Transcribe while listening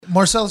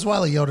Marcellus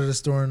Wiley yelled at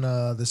us during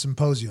the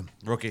symposium.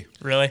 Rookie.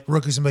 Really?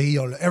 Rookie symposium. He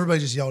yelled. Everybody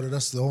just yelled at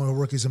us. The only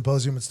rookie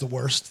symposium. It's the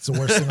worst. It's the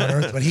worst thing on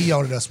earth. But he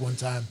yelled at us one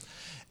time,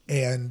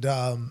 and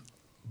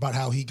about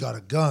how he got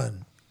a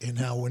gun and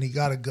how when he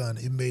got a gun,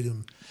 it made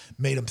him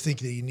think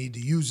that you need to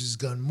use his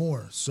gun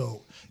more.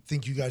 So I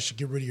think you guys should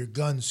get rid of your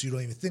gun so you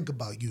don't even think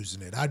about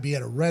using it. I'd be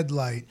at a red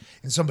light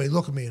and somebody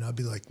look at me and I'd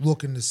be like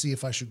looking to see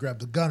if I should grab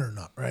the gun or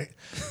not, right?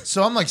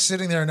 So I'm like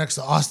sitting there next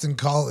to Austin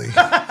Collie.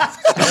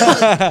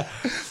 Yeah,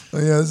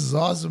 this is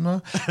awesome,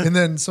 huh? And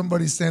then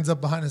somebody stands up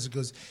behind us and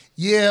goes,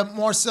 yeah,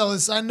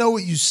 Marcellus, I know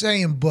what you're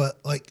saying, but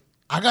like,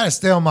 I got to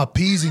stay on my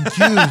P's and Q's.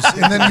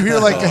 And then you hear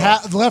like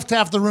left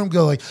half the room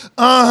go like,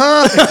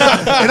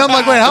 uh-huh. And I'm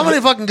like, wait, how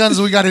many fucking guns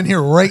do we got in here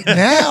right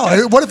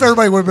now? What if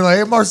everybody would have been like,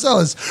 hey,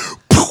 Marcellus,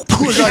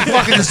 like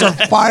fucking just start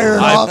firing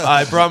off?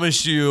 I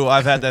promise you,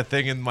 I've had that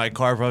thing in my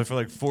car probably for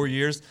like 4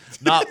 years.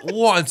 Not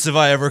once have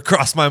I ever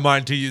crossed my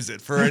mind to use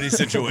it for any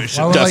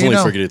situation. Definitely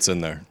forget it's in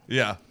there.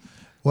 Yeah.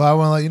 Well, I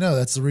want to let you know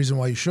that's the reason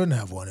why you shouldn't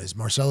have one. Is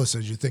Marcellus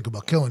says you think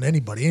about killing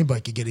anybody.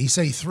 Anybody could get it. He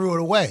said he threw it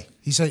away.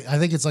 He said, I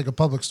think it's like a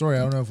public story. I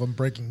don't know if I'm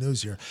breaking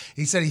news here.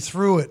 He said he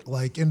threw it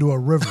like into a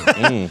river.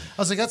 I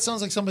was like, that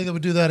sounds like somebody that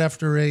would do that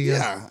after a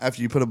after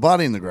you put a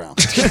body in the ground.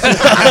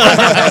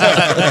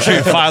 Make sure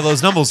you file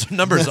those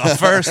numbers off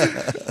first.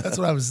 That's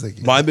what I was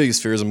thinking. My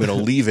biggest fear is I'm going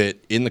to leave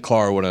it in the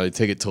car when I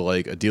take it to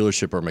like a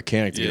dealership or a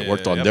mechanic to get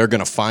worked on. They're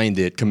going to find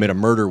it, commit a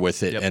murder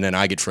with it, and then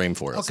I get framed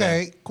for it.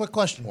 Okay, quick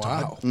question.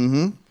 Wow.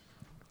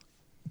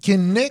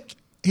 Can Nick?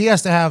 He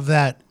has to have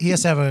that. He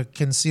has to have a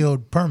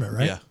concealed permit,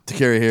 right? Yeah. To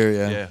carry here,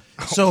 yeah.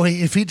 So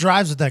if he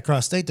drives with that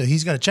cross state, though,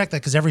 he's got to check that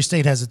because every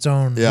state has its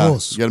own Yeah,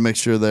 rules. you got to make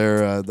sure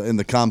they're in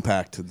the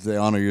compact. They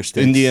honor your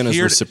state. Indiana's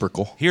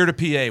reciprocal. Here to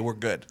PA, we're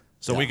good.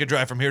 So we could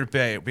drive from here to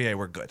PA,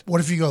 we're good.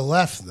 What if you go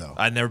left, though?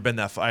 I've never been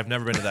that far. I've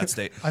never been to that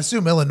state. I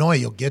assume Illinois,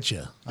 you'll get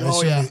you.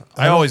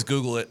 I always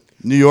Google it.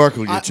 New York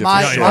will get you. No,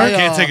 I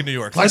can't take it to New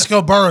York.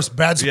 Plaxico Burress,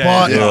 bad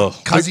spot. Yeah.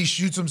 Because he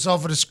shoots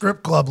himself at a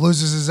strip club,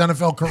 loses his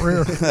NFL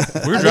career.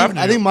 We were driving.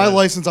 I think my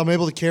license, I'm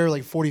able to carry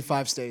like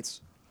 45 states.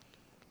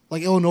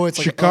 Like Illinois, it's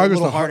like Chicago's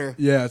a little harder.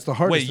 Yeah, it's the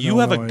hardest. Wait, you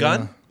have a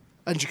gun?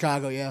 In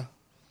Chicago, yeah.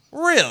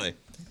 Really?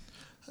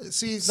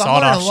 See,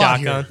 Sawed-off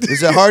shotgun.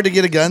 Is it hard to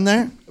get a gun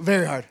there?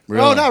 Very hard.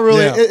 Really? No, not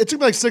really. Yeah. It took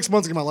me like 6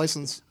 months to get my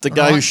license. The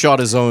guy who shot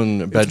his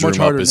own bedroom up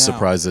harder is now.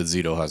 surprised that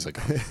Zito has a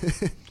gun.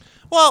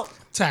 Well,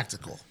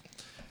 tactical.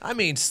 I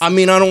mean, I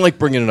don't like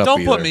bringing it up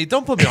don't either. put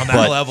me on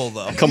that level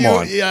though. Come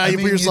on. Yeah, you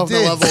put yourself you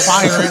on did the level.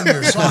 fire into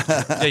your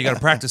socket. Yeah, you got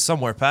to practice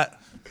somewhere, Pat.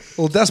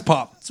 Little desk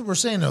pop. That's what we're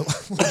saying. Though.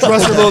 That's a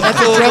dresser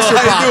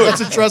pop. That's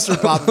a dresser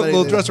pop.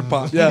 Little dresser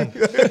pop. Yeah.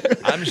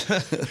 I'm just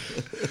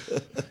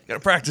got to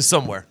practice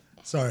somewhere.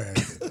 Sorry.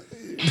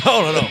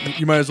 No.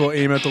 You might as well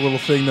aim at the little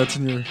thing that's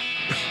in your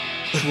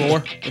drawer.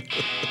 Are you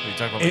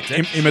talking about my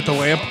dick? Aim at the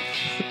lamp.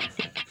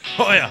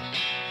 Oh yeah.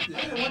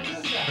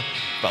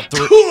 About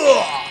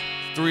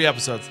three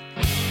episodes.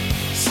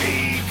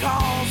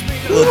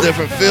 A little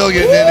different feel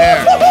getting in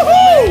there.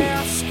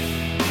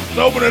 Let's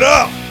open it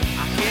up.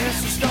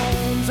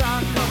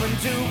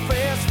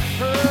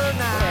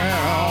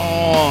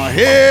 Oh,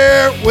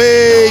 here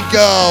we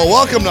go.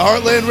 Welcome to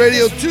Heartland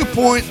Radio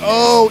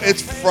 2.0.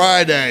 It's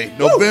Friday,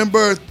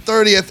 November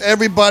 30th.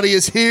 Everybody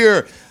is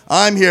here.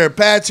 I'm here.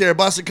 Pat's here.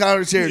 Boston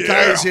Connor's here.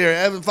 Ty's here.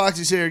 Evan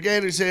Foxy's here.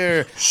 Gator's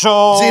here.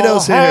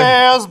 Zito's here.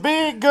 has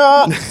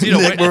begun.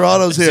 Nick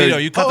Morano's here.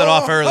 Zito, you cut that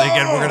off early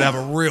again. We're gonna have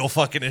a real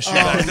fucking issue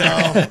back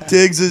there.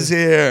 Tiggs is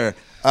here.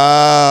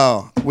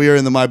 We are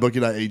in the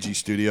MyBookie.ag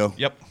studio.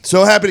 Yep.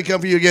 So happy to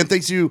come for you again.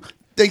 Thanks to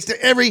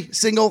every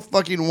single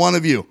fucking one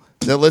of you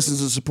that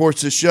listens and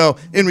supports this show.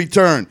 In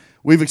return,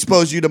 we've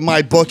exposed you to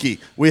MyBookie.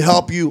 We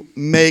help you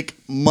make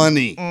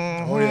money.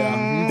 Oh,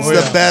 yeah. It's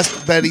the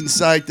best betting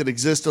site that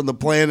exists on the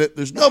planet.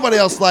 There's nobody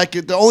else like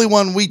it. The only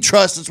one we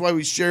trust. That's why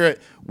we share it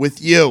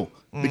with you.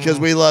 Because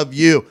we love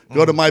you.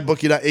 Go to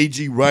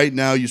mybookie.ag right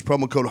now. Use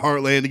promo code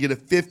Heartland to get a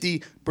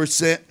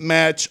 50%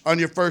 match on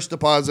your first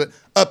deposit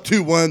up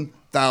to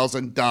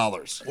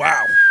 $1,000.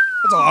 Wow.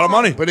 That's a lot of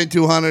money. Put in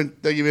 $200,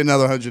 they give you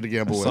another $100 to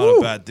gamble It's with. not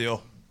a bad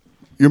deal.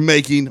 You're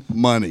making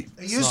money.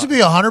 It used to be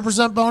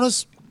 100%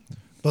 bonus,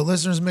 but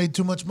listeners made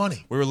too much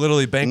money. We were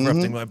literally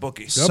bankrupting my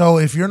bookies. So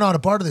if you're not a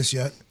part of this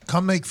yet,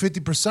 come make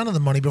 50% of the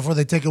money before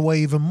they take away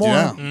even more.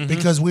 Yeah.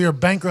 Because we are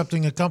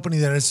bankrupting a company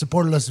that has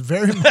supported us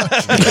very much.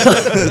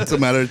 It's a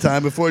matter of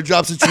time before it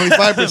drops to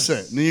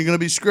 25%. And then you're going to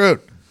be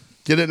screwed.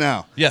 Get it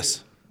now.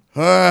 Yes.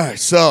 All right,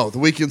 so the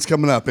weekend's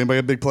coming up. Anybody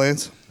got big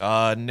plans?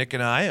 Nick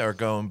and I are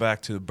going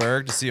back to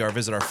Berg to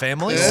visit our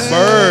families.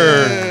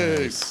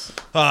 Nice.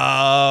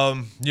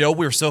 We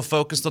were so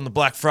focused on the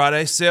Black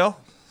Friday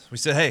sale. We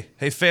said,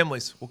 hey,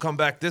 families, we'll come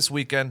back this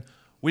weekend.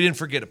 We didn't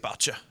forget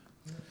about you.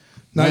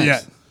 Not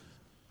yet.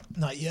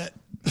 Not yet.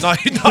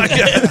 Not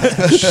yet.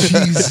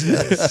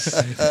 Jesus.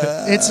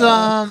 It's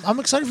I'm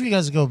excited for you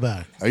guys to go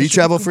back. Are you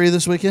travel free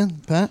this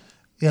weekend, Pat?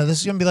 Yeah, this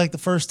is gonna be like the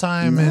first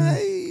time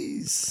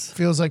in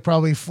feels like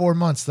probably 4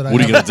 months that I.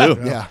 What are you gonna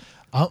do? Yeah,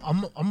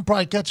 I'm gonna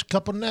probably catch a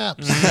couple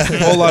naps. A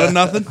whole lot of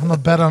nothing. I'm gonna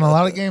bet on a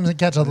lot of games and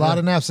catch a lot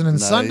of naps. And then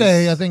Nice.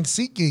 Sunday, I think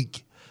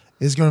SeatGeek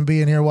is going to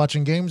be in here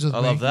watching games with me.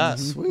 I love that.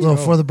 Little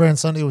For the Brand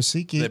Sunday with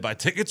Did they SeatGeek. buy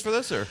tickets for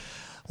this or?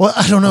 Well,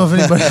 I don't know if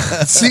anybody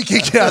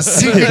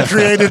SeatGeek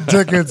created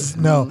tickets.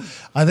 No,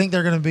 I think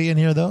they're going to be in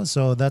here though.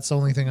 So that's the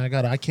only thing I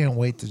got. I can't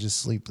wait to just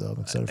sleep though.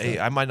 Instead of Hey,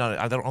 I might not.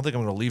 I don't think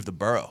I'm going to leave the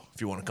borough.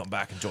 If you want to come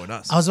back and join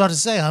us, I was about to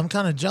say I'm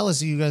kind of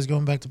jealous of you guys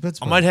going back to I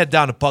Pittsburgh. might head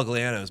down to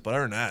Pugliano's, but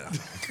other than that,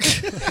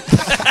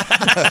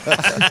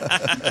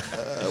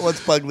 What's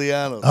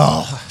Pugliano?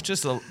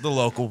 just the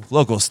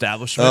local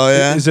establishment. Oh,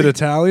 yeah? Is it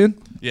Italian?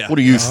 Yeah. What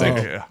do you think?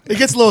 Yeah. It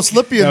gets a little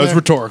slippy in That was there.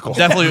 rhetorical.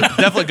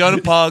 Definitely go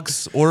to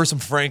Pugs. Order some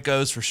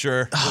Francos for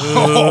sure.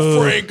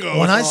 Franco.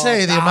 When I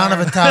say the amount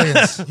of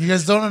Italians, you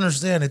guys don't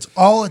understand. It's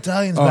all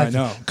Italians Oh, back I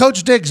there. know.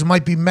 Coach Diggs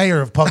might be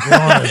mayor of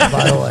Pugliano's,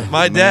 by the way.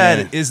 My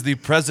dad is the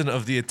president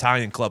of the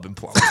Italian club in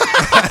Plymouth.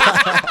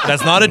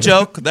 That's not a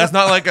joke. That's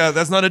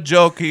not a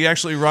joke. He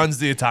actually runs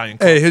the Italian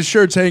club. Hey, his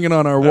shirt's hanging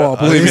on our wall.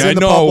 Believe he's me, I in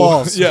the know. pub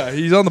walls. Yeah,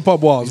 he's on the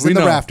pub walls. He's we in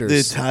the know. rafters. The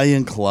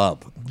Italian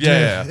club.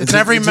 Yeah. It's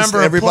every Is this member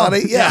of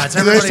everybody? Plum. Yeah. It's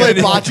Do they play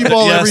everybody. bocce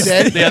ball every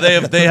day? Yeah, they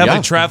have Yeah.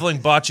 a traveling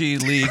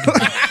bocce league.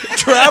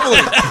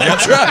 Traveling.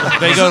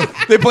 They go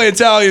They play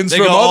Italians they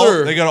from go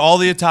other. they go to all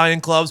the Italian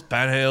clubs,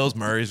 Penn Hills,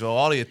 Murraysville,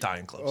 all the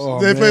Italian clubs. Oh,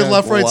 They play man.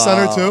 left, right,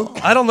 center too.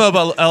 I don't know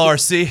about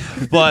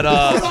LRC, but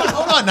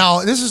Hold on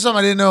now. This is something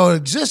I didn't know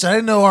existed. I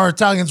didn't know our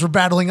Italians were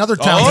battling other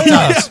towns Oh, at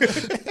yeah.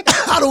 times.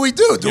 How do we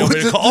do? You want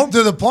me to call 'em?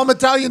 Do the Plum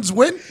Italians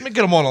win? let me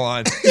get them on the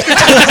line.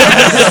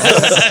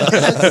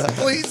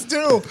 Please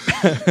do.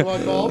 Come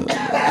on, call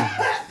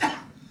 'em.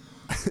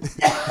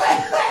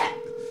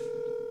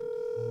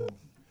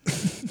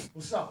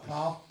 What's up,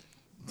 pal?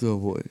 Oh,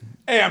 boy.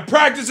 Hey, I'm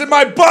practicing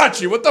my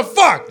bocce. What the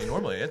fuck?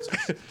 Normally it's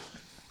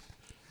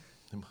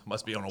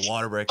must be on a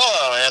water break.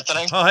 Hello,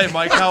 Anthony. Oh, hey,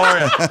 Mike, how are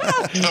you?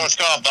 What's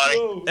going on,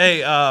 buddy?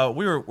 Hey,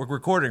 we're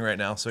recording right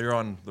now, so you're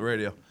on the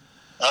radio.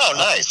 Oh,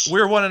 nice. We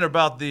were wondering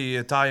about the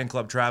Italian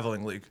Club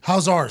Traveling League.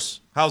 How's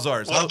ours? How's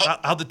ours? What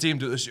about- How'd the team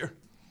do this year?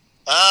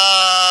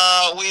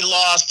 We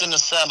lost in the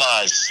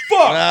semis.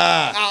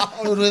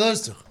 Who do we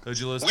lose to? Who'd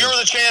you lose We were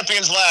the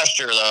champions last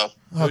year, though.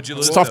 Who'd you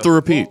lose It's tough to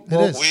repeat. It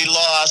is. We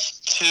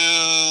lost to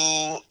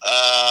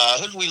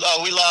who did we?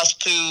 Oh, we lost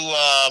to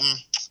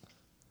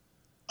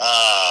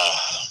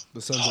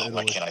The Sons of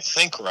why Italy. can't I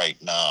think right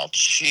now?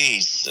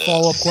 Jesus.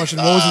 Follow-up question.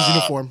 What was his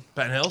uniform?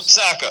 Penn Hills?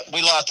 Sacco.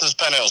 We lost to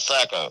Penn Hill.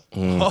 Sacco.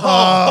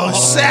 Oh,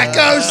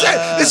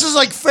 Sackos. This is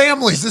like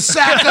families. The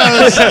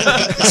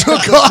Sackos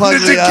took on the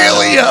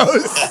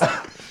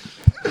DeGilios.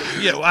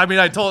 Yeah, well, I mean,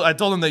 I told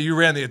them that you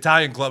ran the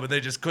Italian club, and they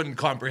just couldn't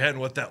comprehend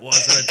what that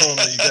was. And I told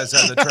them that you guys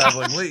had the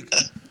traveling league.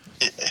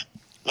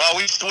 Well,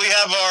 we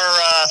have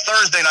our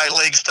Thursday night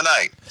leagues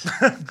tonight.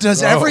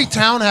 Does every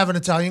town have an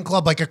Italian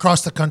club, like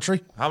across the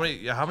country? How many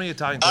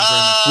Italian clubs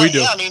are in We do.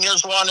 Yeah, I mean,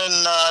 there's one in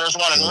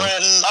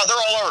Renton. They're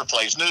all over the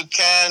place. New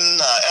Ken,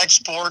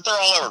 Export. They're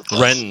all over the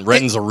place.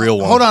 Renton's a real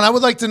one. Hold on, I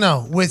would like to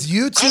know, with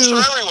you Cooks two. are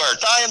everywhere.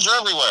 Italians are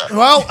everywhere.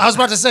 Well, I was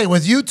about to say,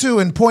 with you two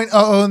and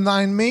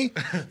 .009 me,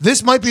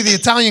 this might be the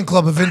Italian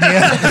club of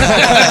Indiana.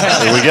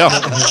 Here we go.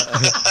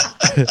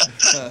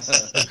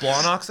 Does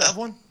Blawnox have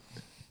one?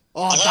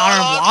 Oh, Darren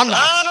Blondie.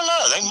 I don't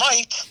know. They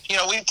might. You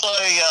know, we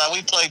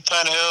play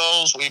Penn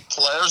Hills.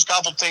 There's a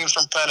couple teams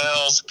from Penn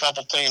Hills, a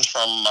couple teams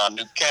from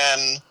New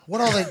Ken.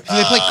 What are they? Do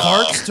they play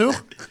cards too?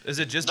 Is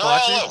it just They're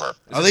bocce? all over. Is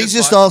Are it these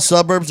just bocce? all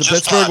suburbs of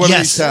Just Pittsburgh? What are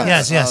Yes, these towns?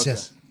 yes, yes, Oh, okay.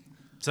 yes.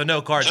 So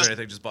no cards or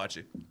anything, just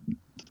bocce.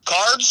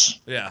 Cards?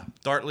 Yeah,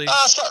 dart league.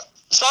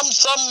 Some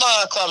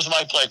clubs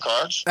might play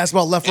cards. That's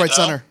about left, right, know?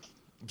 center.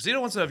 Zito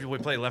wants to have you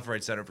play left,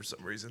 right, center for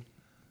some reason.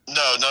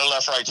 No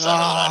left, right, center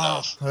that I know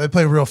of. They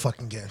play real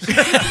fucking games.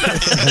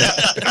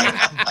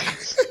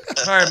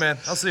 All right, man.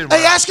 I'll see you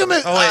tomorrow. Hey, ask him.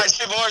 Oh, All wait. right,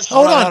 see you, boys.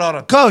 Hold on, hold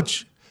on.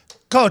 Coach.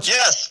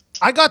 Yes.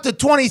 I got the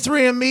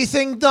 23andMe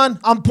thing done.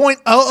 I'm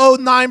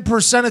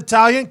 0.009%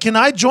 Italian. Can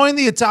I join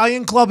the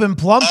Italian club in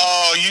Plum?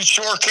 Oh, you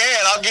sure can.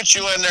 I'll get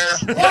you in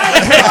there.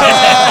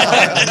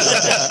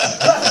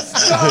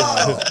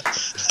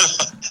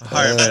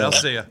 All right, man. I'll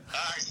see you. All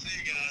right, see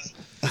you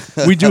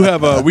guys. We do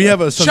have a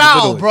Sons of Ciao,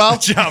 Italy. bro.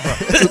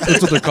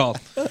 That's what they're called.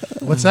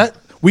 What's that?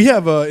 We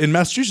have in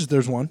Massachusetts.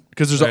 There's one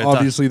because there's Right,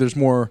 obviously there's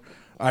more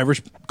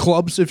Irish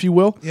clubs, if you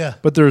will. Yeah.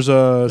 But there's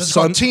It's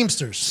called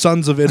Teamsters.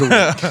 Sons of Italy.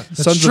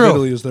 Sons true. of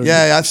Italy is there.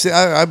 Yeah,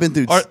 I've been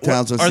through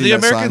towns. I've Are seen the that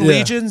American sign. Yeah.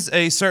 Legions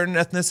a certain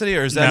ethnicity,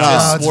 or is that No,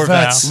 just it's war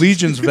vets. vets?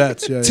 Legions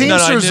vets. Yeah. yeah.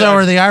 Teamsters, I though, knew-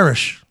 are the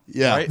Irish.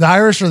 Yeah, Right? The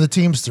Irish are the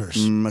Teamsters.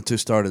 My two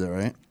started it,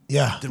 right?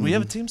 Yeah. Did we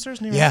have a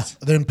Teamsters near Yeah. us?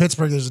 Then in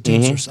Pittsburgh, there's a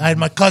Teamsters. I had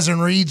my cousin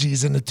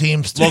Reggie's in the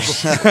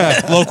Teamsters.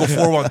 Local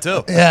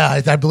 412.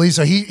 Yeah, I believe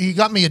so. He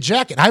got me a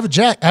jacket. I have a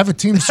jacket. I have a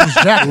Teamsters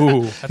jacket.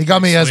 Ooh. He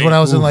got me as when I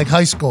was in like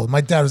high school.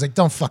 My dad was like,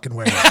 "Don't fucking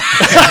wear it."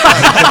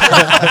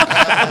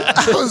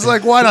 I was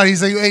like, "Why not?"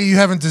 He's like, "Hey, you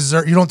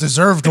don't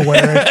deserve to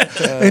wear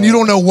it, and you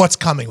don't know what's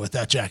coming with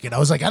that jacket." I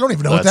was like, "I don't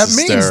even know what that That's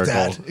means,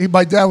 hysterical. Dad."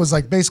 My dad was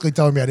like, basically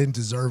telling me I didn't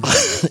deserve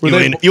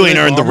it. You ain't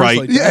earned the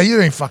right. Yeah,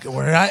 you ain't fucking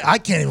wearing it. I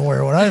can't even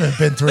wear one. I haven't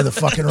been through the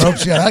fucking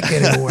ropes yet. I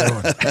can't even wear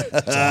one.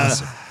 It's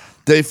awesome.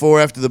 Day 4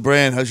 after the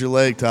brand. How's your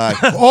leg, Ty?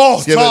 Oh,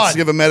 Let's Todd.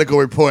 give a medical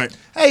report.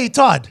 Hey,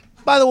 Todd,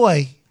 by the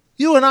way,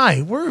 you and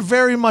I, we're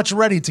very much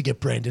ready to get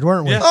branded,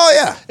 weren't we? Yeah.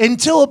 Oh yeah.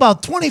 Until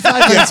about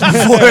 25 minutes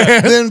before.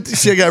 Then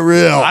shit got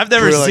real. I've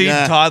never We were like, seen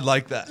nah. Todd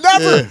like that.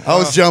 Never. Yeah, I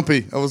was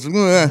jumpy. I was.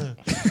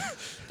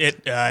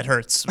 It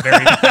hurts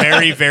very,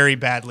 very, very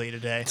badly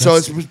today. So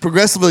it's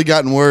progressively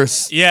gotten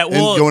worse. Yeah,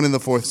 well, going in the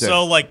fourth day.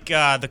 So like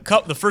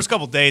the first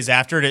couple days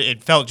after it,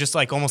 it felt just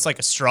like almost like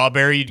a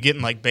strawberry you'd get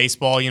in like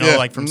baseball, Yeah.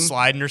 like from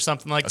sliding or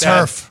something like that.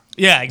 Turf.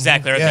 Yeah,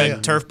 exactly. Or Yeah, the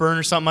yeah. turf burn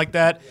or something like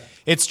that.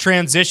 It's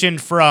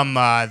transitioned from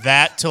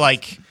that to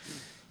like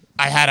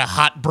I had a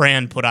hot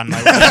brand put on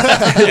my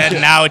lip, and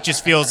now it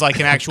just feels like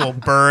an actual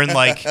burn.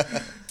 Like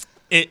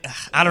it,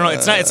 I don't know.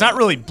 It's not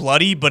really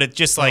bloody, but it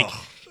just like.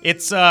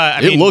 It's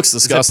I mean, looks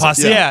disgusting.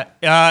 pussy?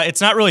 Yeah,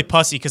 it's not really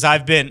pussy because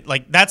I've been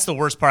like that's the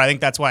worst part. I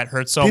think that's why it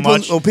hurts so people,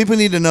 much. people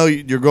need to know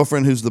your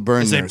girlfriend, who's the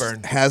burn Is a nurse,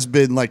 burn. has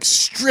been like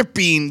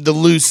stripping the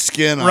loose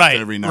skin off Right,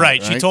 every night.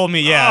 right. She told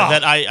me,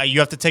 that I you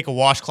have to take a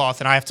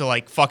washcloth and I have to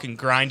like fucking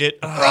grind it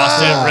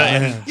across it.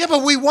 And, Yeah,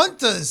 but we want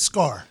the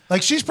scar.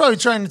 Like she's probably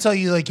trying to tell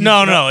you, like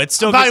No, it's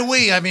still by good.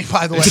 we. I mean,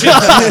 by the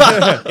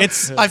way,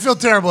 It's I feel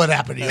terrible it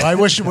happened to you. I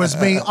wish it was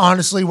me.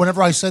 Honestly,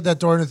 whenever I said that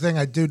during the thing,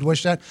 I did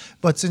wish that.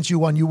 But since you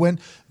won, you win.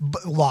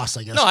 Lost,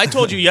 I guess. no. I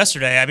told you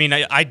yesterday. I mean,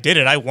 I did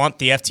it. I want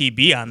the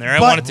FTB on there. I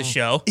But- want it to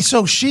show.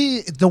 So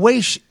the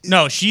way she.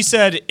 No, she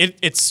said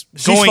it's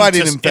She's going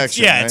fighting to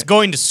infection, it's right?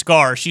 going to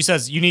scar. She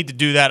says you need to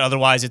do that,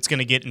 otherwise it's going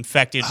to get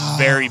infected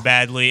very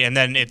badly, and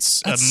then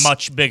it's a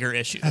much bigger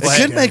issue.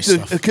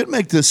 It could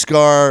make the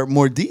scar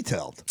more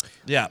detailed.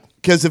 Yeah.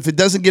 Because if it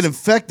doesn't get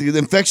infected, the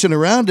infection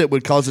around it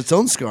would cause its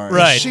own scarring.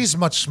 Right. She's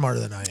much smarter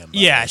than I am. by the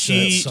Yeah, way, so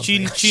she that's she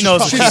something. she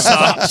knows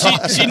what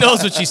she's she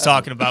knows what she's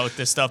talking about with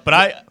this stuff. But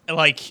I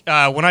like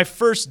when I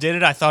first did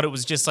it, I thought it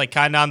was just like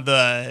kind of on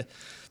the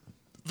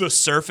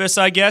surface.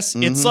 I guess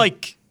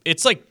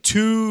it's like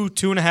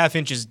 2.5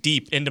 inches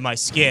deep into my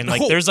skin.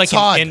 Like there's like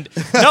Todd.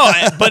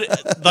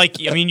 but like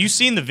I mean, you've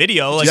seen the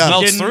video. Like Yeah. you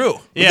Melts didn't- through.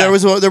 Yeah, There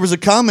was a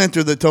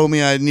commenter that told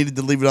me I needed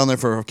to leave it on there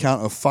for a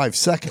count of 5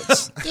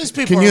 seconds. These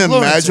people Can you are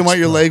imagine what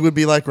your lunatics, leg would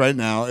be like right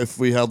now if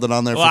we held it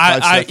on there Well,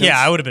 for 5 seconds?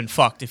 I would have been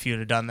fucked if you'd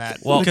have done that.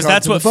 Well, because Gone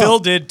that's to what the Phil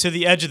bone. did to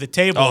the edge of the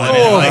table. Oh, and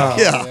yeah.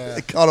 like, yeah,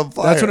 it caught on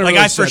fire. That's when it like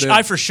really I set in.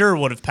 I for sure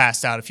would have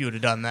passed out if you would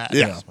have done that.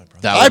 yeah.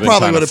 That I would've been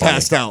probably kinda would have funny.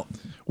 passed out.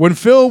 When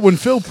Phil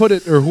put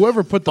it, or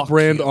whoever put the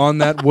brand on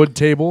that wood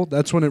table,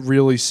 that's when it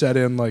really set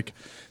in. Like,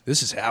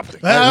 this is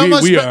happening. I we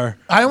almost are.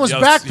 I almost Yeah,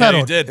 backpedaled.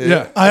 you did.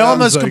 Yeah, I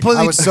almost was like,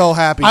 completely. I was so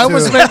happy. I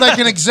almost too. made like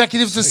an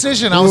executive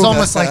decision. I was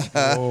almost like,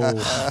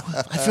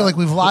 I feel like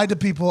we've lied to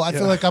people. I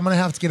feel like I'm gonna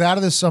have to get out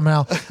of this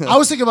somehow. I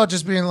was thinking about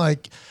just being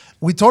like,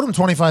 we told him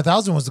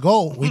 25,000 was the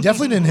goal. We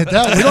definitely didn't hit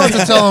that. We don't have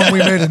to tell him we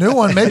made a new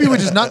one. Maybe we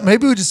just not.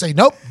 Maybe we just say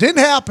nope, didn't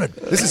happen.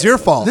 This is your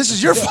fault. This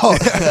is your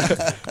fault,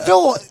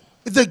 Phil.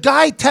 The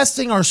guy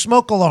testing our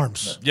smoke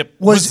alarms Yep.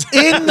 was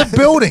in the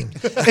building,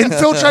 and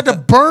Phil tried to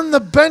burn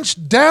the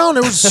bench down.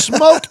 There was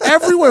smoke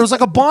everywhere. It was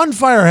like a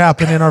bonfire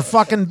happened in our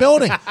fucking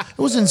building. It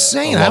was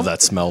insane. I love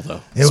that smell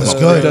though. It was It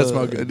good. does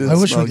smell good. I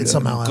wish we could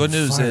somehow. Good have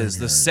news fire is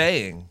in the here.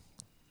 saying,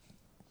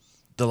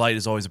 "The light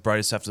is always the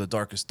brightest after the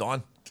darkest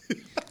dawn,"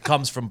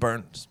 comes from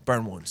burn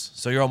wounds.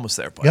 So you're almost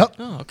there, buddy. Yep.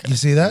 Oh, okay. You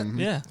see that?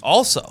 Yeah.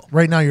 Also,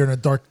 Right now you're in a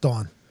dark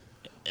dawn.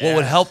 what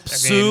would help I mean-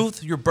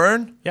 soothe your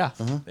burn? Yeah.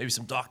 Maybe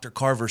some Dr.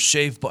 Carver's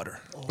shave butter.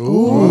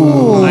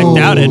 I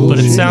doubt it, but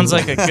it sounds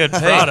like a good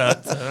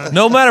product.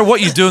 No matter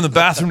what you do in the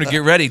bathroom to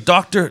get ready,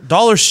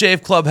 Dollar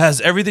Shave Club has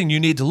everything you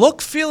need to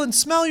look, feel, and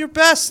smell your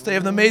best. They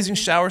have the amazing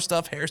shower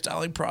stuff,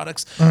 hairstyling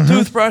products,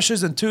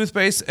 toothbrushes and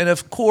toothpaste, and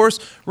of course,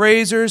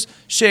 razors,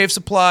 shave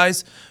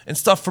supplies, and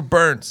stuff for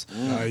burns.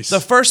 Nice. The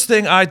first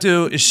thing I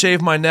do is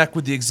shave my neck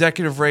with the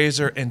Executive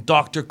Razor and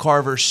Dr.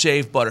 Carver's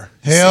shave butter.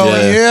 Hell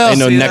yeah. Ain't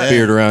no See neck that?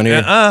 beard around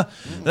here.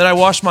 Then I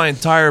wash my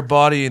entire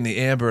body in the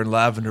amber and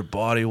lavender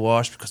body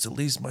wash because it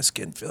leaves my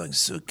skin feeling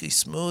silky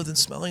smooth and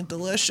smelling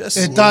delicious.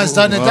 It does,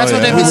 doesn't it? That's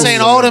what they've been saying.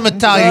 All them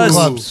Italian does.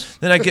 clubs.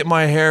 Then I get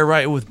my hair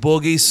right with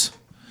Boogies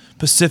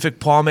Pacific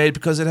Pomade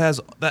because it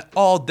has that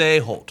all day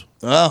hold.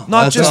 Oh,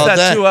 Not that's just all that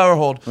day. 2 hour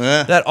hold,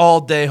 Yeah. that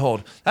all day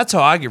hold. That's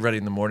how I get ready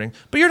in the morning.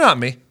 But you're not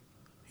me.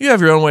 You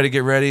have your own way to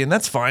get ready, and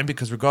that's fine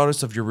because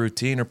regardless of your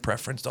routine or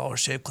preference, Dollar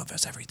Shave Club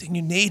has everything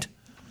you need.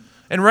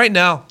 And right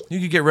now, you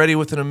can get ready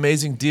with an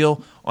amazing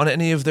deal on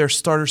any of their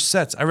starter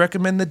sets. I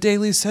recommend the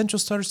Daily Essential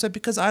Starter Set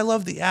because I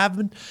love the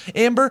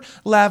Amber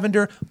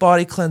Lavender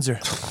Body Cleanser.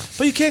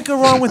 But you can't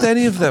go wrong with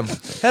any of them.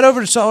 Head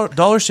over to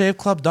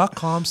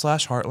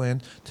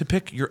dollarshaveclub.com/heartland to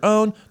pick your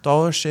own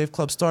Dollar Shave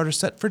Club starter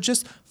set for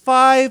just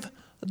 $5.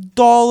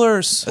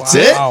 That's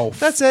it? Wow.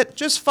 That's it.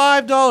 Just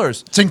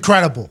 $5. It's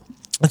incredible.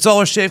 It's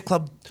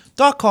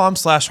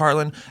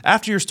dollarshaveclub.com/heartland.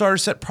 After your starter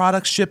set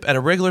products ship at a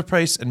regular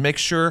price, and make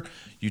sure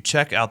you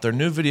check out their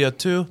new video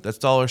too. That's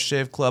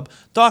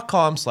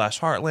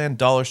dollarshaveclub.com/heartland,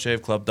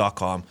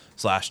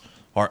 dollarshaveclub.com/heartland.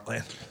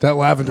 Heartland. That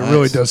lavender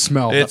really does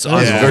smell. It's It's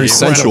a very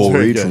sensual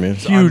read from you.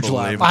 huge unbelievable.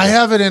 lavender. I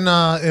have it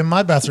in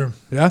my bathroom.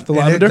 Yeah, the And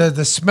lavender.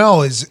 the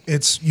smell is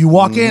you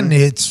walk in,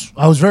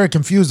 I was very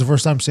confused the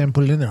first time Sam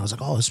put it in there. I was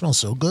like, oh, it smells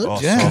so good. Oh,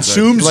 Yeah, so good.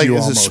 Consumes like you is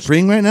it almost.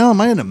 spring right now? Am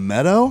I in a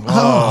meadow?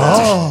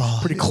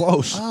 Pretty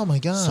close. Oh my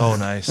god. So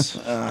nice.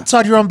 I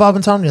saw you were on Bob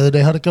and Tom the other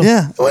day. How'd it go?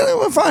 Yeah, it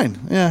went fine.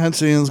 Yeah, I hadn't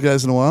seen those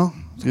guys in a while.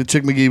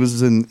 Chick McGee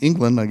was in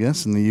England, I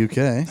guess, in the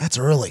UK. That's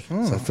early.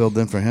 So I filled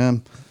in for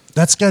him.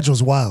 That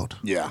schedule's wild.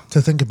 Yeah.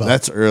 To think about.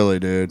 That's early,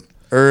 dude.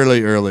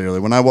 Early.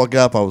 When I woke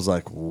up, I was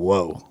like,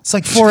 whoa. It's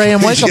like 4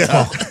 a.m. wake up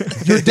call.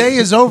 Your day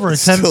is over at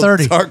Still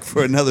 10:30. dark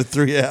for another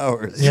 3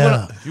 hours.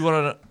 Yeah. You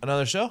want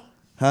another show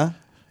Huh?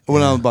 I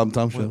went on the Bob and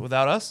Tom show.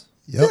 without us?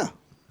 Yep.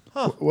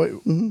 Yeah. Wait,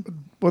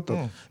 what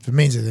the? If it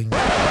means anything.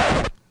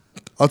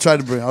 We'll try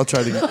to get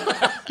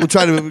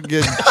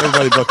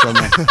everybody booked on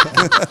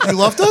that. You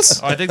left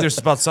us? Oh, I think there's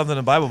about something in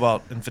the Bible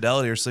about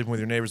infidelity or sleeping with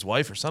your neighbor's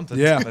wife or something.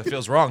 Yeah. That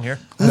feels wrong here.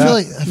 I feel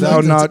like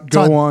Thou that's- not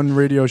Todd, go on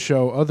radio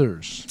show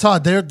others.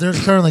 Todd, they're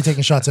currently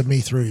taking shots at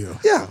me through you.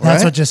 Yeah, That's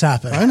right? what just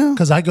happened. I know.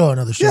 Because I go on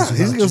other shows. Yeah,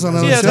 he without goes you on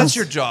guys. other Yeah, shows. that's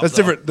your job. That's though.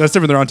 different. That's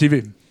different. They're on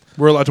TV.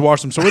 We're allowed to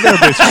watch them, so we're there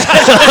basically.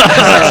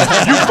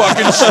 You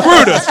fucking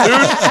screwed us,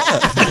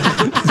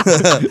 dude.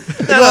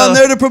 Well, I'm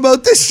there to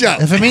promote this show.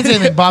 If it means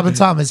anything, Bob and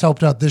Tom has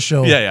helped out this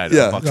show. Yeah, I know.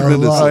 Yeah. Fuck. a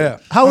Tremendous. lot. Oh, yeah.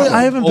 How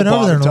I haven't been Old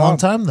over there in Bob a and long Tom.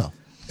 time though.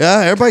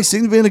 Yeah, everybody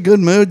seemed to be in a good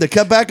mood. They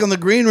cut back on the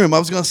green room. I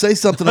was going to say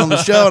something on the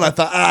show, and I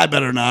thought, I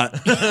better not.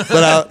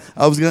 But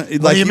I was going to.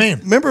 What do you mean?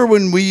 Remember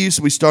when we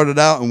started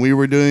out and we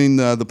were doing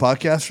the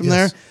podcast from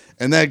Yes. there?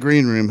 And that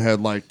green room had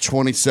like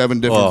 27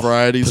 different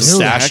varieties of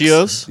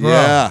Pistachios? snacks.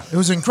 Yeah. It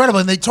was incredible,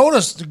 and they told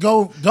us to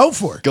go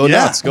for it. Go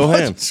Yeah. nuts. Go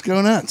ham. Just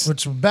go nuts.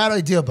 Which was a bad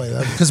idea by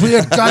them because we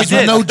had guys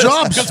with no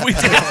jobs. We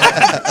did.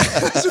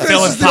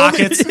 Filling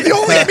pockets. The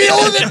only meal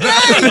in the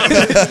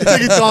day.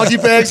 Taking doggy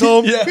bags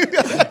home.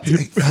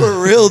 For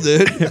real,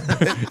 dude.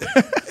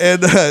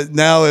 And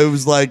now it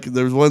was like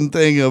there's one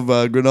thing of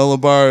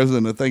granola bars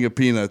and a thing of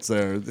peanuts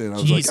there. And I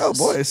was Jesus. like, oh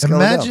boy, it's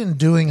going up. Imagine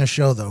doing a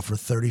show though for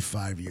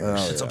 35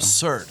 years. It's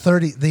absurd.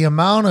 30, the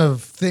amount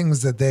of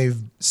things that they've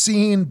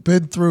seen,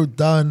 been through,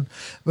 done.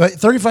 But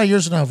 35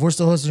 years from now, if we're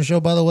still hosting a show,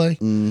 by the way,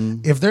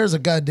 if there's a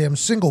goddamn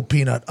single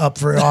peanut up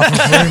for offer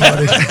for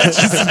anybody,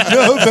 just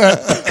know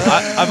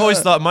that. I've always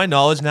thought my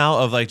knowledge now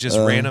of like just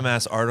random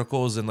ass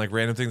articles and like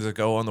random things that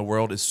go on in the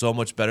world is so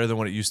much better than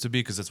what it used to be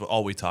because that's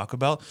all we talk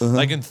about.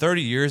 Like in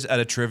 30 years at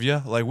a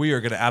trivia, like we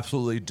are going to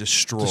absolutely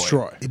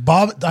destroy.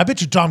 Bob, I bet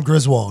you Tom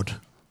Griswold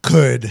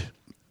could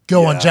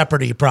go on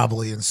Jeopardy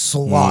probably and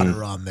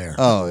slaughter on there.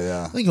 Oh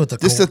yeah, Think with the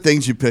just cool- the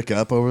things you pick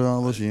up over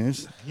all those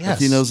years. Yes. Like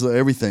he knows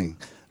everything.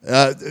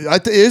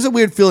 It is a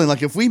weird feeling.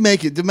 Like if we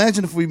make it,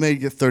 imagine if we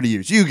made it 30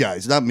 years. You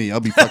guys, not me.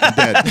 I'll be fucking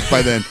dead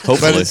by then.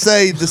 Hopefully. But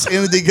say this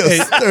entity goes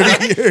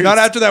 30 years. Not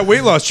after that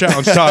weight loss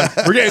challenge, Todd.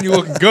 We're getting you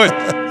looking good.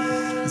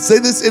 Say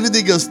this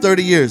entity goes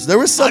 30 years. There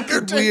was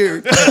something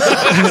weird.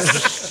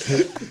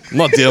 I'm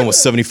not dealing with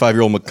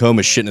 75-year-old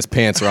McComas shitting his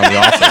pants around the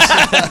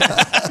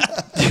office.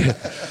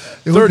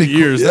 30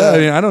 years. Yeah. I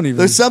mean, I don't even.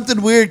 There's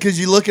something weird because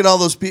you look at all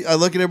those people. I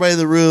look at everybody in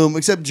the room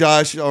except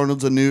Josh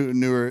Arnold's a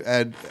newer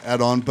add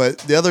on, but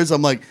the others,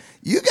 I'm like,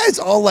 you guys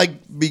all like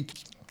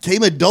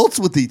became adults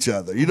with each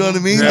other. You know what I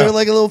mean? Yeah. They're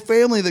like a little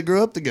family that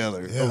grew up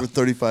together over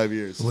 35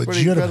 years. It's pretty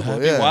Legitimate. incredible.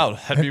 That'd be Yeah. wild.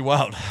 That'd be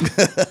wild.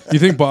 You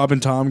think Bob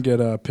and Tom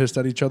get pissed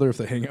at each other if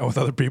they hang out with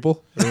other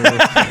people? Or,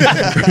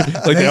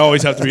 like they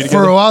always have to be For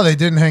together? a while, they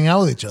didn't hang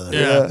out with each other.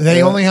 Yeah.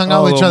 They only hung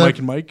out Oh, with each little other. Mike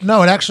and Mike?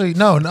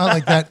 No, not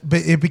like that.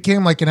 But it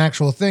became like an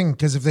actual thing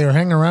because if they were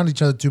hanging around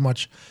each other too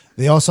much,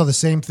 they all saw the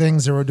same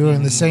things. They were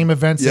doing the same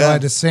events. They Yeah.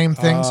 had the same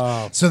things.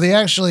 Oh. So they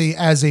actually,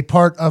 as a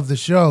part of the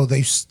show,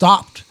 they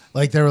stopped.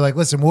 Like they were like,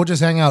 listen, we'll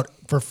just hang out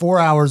for 4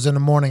 hours in the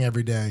morning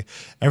every day.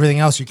 Everything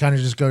else, you kind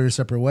of just go your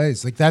separate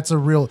ways. Like that's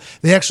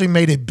they actually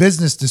made a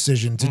business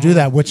decision to do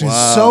that, which is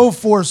so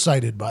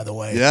foresighted, by the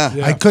way. Yeah.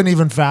 I couldn't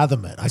even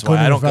fathom it. That's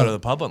why I don't go to the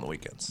pub on the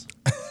weekends.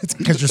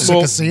 because you're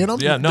sick of seeing them.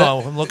 Yeah, no,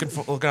 I'm looking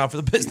out for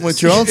the business.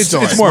 What's your own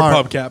story? It's more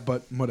Smart. pubcap,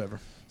 but whatever.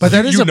 But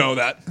that is You know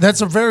that.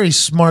 That's a very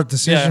smart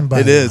decision Yeah. by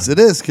It them. is. It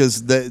is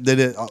because they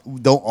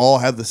don't all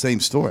have the same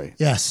story.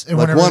 Yes. And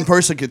Like whenever one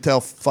person could tell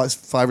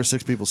five or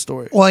six people's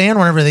story. Well, and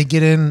whenever they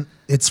get in,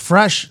 it's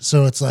fresh.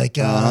 So it's like,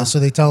 so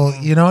they tell,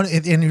 and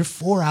you're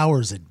 4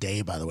 hours a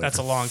day, by the way. That's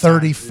for a long time.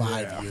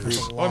 35 years.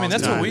 Well, I mean,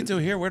 that's what we do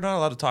here. We're not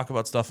allowed to talk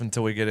about stuff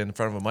until we get in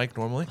front of a mic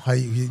normally.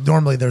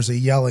 Normally there's a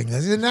yelling.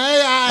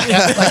 I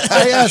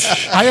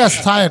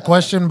asked Ty a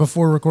question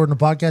before recording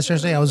the podcast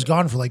yesterday. I was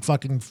gone for like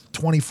fucking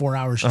 24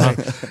 hours straight.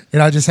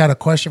 And I just had a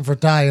question for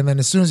Ty. And then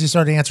as soon as he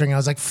started answering, I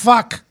was like,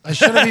 fuck, I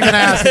should have even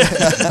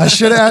asked. I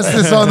should have asked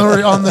this on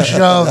the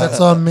show. That's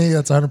on me.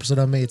 That's 100%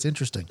 on me. It's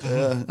interesting.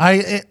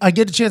 I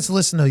get a chance to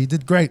listen, though. You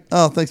did great.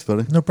 Oh, thanks,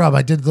 buddy. No problem.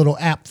 I did the little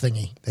app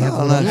thingy. They have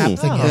a little nice.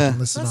 app thingy I Yeah. can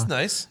listen That's on.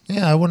 nice.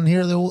 Yeah, I wouldn't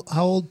hear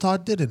how old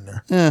Todd did in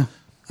there. Yeah.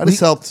 I just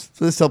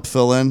helped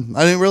fill in.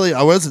 I didn't really.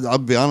 I'll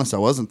be honest. I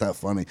wasn't that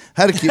funny.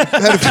 Had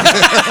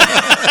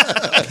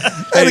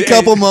a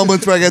couple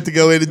moments where I got to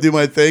go in and do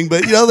my thing,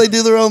 but they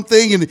do their own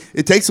thing, and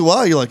it takes a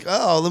while. You're like,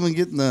 oh, let me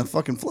get in the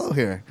fucking flow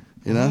here.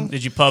 You know?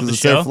 Did you pub the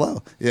It's their show?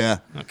 flow. Yeah.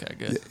 Okay,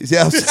 good.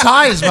 Yeah.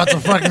 Ty is about to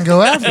fucking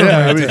go after him. Yeah,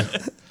 I right mean,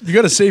 there. you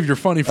got to save your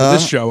funny for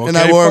this show. Okay? And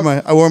I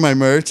wore my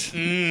merch. Oh,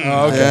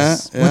 okay. Yeah,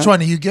 yeah. Which one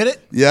do you get it?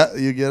 Yeah,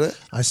 you get it.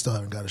 I still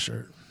haven't got a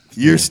shirt.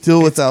 You're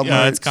still without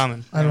Yeah, merch. it's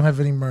coming. I don't have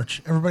any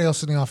merch. Everybody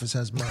else in the office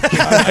has merch.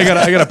 I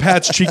got a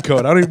patch cheat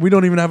code. We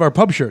don't even have our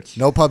pub shirts.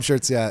 No pub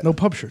shirts yet. No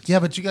pub shirts. Yeah,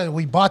 but you guys,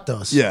 we bought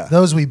those. Yeah.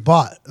 Those we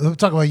bought. I'm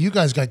talking about you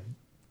guys got,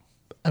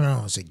 I don't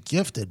want to say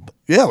gifted, but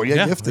Yeah, we got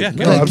Yeah, gifted. yeah. you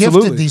guys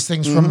absolutely. gifted these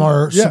things from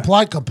our Yeah.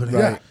 supply company.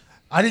 Right.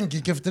 I didn't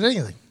get gifted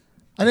anything.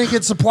 I didn't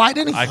get supplied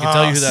anything. I can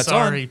tell you who that's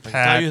sorry, on. I can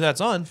Pat. tell you who that's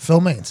on.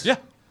 Phil Maines. Yeah.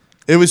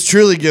 It was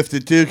truly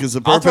gifted too, because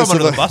the I'll throw purpose him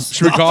of under the bus.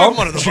 Should we I'll call throw him? him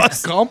under the Should we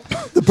bus. call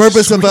him? the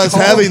purpose of us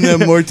having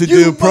them were to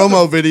do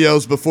promo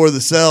videos before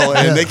the sell,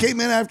 and they came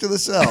in after the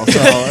sell. So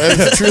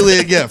it's truly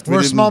a gift. We're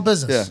a didn't- small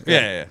business.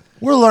 Yeah.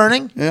 We're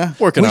learning. Yeah.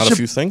 Working We out should- a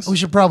few things. We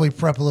should probably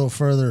prep a little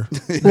further.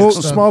 Well,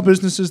 next time. small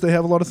businesses, they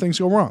have a lot of things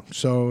go wrong.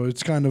 So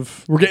it's kind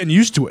of, we're getting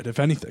used to it, if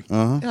anything.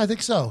 Yeah, I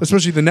think so.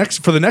 Especially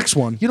for the next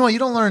one. You know what? You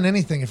don't learn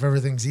anything if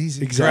everything's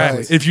easy.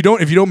 Exactly. Right. If you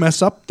don't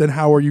mess up, then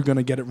how are you going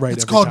to get it right?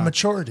 It's every called time?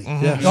 maturity.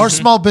 Yeah. Our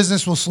small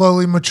business will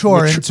slowly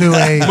mature into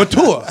a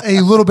Mature. a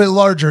little bit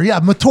larger. Yeah,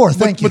 mature.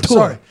 Thank you.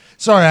 Mature.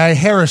 Sorry, I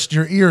harassed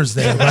your ears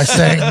there by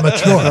saying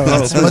mature.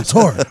 It's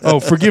mature. Oh,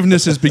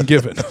 forgiveness has been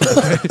given.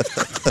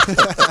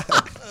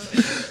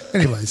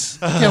 Anyways,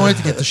 I can't wait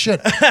to get the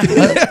shit.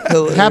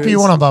 Happy you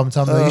won on Bomb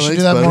Tom. You should Thanks,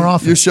 do that buddy. more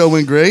often. Your show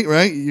went great,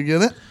 right? You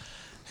get it?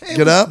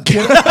 Get up.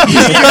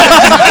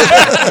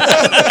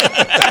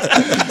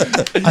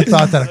 I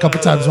thought that a couple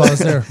times while I was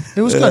there.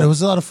 It was good. It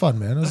was a lot of fun,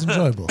 man. It was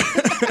enjoyable.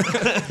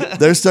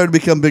 They're starting to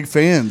become big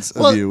fans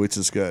of Well, you, which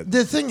is good.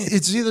 The thing,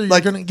 it's either you're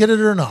Like- going to get it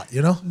or not,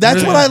 you know?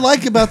 That's what I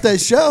like about that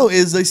show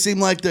is they seem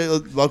like they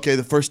okay.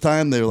 The first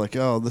time they were like,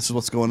 "Oh, this is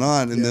what's going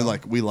on," and they're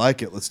like, "We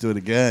like it. Let's do it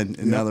again."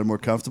 And now they're more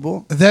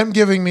comfortable. Them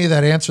giving me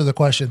that answer the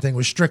question thing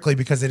was strictly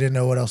because they didn't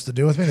know what else to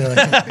do with me. They're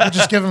like, "Hey, we'll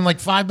just give them like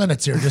 5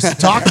 minutes here just to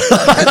talk."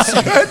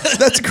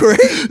 That's great.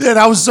 And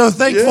I was so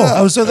thankful. Yeah,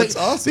 I was so that's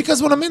thankful awesome.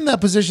 because when I'm in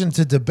that position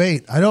to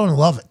debate, I don't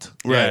love it.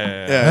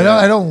 Right.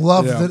 I don't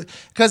love Yeah. the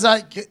because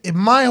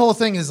my whole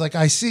thing is like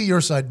I see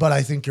your side, but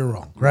I think you're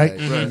wrong, right?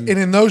 And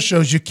in those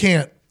shows, you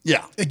can't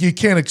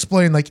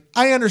explain like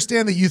I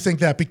understand that you think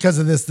that because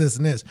of this,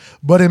 and this,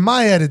 but in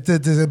my head,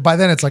 by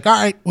then it's like all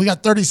right, we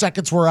got 30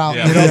 seconds, we're out.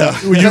 Yeah. You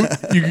know?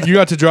 Well, you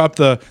got to drop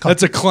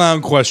that's a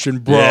clown question,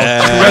 bro.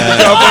 Yeah. You got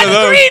to drop one of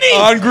those.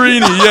 On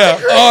Greeny,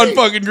 yeah. On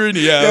fucking Greeny,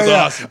 yeah. That's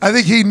Yeah. awesome. I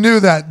think he knew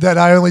that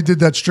I only did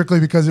that strictly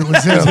because it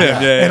was him,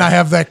 yeah. and I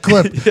have that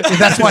clip, and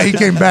that's why he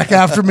came back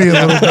after me a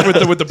little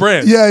bit. with the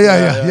brand.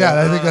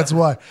 Yeah. I think that's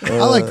why. I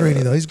like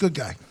Greeny though. He's a good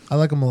guy. I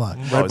like him a lot.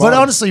 But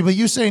honestly,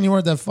 you saying you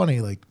weren't that funny,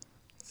 like,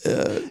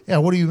 yeah,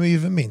 what do you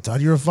even mean, Todd?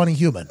 You're a funny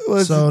human.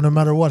 So no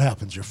matter what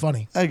happens, you're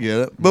funny. I get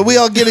it, but we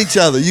all get each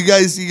other. You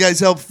guys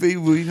help feed.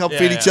 We help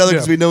feed each other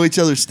because we know each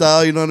other's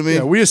style. You know what I mean?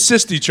 Yeah, we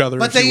assist each other.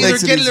 But if they you either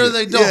Makes it get it or easier.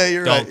 they don't. Yeah,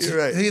 you're right. You're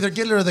right. They either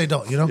get it or they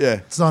don't. You know. Yeah.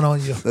 It's not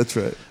on you. That's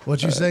right.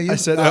 What you say? You? I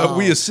said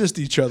we assist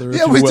each other. if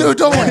Yeah, you we will. do,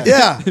 don't we?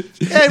 Yeah.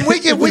 And we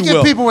get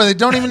will. people where they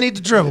don't even need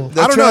to dribble.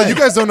 I don't know. You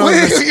guys don't know. We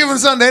this. give them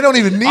something they don't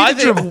even need I to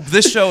dribble. think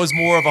this show is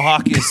more of a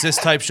hockey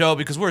assist type show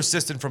because we're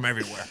assisting from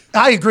everywhere.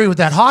 I agree with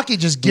that. Hockey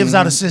just gives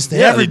out assists to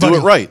Yeah, they everybody. do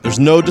it right. There's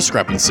no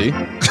discrepancy.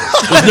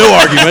 There's no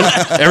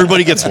argument.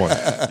 Everybody gets one.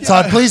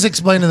 Todd, please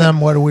explain to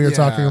them what we were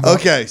talking about.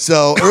 Okay,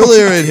 so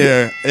earlier in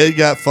here, it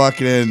got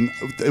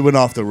it went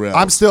off the rails.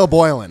 I'm still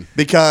boiling.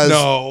 because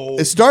No.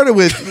 it started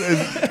with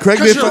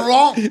correct me if Because you're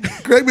wrong.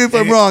 Correct me if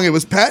I'm wrong. It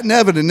was Pat and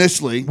Evan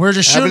initially. We're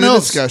just having shooting a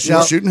hoops. discussion,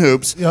 Yep. shooting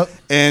hoops, Yep.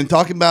 and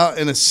talking about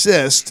an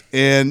assist.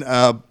 And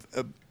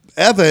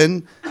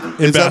Evan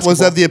was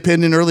basketball. of the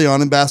opinion early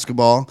on in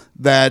basketball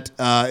that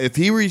if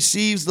he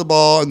receives the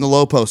ball in the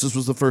low post, this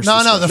was the first.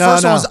 No, the assist.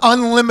 first one was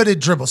unlimited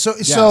dribble. So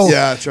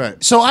Yeah, that's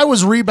right. So I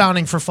was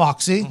rebounding for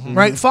Foxy,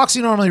 right?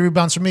 Foxy normally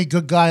rebounds for me,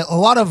 good guy. A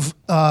lot of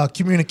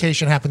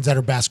communication happens at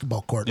our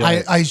basketball court.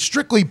 I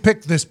strictly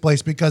picked this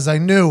place because I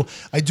knew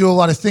I do a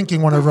lot of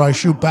thinking whenever I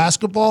shoot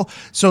basketball.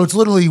 So it's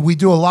literally, we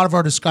do a lot of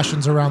our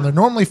discussions around there.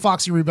 Normally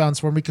Foxy rebounds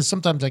for me because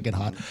sometimes I get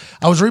hot.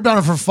 I was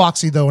rebounding for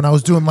Foxy though, and I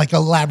was doing like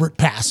elaborate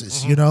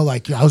passes, you know,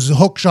 like I was a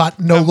hook shot,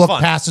 no Having look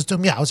fun. passes to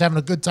him. Yeah, I was having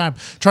a good time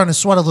trying to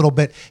sweat a little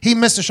bit. He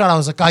missed a shot. I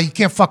was like, oh, you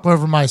can't fuck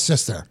over my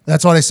assist there.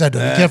 That's what I said to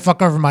him. You can't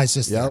fuck over my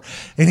assist there.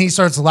 And he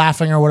starts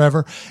laughing or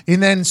whatever.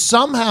 And then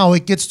somehow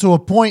it gets to a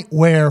point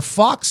where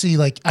Foxy,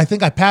 like, I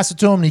think I passed it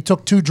to him and he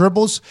took 2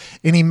 dribbles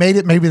and he made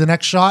it maybe the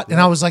next shot.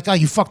 And I was like, oh,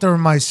 you fucked over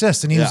my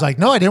assist. And he was like,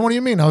 no, I didn't. What do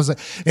you mean? I was like,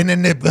 and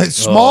then a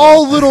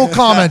small little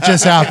comment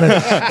just happened.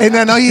 And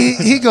then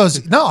he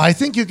goes, no, I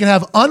think you can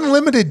have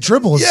unlimited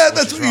dribbles. Yeah,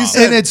 that's what you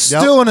said. And it's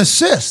still an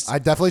assist. I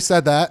definitely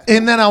said that.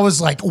 And then I was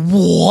like,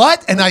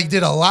 what? And I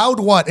did a loud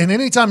what? And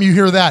anytime you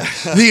hear that,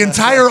 the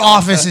entire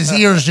office's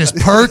ears just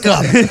perk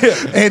up.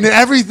 And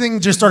everything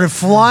just started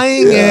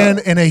flying in,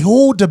 and a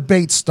whole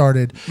debate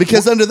started.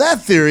 Because under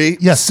that theory,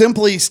 Yes.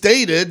 simply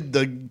stated,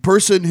 the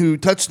person who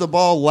touched the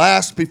ball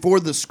last before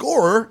the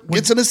scorer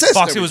gets an assist.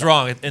 Foxy every was time.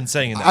 wrong in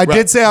saying that. I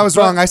did say I was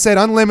wrong. I said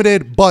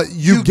unlimited, but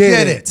you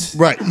get it.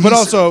 Right. But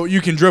also,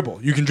 you can dribble.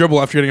 You can dribble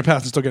after getting a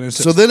pass and still get an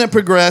assist. So then it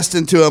progressed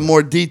into a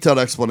more detailed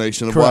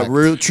explanation of Correct.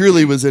 what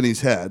truly was in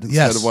his head instead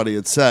Yes. of what he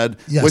had said,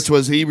 Yes. which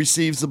was he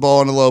receives the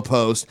ball in a low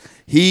post.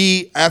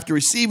 He, after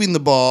receiving the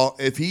ball,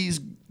 if he's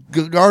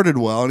guarded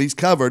well and he's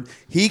covered,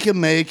 he can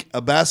make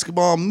a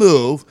basketball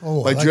move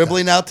Oh, I by like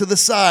dribbling out to the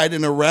side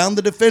and around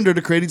the defender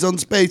to create his own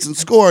space and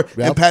score,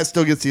 Yep. and Pat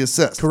still gets the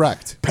assist.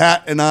 Correct.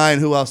 Pat and I,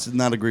 and who else did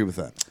not agree with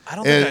that? I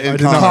don't think I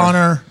did not.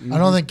 Connor, I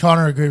don't think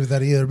Connor agreed with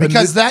that either,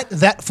 because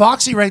that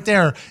Foxy right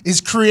there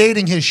is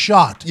creating his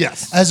shot,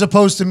 Yes. as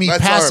opposed to me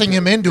That's our passing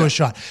him opinion. into a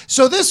shot.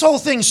 So this whole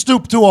thing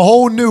stooped to a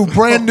whole new,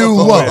 brand new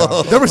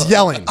low. There was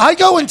yelling. I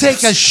go and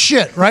take a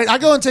shit, right? I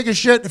go and take a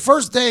shit. The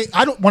first day,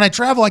 when I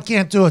travel, I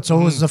can't do it.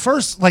 So it was the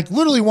first, like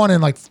literally one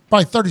in like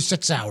probably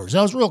 36 hours.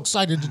 I was real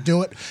excited to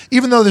do it,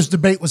 even though this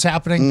debate was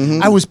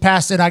happening. I was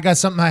past it. I got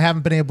something I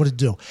haven't been able to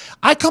do.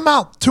 I come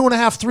out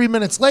 2.5, 3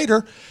 minutes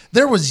later.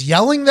 There was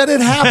yelling that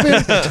had happened.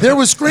 There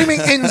was screaming,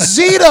 and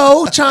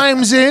Zito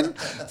chimes in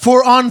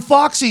for on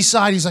Foxy's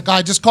side. He's like,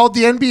 I just called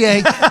the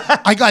NBA.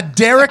 I got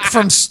Derek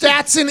from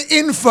Stats and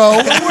Info,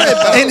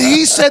 and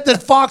he said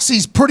that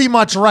Foxy's pretty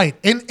much right.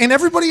 And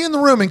everybody in the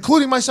room,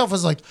 including myself,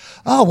 was like,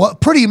 oh, well,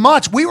 pretty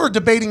much. We were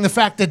debating the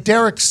fact that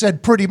Derek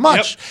said pretty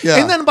much. Yep.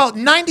 Yeah. And then about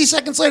 90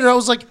 seconds later, I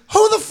was like,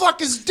 who the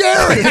fuck is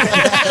Derek?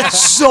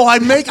 So I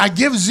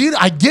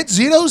get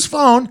Zito's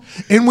phone,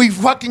 and we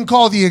fucking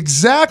call the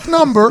exact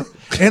number.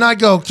 And I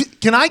go,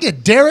 can I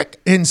get Derek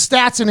in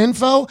Stats and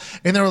Info?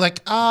 And they were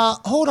like,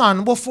 hold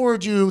on, we'll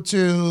forward you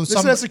to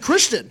some. That's a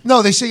Christian.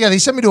 No, they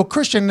sent me to a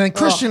Christian, and then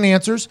Christian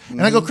answers.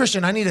 And I go,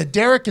 Christian, I need a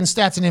Derek in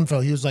Stats and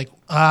Info. He was like,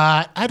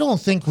 I don't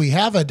think we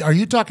have a. Are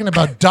you talking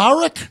about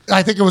Derek?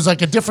 I think it was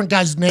like a different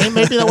guy's name,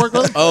 maybe that worked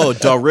with him. Oh,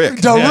 Derek.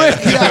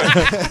 Derek,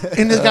 yeah.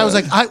 And this guy was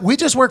like, we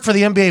just work for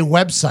the NBA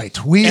website.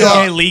 We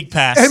NBA League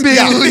Pass.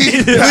 NBA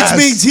League Pass. Which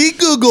means he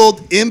Googled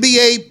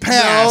NBA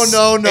pass.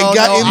 No. And got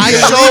I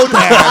NBA showed League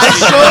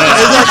pass.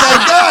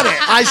 I got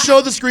it. I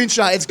showed the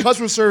screenshot. It's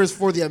customer service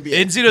for the NBA.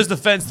 In Zito's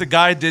defense, the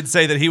guy did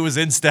say that he was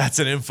in Stats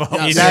and Info.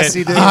 Yes,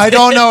 he did. I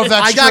don't know if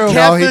that's I got true.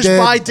 No, he catfished did.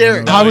 by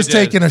Derek. I was he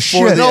did. taking a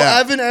shit. No, Yeah.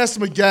 Evan asked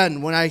him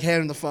again when I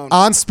handed him the phone.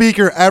 On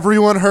speaker,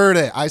 everyone heard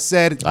it. I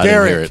said, I didn't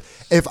hear Derek,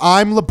 it. if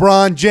I'm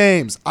LeBron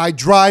James, I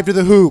drive to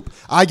the hoop,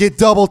 I get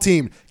double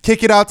teamed,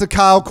 kick it out to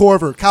Kyle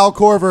Korver. Kyle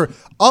Korver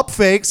up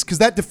fakes because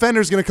that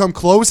defender's going to come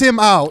close him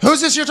out.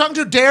 Who's this you're talking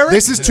to, Derek?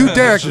 This is to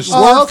Derek. Just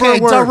Oh, word for okay,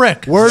 word.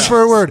 Derek. Word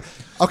for word.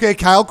 Okay,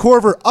 Kyle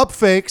Korver up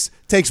fakes,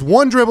 takes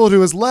one dribble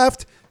to his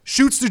left,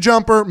 shoots the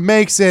jumper,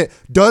 makes it.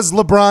 Does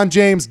LeBron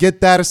James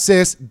get that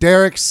assist?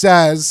 Derek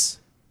says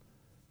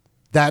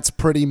that's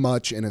pretty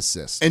much an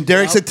assist. And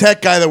Derek's a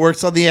tech guy that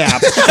works on the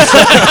app.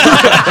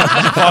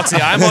 Foxy,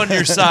 I'm on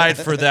your side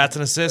for that's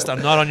an assist.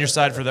 I'm not on your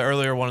side for the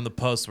earlier one in the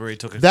post where he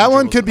took a That few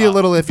one dribbles could be a and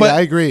little iffy.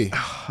 I agree.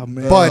 Oh,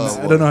 man. But-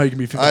 I don't know how you can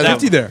be 50 I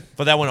don't- there.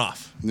 But that went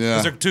off. Yeah.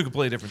 Those are two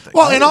completely different things.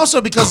 Well, and also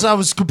because I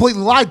was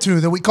completely lied to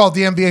that we called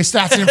the NBA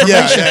stats and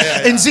information.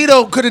 yeah. And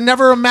Zito could have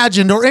never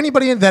imagined, or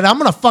anybody in that, I'm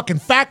going to fucking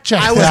fact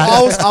check I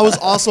that. was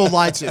also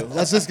lied to.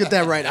 Let's just get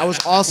that right. I was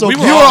also. We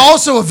were You were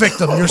also a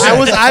victim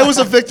yourself. I was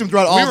a victim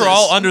throughout all we this. were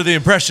all under the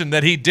impression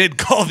that he did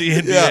call the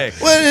NBA. Yeah.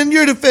 Well, in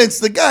your defense,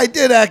 the guy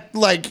did act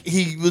like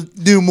he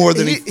knew more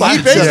than he He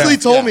thought. basically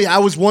told me I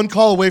was one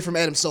call away from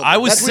Adam Silver. I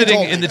was That's what he sitting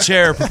told me. in the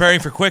chair preparing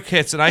for quick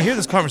hits, and I hear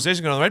this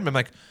conversation going on the right, and I'm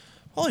like,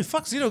 holy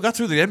fuck, Zito got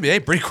through the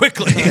NBA pretty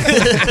quickly.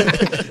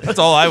 That's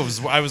all I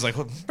was like,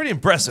 well, pretty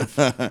impressive.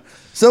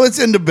 So it's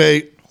in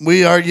debate.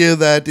 We argue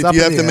that if up you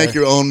in have the to make air.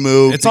 your own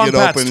move It's to on get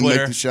Pat's open and Twitter.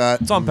 make the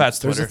shot, It's on Pat's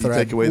There's a Twitter.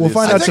 thread. take away We'll the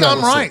find I out think tonight.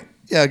 I'm right.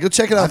 Yeah, go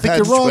check it out. I think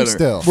Pat's you're wrong Twitter.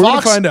 still. We're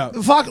gonna find out.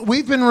 Fox,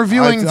 we've been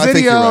reviewing I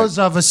think you're videos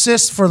right. of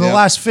assists for the Yeah.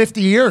 last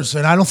 50 years,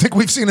 and I don't think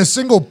we've seen a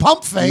single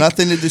pump fake.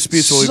 Nothing to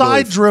dispute what we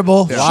Side believe.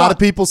 dribble. A lot of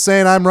people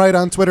saying I'm right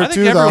on Twitter I think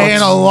too, though. everyone-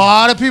 And a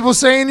lot of people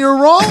saying you're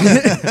wrong. I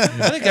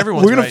think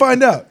everyone's We're gonna right.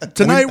 find out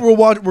tonight. We're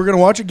gonna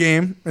watch a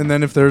game, and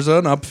then if there's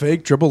an up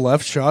fake, dribble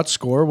left, shot,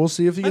 score, we'll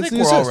see if he I gets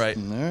think the we're all assist.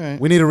 right.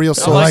 We need a real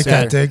I source. like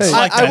there. that, Diggs. Hey,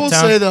 like I that, will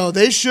Tom. say though,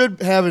 they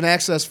should have an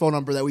access phone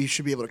number that we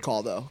should be able to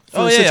call though. for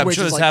Oh, yeah, I'm situations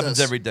sure this like happens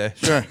this. every day.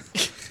 Sure.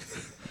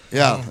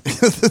 Yeah.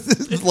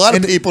 A lot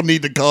of people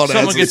need to call to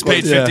Someone answer gets this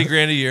paid question. 50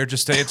 grand a year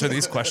just to answer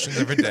these questions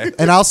every day.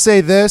 And I'll say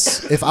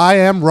this: if I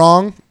am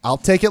wrong, I'll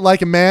take it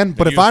like a man.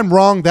 But if You- I'm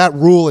wrong, that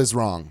rule is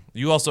wrong.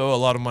 You also owe a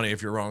lot of money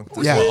if you're wrong.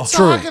 as Yeah. well.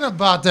 True. Talking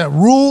about that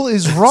rule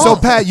is wrong. So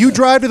Pat, you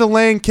drive to the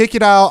lane, kick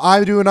it out.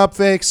 I do an up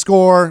fake,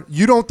 score.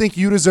 You don't think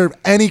you deserve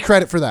any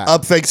credit for that?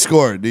 Up fake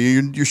score.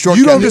 Your shortcut.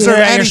 You don't deserve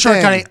yeah, anything.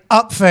 you're shortcutting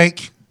up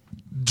fake,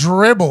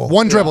 dribble.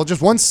 One dribble,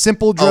 just one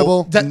simple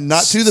dribble. That-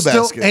 Not to the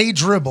still basket. A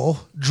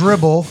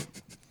dribble,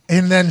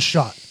 and then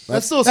shot.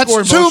 That's still a That's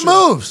scoring 2 motion.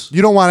 moves.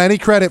 You don't want any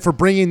credit for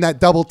bringing that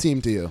double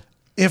team to you.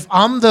 If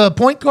I'm the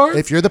point guard,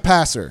 If you're the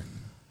passer,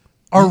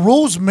 are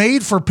rules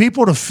made for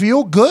people to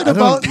feel good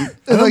about? I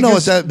don't know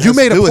what that you has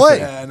made to a do with play.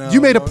 it.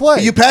 You made a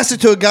play. You passed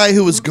it to a guy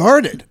who was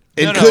guarded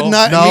and No, could no.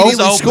 not No. He was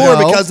immediately open. score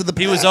No. because of the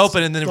pass. He was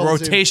open, and then the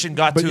rotation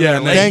got But to yeah, it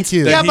and late. then- Thank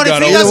you. then Yeah, but if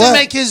got he over doesn't it.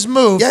 make his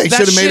move, Yeah, he that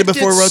should have made it shit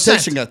before gets rotation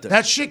sent. got there.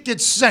 That shit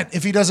gets sent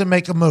if he doesn't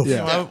make a move.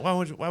 Yeah. Why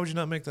would you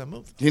not make that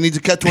move? He needs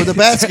to cut toward the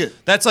basket.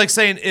 That's like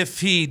saying if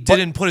he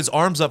didn't put his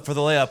arms up for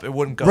the layup, it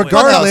wouldn't go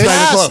Regardless- in. No, it's not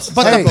even Pass, close.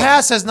 but Hey. the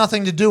pass has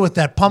nothing to do with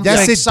that pump Yes,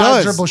 fake it side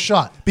does. dribble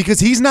shot.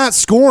 Because he's not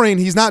scoring,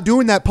 he's not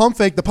doing that pump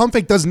fake. The pump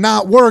fake does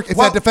not work if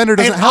that defender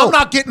doesn't and help. I'm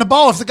not getting the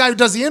ball if the guy who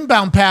does the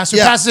inbound pass who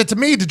Yeah. passes it to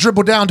me to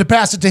dribble down to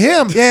pass it to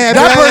him. Yeah,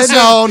 that but- person.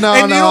 no,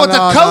 and you know what?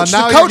 no, The coach,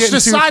 now the you're coach getting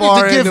too decided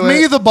far to give into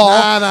me it. the ball.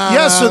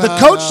 Nah, So the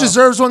coach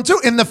deserves one too.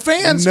 And the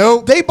fans,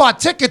 Nope. they bought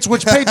tickets,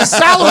 which paid the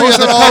salary Those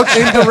of the are all coach.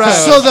 indirect.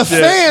 So the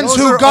fans Those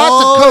who are got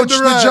all the coach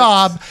indirect. the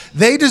job,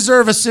 they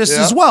deserve assists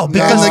as well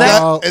because and,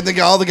 that.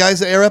 all the guys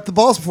that air up the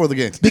balls before the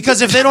game.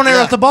 Because if they don't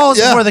air up the balls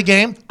Yeah. before the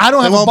game, I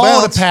don't have a won't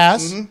ball bounce. to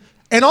pass.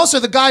 And also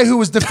the guy who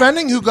was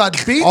defending who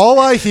got beat. All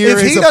I hear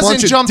if is he a doesn't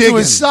bunch of jump to digging.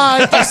 his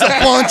side, It's a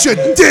bunch of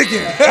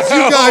digging.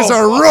 You guys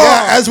are wrong.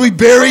 Yeah, as we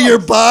bury your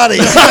body.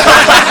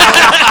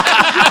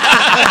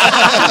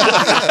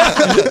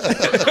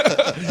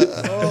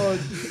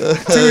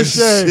 Touche.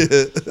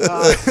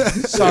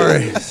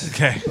 sorry.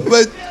 Okay.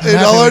 But in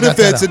happy all we our got that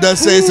defense, out. it does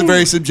say it's a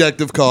very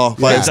subjective call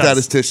by a it does.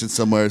 statistician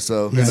somewhere.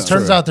 So Yeah, it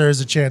turns out there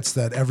is a chance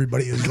that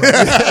everybody is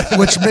right,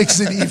 which makes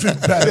it even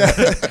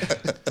better.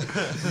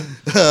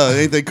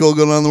 anything cool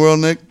going on in the world,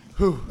 Nick?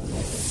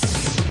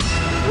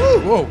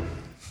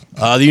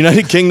 The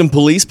United Kingdom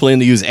police plan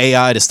to use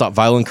AI to stop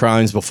violent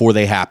crimes before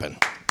they happen.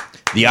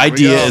 The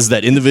idea go. is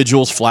that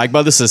individuals flagged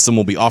by the system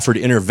will be offered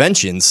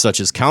interventions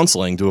such as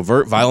counseling to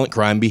avert violent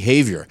crime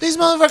behavior. These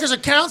motherfuckers are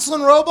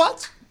counseling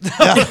robots?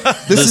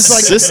 The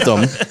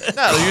system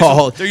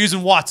called They're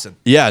using Watson.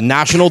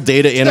 National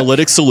Data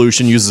Analytics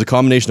Solution uses a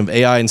combination of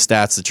AI and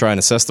stats to try and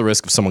assess the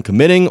risk of someone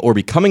committing or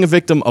becoming a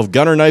victim of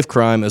gun or knife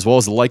crime, as well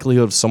as the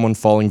likelihood of someone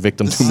falling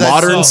victim to is that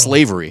modern so?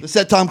 slavery. It's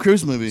that Tom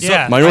Cruise movie.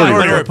 Yeah,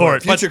 Minority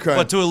Report. Future crime.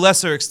 But to a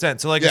lesser extent.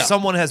 So, like, Yeah. if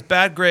someone has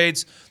bad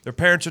grades, their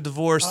parents are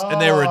divorced,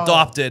 and they were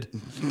adopted,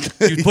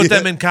 you put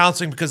them in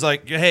counseling because,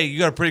 like, hey, you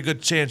got a pretty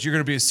good chance you're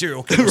going to be a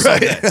serial killer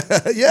someday.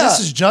 Yeah. This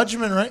is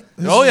judgment, right?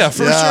 Oh, yeah,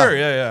 for Yeah. sure.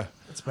 Yeah.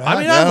 bad.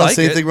 I mean, I I don't like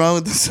see it. anything wrong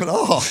with this at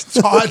all.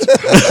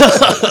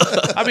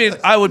 I mean,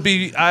 I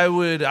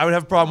would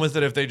have a problem with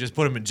it if they just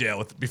put him in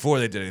jail before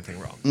they did anything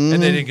wrong, and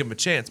they didn't give him a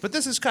chance. But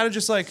this is kind of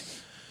just like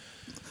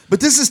But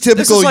this is typical.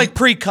 this is like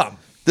pre-cum.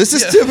 This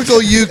is typical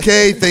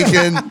UK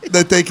thinking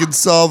that they can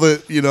solve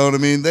it. You know what I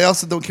mean? They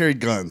also don't carry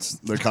guns.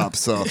 They're cops,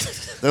 so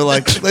they're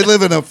like they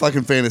live in a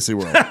fucking fantasy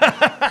world.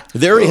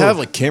 They already have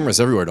like cameras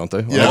everywhere, don't they?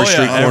 On Yeah. every Oh,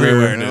 street yeah, corner.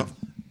 everywhere, Yeah. dude.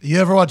 You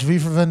ever watch V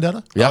for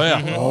Vendetta?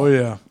 Yeah. Oh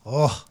yeah.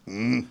 Oh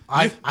yeah.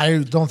 I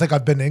don't think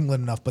I've been to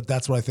England enough, but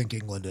that's what I think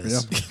England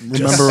is.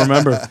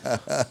 Remember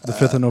the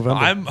 5th of November.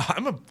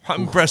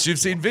 I'm impressed you've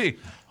seen V.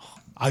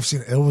 I've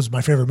seen it. Was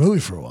my favorite movie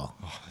for a while.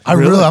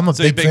 I'm a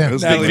So you big fan.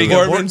 big Natalie Viggo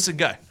Portman. Mortensen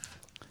guy.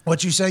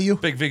 What you say, you?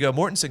 Big Viggo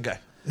Mortensen guy.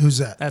 Who's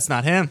that? That's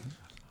not him.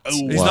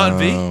 He's not in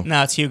V.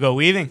 No, it's Hugo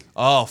Weaving.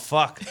 Oh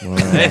fuck.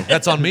 Hey,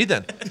 that's on me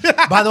then.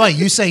 By the way,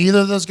 you say either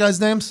of those guys'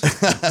 names?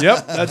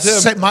 Yep, that's him.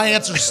 Say, my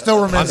answer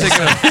still I'm remains.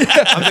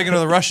 thinking of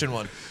the Russian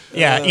one.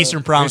 Yeah,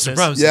 Eastern Promises. Eastern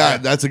Promises. Yeah,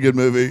 that's a good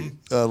movie.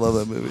 I love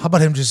that movie. How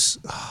about him just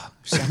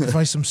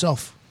sacrifice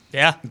himself,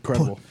 Yeah.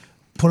 Incredible.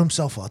 put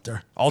himself out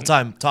there? All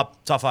time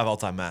top 5 all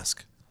time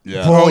mask.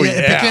 Yeah. Well, it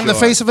became the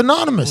face of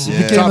Anonymous. It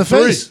became the Top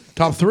three. face.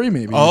 Top three,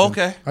 maybe. Oh, even.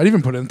 okay. I'd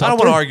even put it in I top don't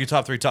want three. to argue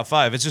top 3, top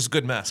 5. It's just a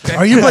good mask. Okay?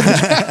 Are you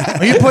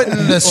putting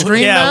the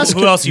screen Yeah, mask?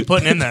 who else are you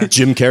putting in there?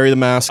 Jim Carrey, the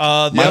mask.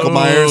 Michael Ooh,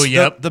 Myers.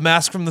 Yep. The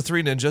mask from the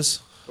Three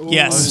Ninjas.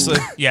 Yes. Obviously.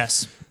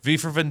 Yes. V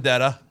for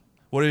Vendetta.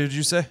 What did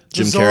you say?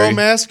 Jim The Zorro Carrey.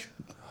 mask.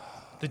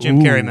 The Jim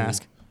Carrey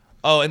mask.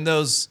 Oh, and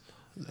those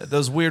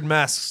weird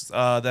masks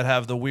that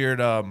have the weird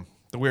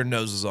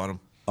noses on them.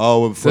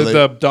 Oh, before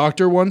The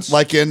doctor ones?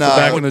 like in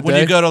back in the When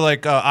day? you go to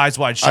like Eyes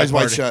Wide Shut. Eyes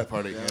Wide party. Shut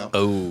party. Yeah.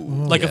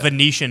 Like a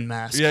Venetian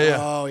mask. Yeah, yeah.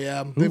 Oh yeah,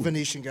 I'm a big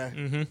Venetian guy.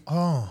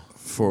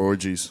 For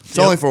orgies. It's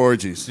only for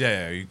orgies.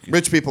 Yeah.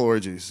 Rich people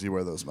orgies, you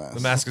wear those masks.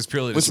 The mask is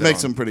purely to Which sit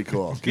makes on. them pretty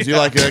cool. Because you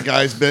like that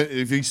guy's been,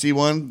 if you see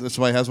one, that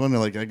somebody has one, they're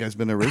like, that guy's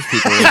been a rich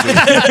people orgy.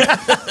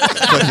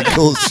 Fucking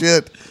cool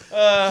shit.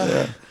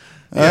 Yeah.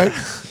 All right.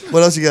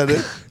 What else you got to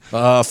do?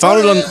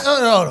 Founded on.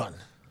 Hold on.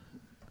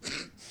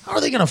 How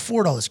are they going to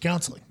afford all this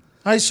counseling?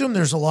 I assume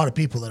there's a lot of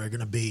people that are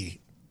going to be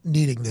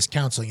needing this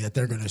counseling that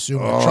they're going to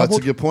assume are Oh, troubled. that's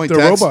a good point.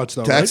 They're robots,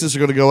 though, Taxes are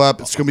going to go up.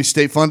 It's going to be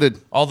state funded.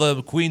 All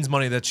the Queen's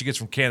money that she gets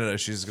from Canada,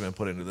 she's going to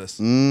put into this.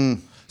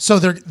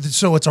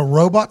 So it's a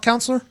robot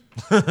counselor?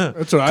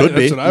 That's what Could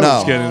be. That's what I No.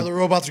 was getting. The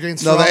robots are getting No,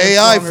 stronger. the and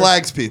AI stronger.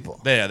 flags people.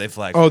 They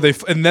flag. Oh,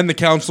 and then the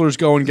counselors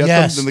go and get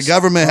Yes. them. Then the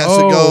government has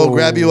to go Oh.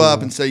 grab you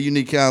up and say you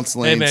need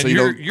counseling. Hey man, so you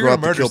you're don't you're grow gonna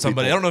up to murder kill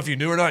somebody. I people. don't know if you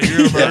knew or not. You're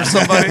gonna murder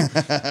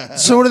somebody.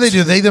 So what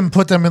do? They them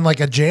put them in like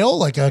a jail,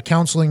 like a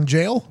counseling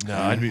jail? No,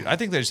 I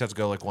think they just have to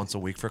go like once a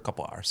week for a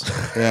couple hours.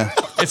 Yeah,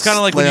 It's kind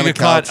of like Lay when on you the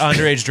get caught couch.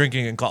 underage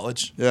drinking in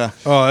college. yeah.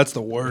 Oh, that's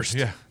the worst.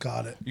 Yeah,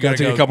 Got it. you Gotta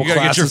take a couple you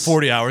gotta get your classes.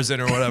 40 hours in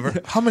or whatever.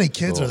 How many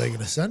kids are they going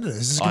to send to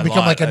this? Is this going A to become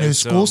lot, like a I new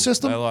assume. school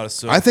system? A lot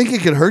of I think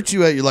it could hurt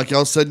you at your like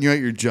all of a sudden you're at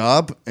your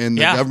job and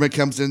the Yeah. government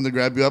comes in to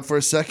grab you up for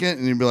a second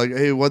and you'd be like,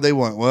 hey, what they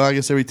want? Well, I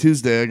guess every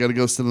Tuesday I got to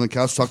go sit on the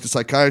couch talk to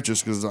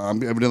psychiatrists because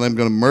evidently I'm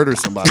going to murder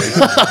somebody.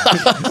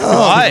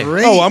 Why?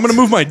 Oh, I'm gonna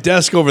move my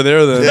desk over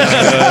there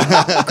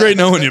then. Great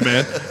knowing you,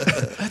 man.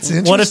 That's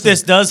interesting. What if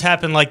this does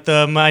happen like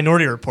the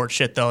Minority Report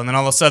shit, though, and then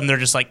all of a sudden they're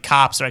just like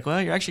cops. They're like,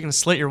 well, you're actually going to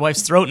slit your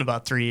wife's throat in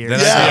about 3 years. Then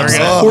Yeah. I'd be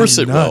upset. Oh, Of course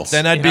it will. nuts.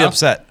 Then I'd You be know?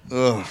 upset.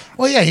 Well,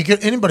 yeah,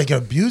 anybody could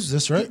abuse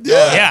this, right?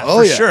 Yeah, Oh,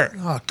 for yeah. sure.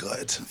 Oh,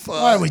 good.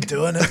 Why are we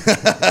doing it?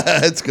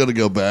 It's going to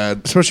go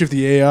bad. Especially if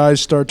the AIs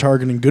start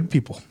targeting good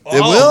people.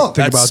 It will.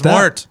 Think That's about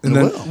smart. that. And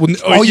then,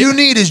 All you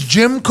need is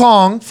Jim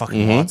Kong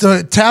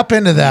to tap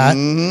into that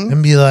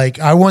and be like,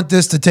 I want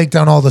this to take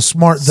down all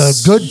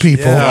the good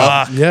people.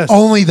 Yeah. Yes.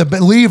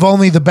 Leave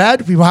only the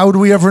bad people. How would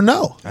we ever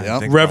know? Yeah.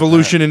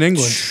 Revolution in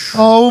England.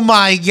 Oh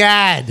my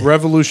God.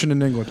 Revolution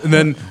in England. And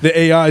then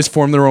the AIs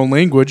form their own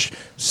language,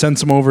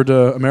 sends them over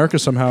to America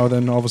somehow.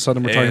 Then all of a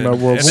sudden we're talking about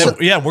World and War. then,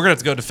 yeah, we're gonna have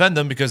to go defend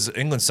them because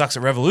England sucks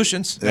at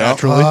revolutions.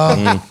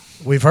 Naturally.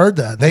 We've heard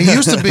that. They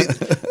used to be,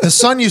 the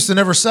sun used to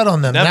never set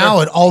on them. Never.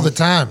 Now it all the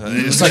time.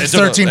 It's like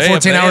 13,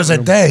 14 hours a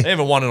day. They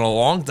haven't won in a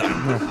long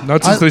time.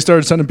 Not since they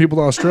started sending people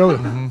to Australia.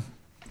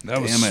 That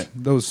was, Damn it.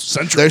 That was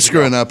centuries They're ago.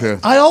 screwing up here.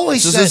 I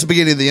always This said, is the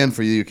beginning of the end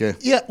for you, UK.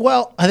 yeah,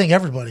 well, I think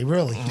everybody,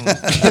 really.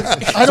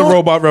 It's a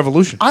robot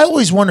revolution. I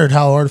always wondered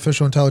how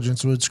artificial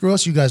intelligence would screw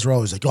us. You guys were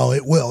always like, oh,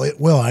 it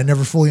will. I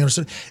never fully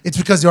understood. It's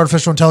because the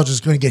artificial intelligence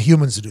is going to get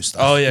humans to do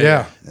stuff. Oh yeah,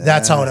 Yeah.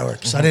 That's how it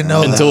works. I didn't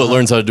know Until that. it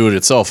learns how to do it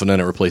itself, and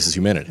then it replaces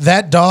humanity.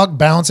 That dog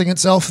balancing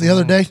itself the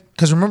other day,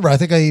 because remember, I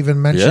think I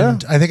even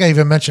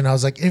mentioned, I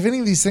was like, if any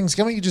of these things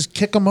come, you just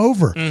kick them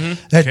over.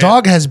 That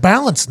dog has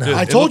balance now. Dude,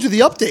 I told you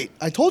the update.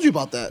 I told you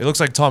about that. It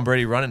looks like Tom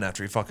Brady running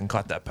after he fucking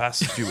caught that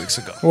pass a few weeks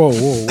ago. Whoa.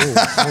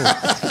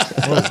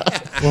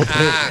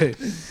 Hey.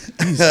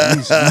 Easy.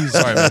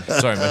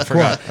 Sorry, man.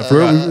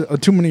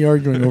 Forgot. Too many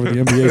arguing over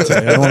the NBA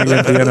today. I don't want to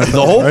get into the NFL.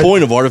 The whole right?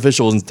 point of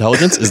artificial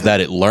intelligence is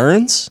that it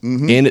learns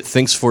and it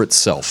thinks for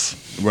itself.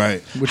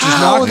 Right. Which is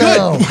How, not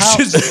though? good. How-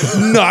 Which is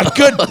not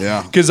good.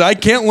 Yeah. Because I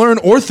can't learn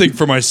or think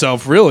for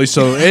myself, really.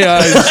 So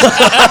AIs,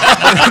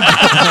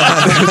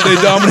 they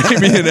dominate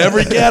me in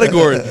every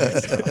category.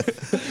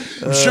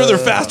 I'm sure they're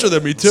faster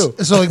than me, too.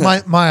 So like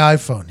my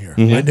iPhone here,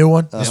 my new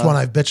one, this one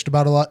I've bitched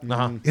about a lot,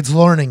 it's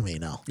learning me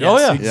now. Oh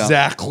yeah.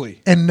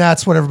 Exactly. And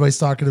that's what everybody's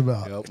talking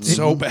about.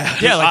 So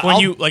bad. Yeah,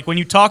 like when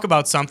you talk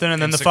about something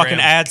and then the Instagram. fucking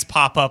ads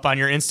pop up on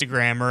your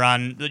Instagram or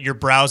on your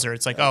browser.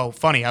 It's like, oh,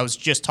 funny, I was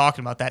just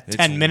talking about that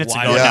 10 minutes ago.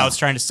 wild. And Yeah. now it's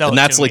trying to sell And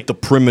it that's to like me. the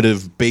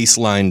primitive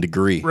baseline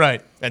degree.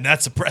 Right. And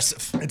that's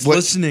oppressive. It's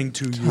listening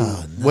to you.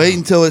 Wait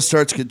until it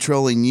starts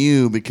controlling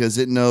you because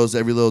it knows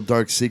every little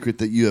dark secret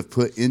that you have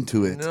put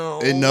into it. No.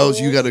 It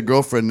knows you got a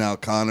girlfriend now,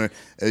 Connor.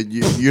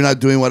 You're not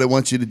doing what it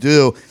wants you to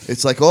do.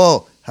 It's like,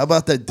 oh, how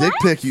about that dick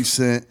pic you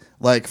sent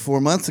like 4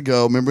 months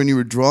ago? Remember when you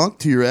were drunk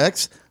to your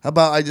ex? How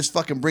about I just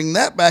fucking bring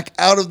that back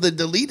out of the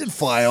deleted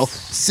file,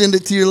 send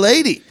it to your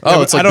lady?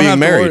 Oh, it's I like don't being have to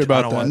married. worry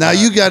about that. Now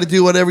you got to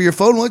do whatever your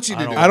phone wants you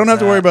to do. I don't have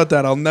to worry about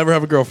that. I'll never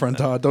have a girlfriend,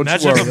 Todd. Don't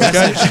Imagine you if, worry. a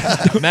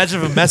message,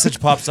 imagine if a message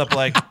pops up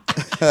like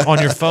on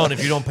your phone.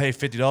 If you don't pay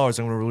 $50,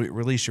 I'm going to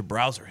release your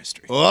browser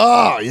history.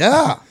 Oh,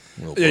 yeah.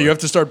 Yeah, you have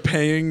to start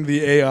paying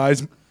the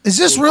AIs. Is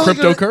this really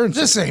gonna- Cryptocurrency.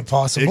 This ain't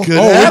possible. It could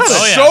Oh, happen.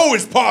 it's a show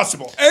is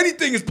possible.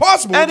 Anything is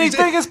possible.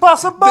 Anything is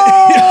possible.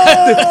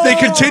 They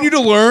continue to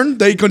learn.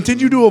 They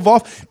continue to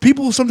evolve.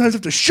 People sometimes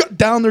have to shut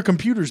down their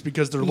computers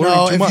because they're learning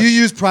No, too if much. you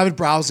use private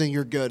browsing,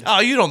 you're good.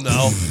 Oh, you don't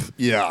know.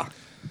 Yeah.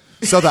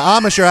 So the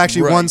Amish are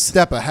actually Right. one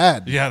step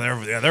ahead. Yeah,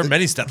 they're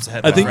many steps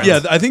ahead. I think my yeah.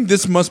 friends. I think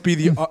this must be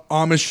the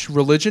Amish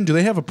religion. Do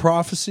they have a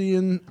prophecy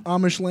in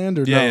Amish land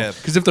or Yeah, no? yeah.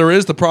 Because if there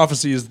is, the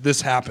prophecy is this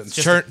happens.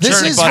 Churn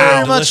This is butter very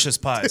and much- delicious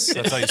pies.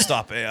 That's how you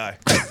stop AI.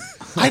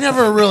 I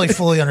never really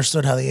fully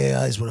understood how the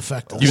AIs would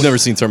affect us. You've never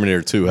seen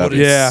Terminator 2, have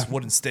you? Yeah.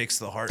 Wooden stakes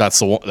to the heart. That's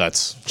the one.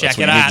 That's Check what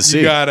it you need out. to see.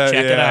 You gotta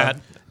Check it yeah. out.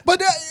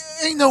 But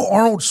ain't no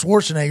Arnold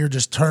Schwarzenegger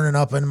just turning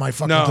up in my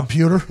fucking No.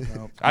 computer.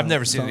 I've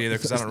never seen it either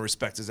because I don't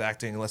respect his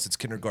acting unless it's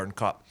Kindergarten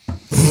Cop.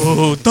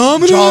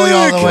 Jolly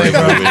all the way,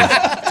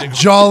 bro.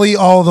 Jolly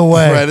all the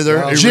way.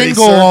 Predator,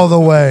 Jingle Eraser. all the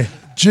way.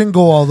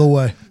 Jingle all the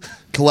way.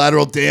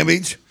 Collateral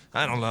damage.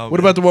 I don't know. What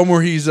about the one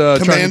where he's trying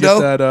to get Commando?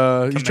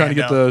 that? He's trying to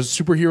get Commando. the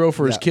superhero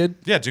for his kid.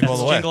 Yeah, Jingle all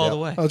the way. Jingle all the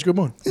way. Oh, that's a good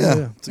one.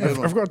 Yeah. It's a good I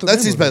one. forgot the That's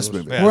name his of best it.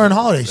 movie. Yeah. We're in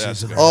holiday Yeah,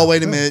 season. Oh,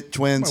 wait a minute. I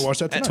Twins.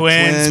 watched that tonight.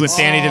 Twins with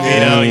Danny Oh,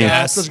 DeVito. yeah.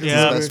 Yes. That's the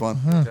Yeah. best one.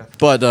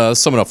 But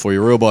sum it up for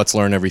you. Robots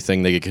learn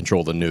everything. They get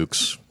control of the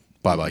nukes.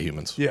 Bye-bye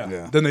humans. Yeah.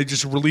 Yeah. Then they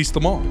just release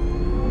them all.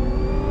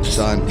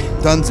 Done.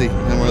 Dunsey.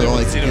 And we're the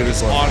only Seen him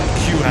computers just left. on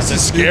cue. Has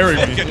This is that scaring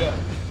me.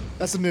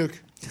 That's a nuke.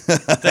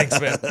 Thanks,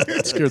 man.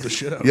 It scared the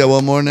shit out of Yeah,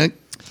 one more, Nick.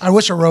 I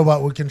wish a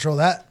robot would control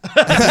that.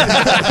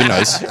 That'd be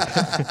nice.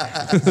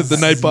 the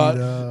Nightbot.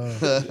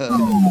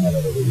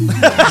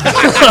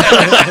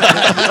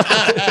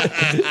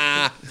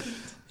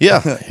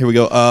 Yeah, here we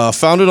go.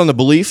 Founded on the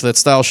belief that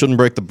style shouldn't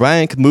break the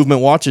bank, Movement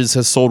Watches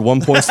has sold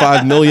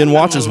 1.5 million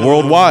watches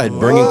worldwide,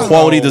 bringing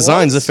quality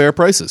designs at fair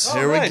prices.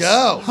 Here we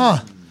go.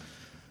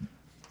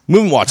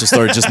 Movement watches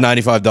start at just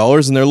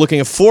 $95, and they're looking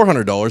at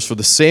 $400 for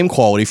the same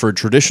quality for a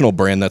traditional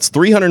brand. That's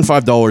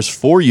 $305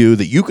 for you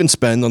that you can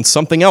spend on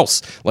something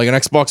else, like an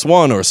Xbox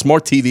One or a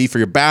smart TV for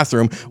your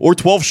bathroom, or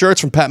 12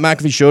 shirts from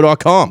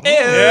PatMcAfeeShow.com.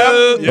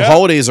 The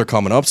holidays are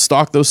coming up.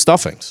 Stock those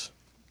stuffings.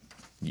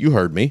 You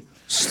heard me.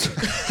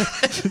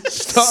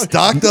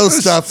 Stock those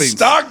stuffings.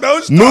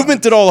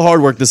 Movement did all the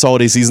hard work this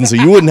holiday season, so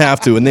you wouldn't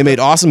have to, and they made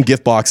awesome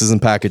gift boxes and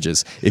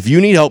packages. If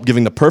you need help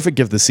giving the perfect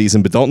gift this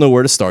season but don't know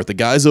where to start, the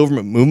guys over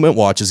at Movement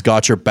Watches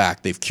got your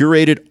back. They've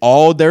curated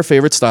all their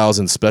favorite styles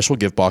and special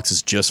gift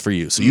boxes just for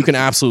you, so you can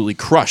absolutely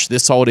crush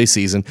this holiday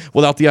season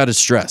without the added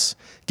stress.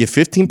 Get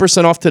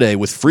 15% off today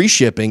with free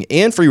shipping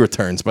and free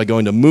returns by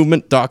going to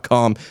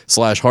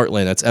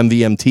movement.com/heartland. That's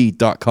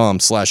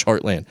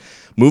MVMT.com/heartland.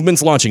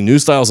 Movement's launching new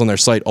styles on their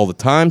site all the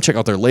time. Check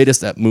out their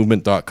latest at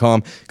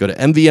movement.com. Go to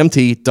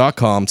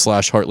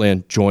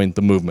MVMT.com/heartland. Join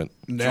the movement.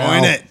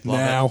 Join it.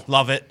 Now.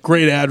 Love it.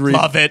 Great ad read.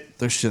 Love it.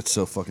 Their shit's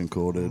so fucking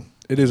cool, dude.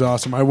 It is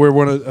awesome. I wear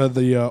one of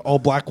the all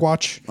black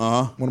watch.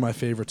 One of my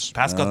favorites.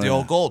 Pat's got the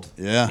old gold.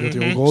 Yeah. With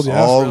the old gold,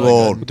 yeah. All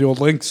gold. With the old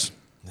links.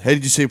 Hey,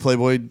 did you see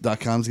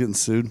Playboy.com's getting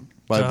sued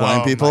by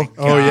blind people?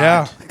 Oh,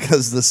 yeah.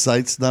 Because the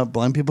site's not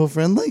blind people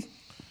friendly?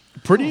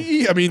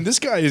 Pretty. I mean, this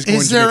guy is going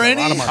Is to there make a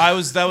lot any- of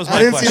money. That was my I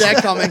didn't question. see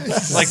that coming.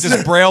 Like,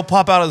 does Braille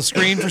pop out of the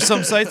screen for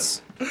some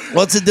sites?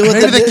 What's it doing?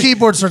 Maybe the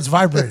keyboard starts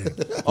vibrating.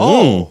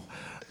 Oh.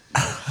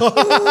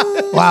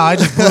 Wow, I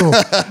just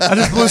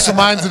blew some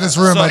minds in this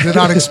room. I did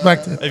not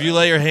expect it. If you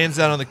lay your hands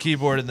down on the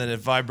keyboard and then it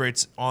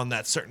vibrates on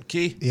that certain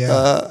key,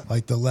 Yeah,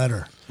 like the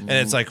letter. and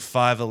it's like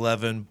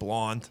 5'11",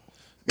 blonde,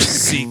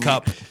 C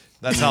cup.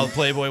 That's how the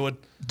Playboy would.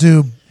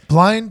 Do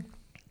blind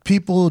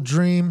people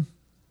dream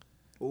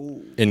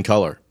In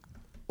color.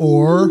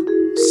 or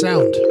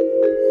sound?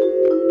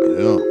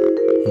 Yeah.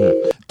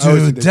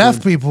 Do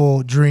deaf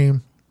people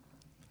dream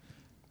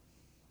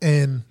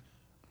in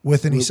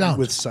with any sound?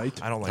 With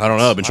sight. I don't like. I don't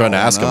know. I've been trying to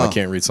ask him. know. I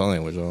can't read sign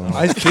language. I don't know.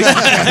 I think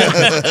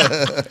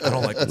I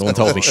don't like. No one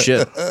tells me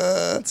shit.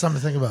 That's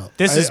something to think about.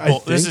 This is I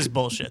this think- is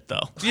bullshit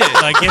though. Yeah,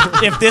 like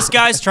if this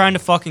guy's trying to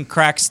fucking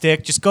crack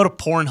stick, just go to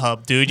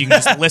Pornhub, dude. You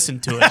can just listen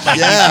to it. Like,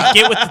 Yeah. you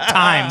get with the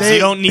times. They- you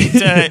don't need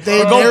to.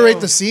 They or go-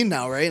 narrate the scene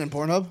now, right? In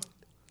Pornhub.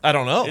 I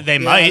don't know. They Yeah,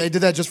 might. They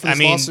did that just for I this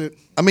mean, lawsuit.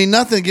 I mean,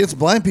 nothing against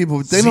blind people,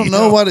 but they don't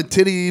know what a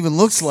titty even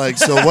looks like.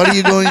 So what are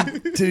you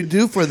going to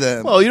do for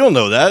them? Well, you don't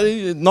know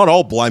that. Not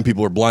all blind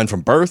people are blind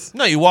from birth.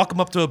 No, you walk them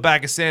up to a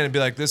bag of sand and be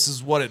like, "This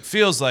is what it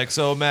feels like."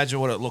 So imagine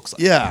what it looks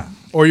like. Yeah.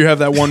 Or you have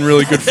that one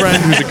really good friend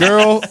who's a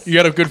girl. You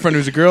got a good friend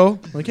who's a girl.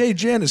 Like, hey,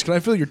 Janice, can I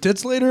feel your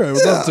tits later? I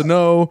would love to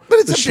know But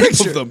it's the a shape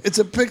picture. of them. It's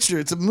a picture.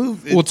 It's a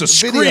movie. Well, it's a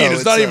screen. video.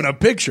 It's not even a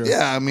picture.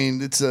 Yeah, I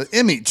mean, it's an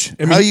image.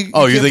 mean- How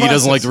Oh, you can't think he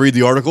doesn't like to process- read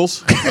the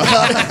articles?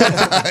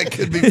 It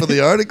could be for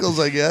the articles,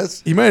 I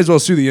guess. He might as well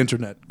sue the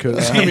internet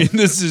because I mean,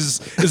 this is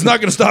it's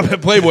not going to stop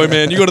at Playboy,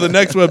 man. You go to the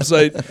next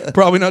website,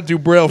 probably not too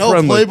braille No,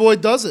 friendly. Playboy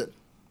does it.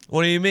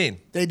 What do you mean?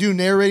 They do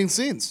narrating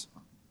scenes.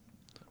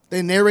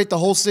 They narrate the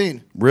whole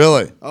scene.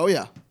 Really? Oh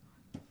yeah.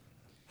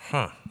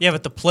 Yeah,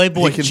 but the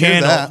Playboy You can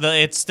hear channel, that.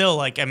 it's still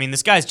like, I mean,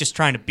 this guy's just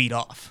trying to beat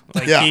off.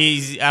 Like, Yeah.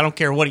 I don't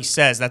care what he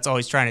says. That's all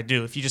he's trying to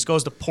do. If he just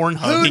goes to Pornhub,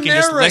 Who he can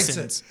just narrates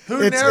listen. it?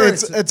 Who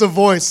narrates it? It's a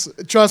voice.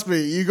 Trust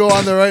me. You go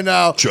on there right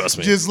now. Trust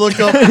me. Just look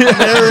up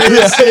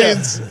narrated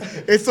scenes.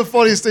 It's the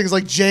funniest thing. It's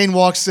like Jane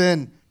walks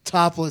in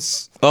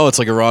topless. Oh, it's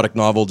like erotic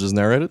novel just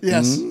narrated?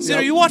 Yes. Sid,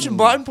 are you watching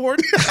blind porn?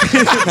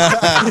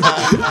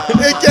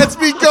 It gets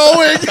me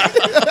going.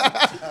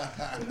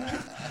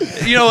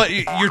 You know what?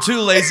 You're too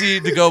lazy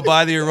to go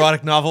buy the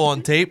erotic novel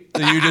on tape.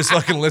 You just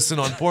fucking listen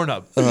on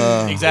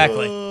Pornhub.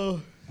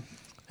 Exactly.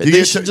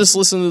 They should just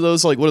listen to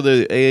those, like, what are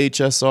the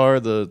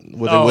AHSR?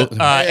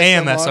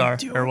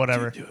 AMSR or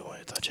whatever.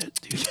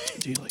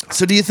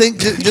 So do you think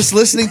just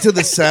listening to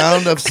the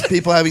sound of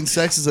people having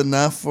sex is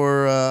enough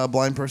for a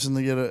blind person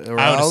to get aroused?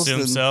 I would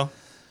assume And- so.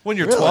 When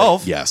you're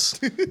 12. Yes.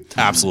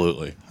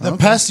 Absolutely. The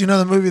Pest, you know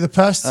the movie The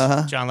Pest?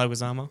 John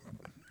Leguizamo.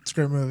 It's a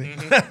great movie.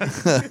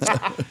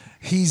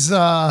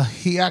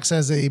 He acts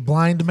as a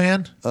blind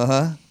man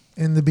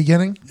in the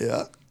beginning,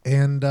 Yeah.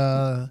 and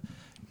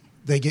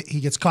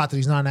he gets caught that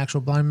he's not an actual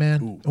blind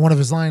man. And one of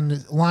his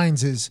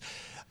lines is,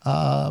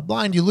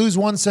 "Blind, you lose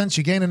one sense,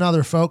 you gain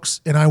another,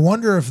 folks." And I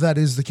wonder if that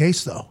is the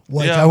case, though.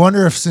 Like, Yeah. I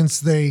wonder if since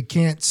they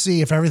can't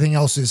see, if everything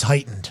else is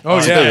heightened, Oh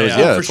Yeah, yeah, yeah,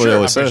 for that's what sure. I I'm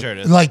always pretty said. sure it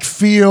is. like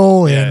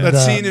feel and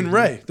That scene in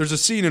Ray. There's a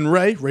scene in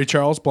Ray. Ray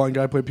Charles, blind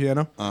guy, played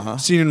piano.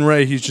 Scene in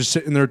Ray. He's just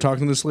sitting there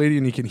talking to this lady,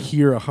 and he can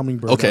hear a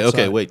hummingbird. Okay,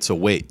 outside. wait. So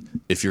wait.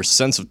 If your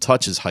sense of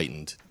touch is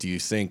heightened, do you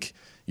think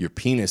your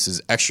penis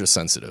is extra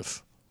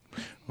sensitive?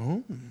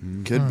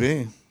 Could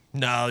be.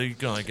 No, you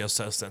can only get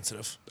so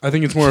sensitive. I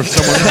think it's more of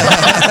someone.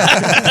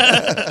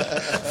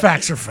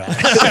 Facts are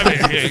facts. I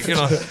mean, you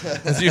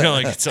can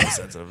only get so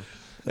sensitive.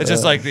 It's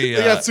just like the.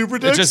 got super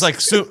It's just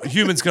dicks? like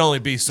humans can only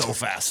be so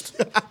fast.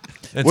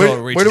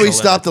 Where do we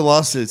stop the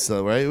lawsuits,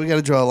 though, right? We got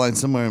to draw a line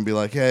somewhere and be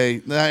like,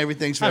 hey,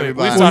 everything's for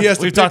everybody. he has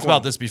to We've pick talked one.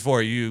 about this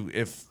before.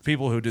 If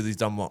people who do these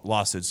dumb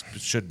lawsuits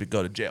should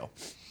go to jail.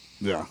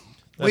 Yeah.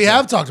 We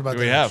have talked about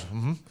that. We have.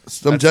 Mm-hmm.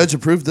 Some judge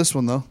approved this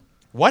one, though.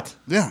 What?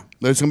 Yeah.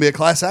 There's going to be a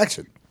class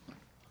action.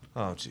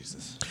 Oh,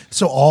 Jesus.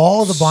 So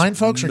all the blind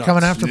folks are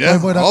coming after Yeah.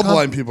 Playboy.com? All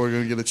blind people are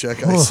going to get a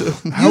check, I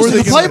assume. How are they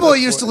The gonna- Playboy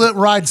used to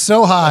ride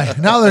so high.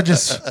 Now they're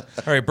just. All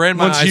right, brand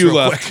my Once eyes you real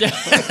left. quick.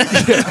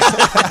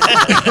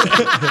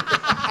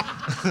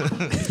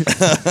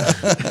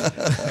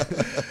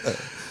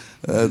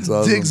 That's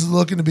awesome. Diggs is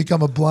looking to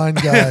become a blind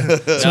guy so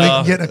he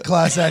can get in a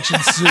class action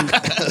suit.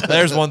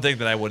 There's one thing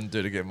that I wouldn't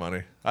do to get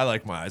money. I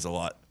like my eyes a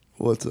lot.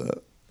 What's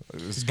that?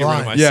 Just get rid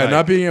of blind. my Yeah, sight.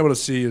 not being able to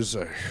see is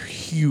a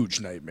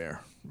huge nightmare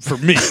for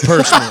me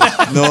personally.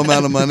 No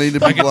amount of money to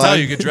be I can blind. tell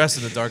you get dressed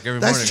in the dark every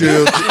That's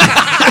morning. true.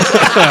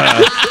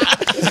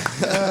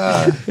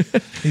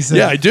 He said,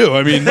 Yeah, I do.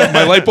 I mean,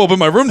 my light bulb in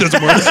my room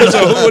doesn't work.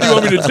 So what do you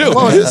want me to do?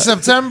 What was it,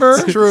 September?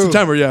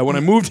 September, yeah. When I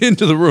moved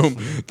into the room,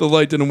 the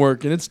light didn't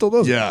work, and it still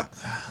doesn't. Yeah.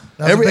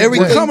 That was a big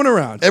everything win. Coming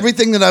around.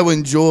 Everything that I would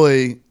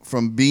enjoy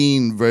from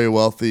being very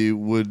wealthy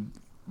would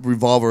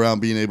revolve around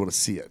being able to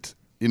see it.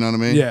 You know what I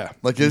mean? Yeah.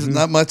 Like there's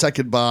not much I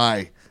could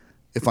buy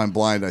if I'm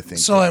blind, I think.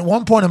 So at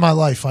one point in my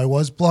life, I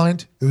was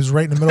blind. It was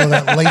right in the middle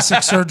of that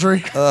LASIK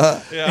surgery.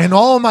 And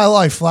all of my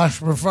life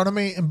flashed in front of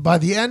me. And by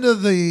the end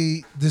of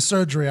the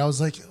surgery, I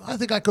was like, I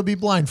think I could be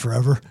blind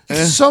forever.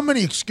 So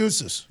many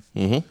excuses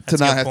to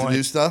not have to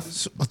do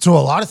stuff. to a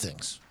lot of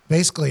things.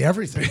 Basically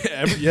everything.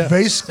 Yeah.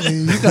 Basically,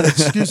 you got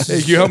excuses.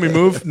 Hey, can you help me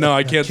move? No,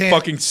 I can't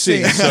fucking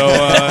see, so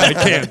I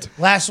can't.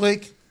 Last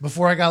week,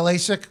 before I got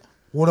LASIK,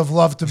 would have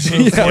loved to move for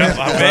Yep,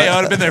 you. I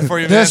would have been there for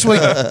you, man. This week,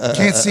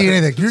 can't see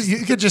anything.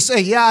 You could just say,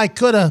 yeah, I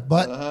could have,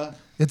 but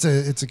it's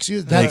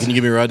excuse. Hey, That's, can you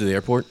give me a ride to the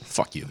airport?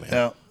 Fuck you, man.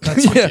 Yeah.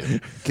 that's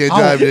Can't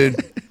drive, dude.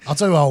 I'll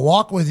tell you what, I'll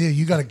walk with you.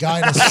 You got to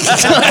guide us.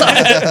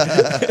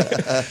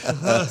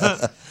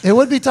 It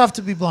would be tough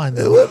to be blind,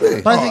 though. It would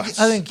be. But I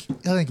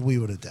think we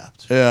would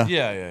adapt. Yeah.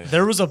 Yeah.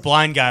 There was a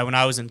blind guy when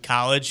I was in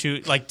college who,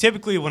 like,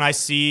 typically when I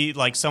see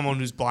like someone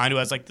who's blind who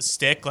has like the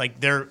stick, like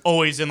they're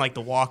always in like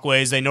the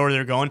walkways, they know where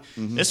they're going.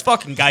 This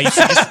fucking guy used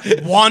to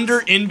just wander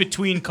in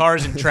between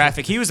cars and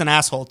traffic. He was an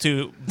asshole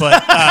too,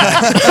 but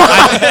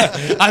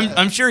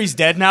I'm sure he's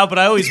dead now. But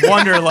I always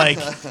wonder, like,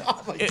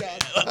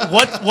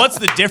 what's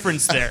the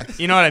difference there?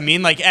 You know what I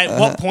mean? Like, at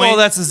what point? Well,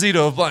 that's the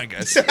Zito of blind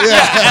guys.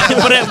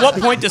 But at what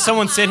point does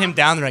someone sit him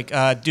down? They're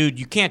like, dude,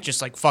 you can't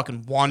just like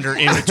fucking wander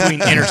in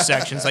between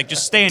intersections. Like,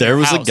 just stay in There your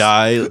was house. a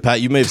guy,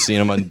 Pat, you may have seen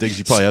him on Diggs,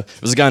 you probably have. There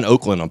was a guy in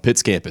Oakland on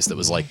Pitt's campus that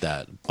was like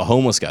that. A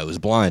homeless guy who was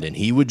blind, and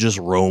he would just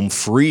roam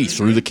free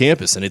through the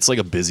campus, and it's like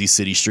a busy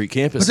city street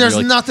campus. But there's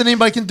and you're like, nothing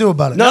anybody can do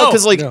about it. no,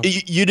 because like No.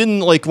 you didn't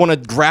like want to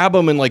grab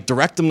him and like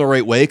direct them the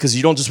right way because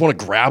you don't just want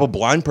to grab a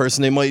blind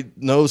person. They might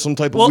know some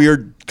type of Well-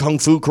 weird kung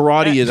fu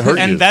karate and hurt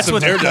you. And that's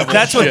what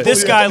shit.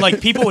 this guy,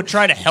 like, people would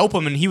try to help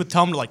him, and he would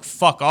tell him to like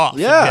fuck off.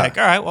 And Yeah. be like,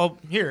 all right, well,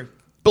 here,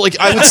 but like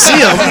I would see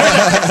him.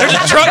 there's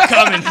a truck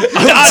coming.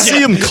 I would see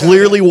him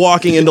clearly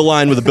walking into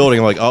line with the building.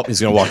 I'm like, oh, he's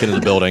gonna walk into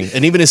the building,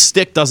 and even his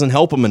stick doesn't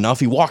help him enough.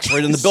 He walks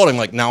right in the building.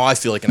 Like now, I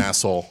feel like an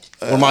asshole.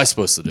 What am I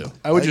supposed to do?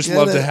 I would just get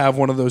love it. to have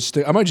one of those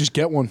sticks. I might just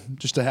get one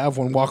just to have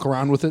one, walk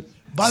around with it.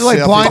 By the way, See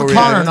how blind people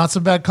Connor, react. not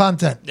some bad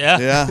content. Yeah.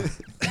 Yeah.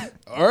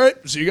 All right,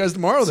 see you guys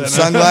tomorrow then.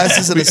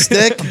 Sunglasses and a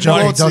stick.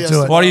 Joey, won't don't see us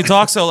do it. Why do you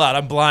talk so loud?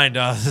 I'm blind.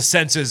 The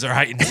senses are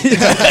heightened.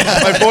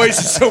 My voice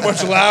is so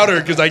much louder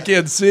because I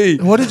can't see.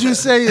 What did you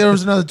say? There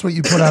was another tweet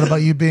you put out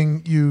about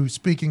you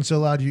speaking so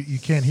loud you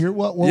can't hear.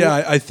 What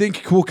Yeah, I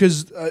think cool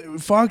because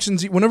Fox and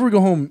Z, whenever we go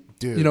home,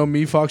 you know,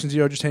 me, Fox, and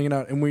Z are just hanging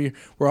out, and we're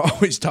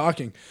always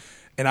talking.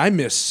 And I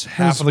miss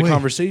half of the we?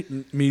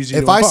 conversation. Me, Z,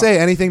 If and I Fox. say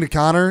anything to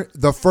Connor,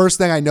 the first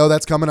thing I know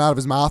that's coming out of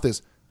his mouth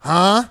is,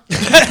 huh?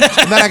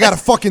 And then I got to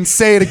fucking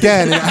say it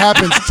again. And it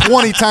happens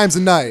 20 times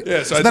a night.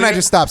 Yeah, so I then think I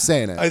just stop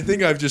saying it. I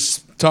think I've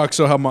just talked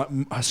so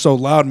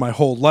loud my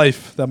whole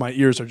life that my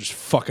ears are just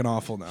fucking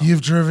awful now.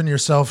 You've driven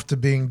yourself to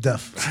being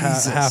deaf.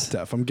 Half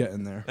deaf. I'm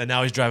getting there. And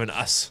now he's driving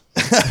us.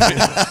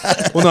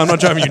 Well, no, I'm not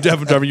driving you deaf.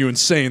 I'm driving you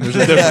insane. There's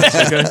a difference.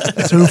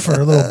 Okay. Two for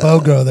a little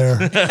BOGO there.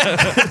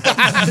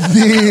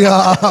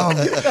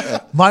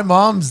 My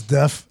mom's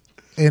deaf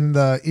in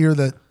the ear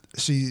that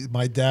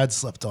my dad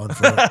slept on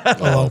for a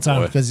long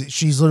time because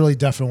she's literally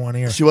deaf in one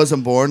ear. She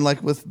wasn't born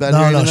like with bad No,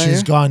 hearing no, in that she's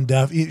ear? gone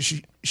deaf.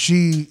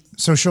 She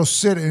So she'll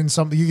sit in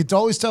something. You can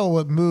always tell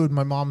what mood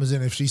my mom is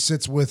in if she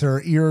sits with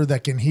her ear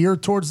that can hear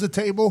towards the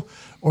table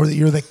or the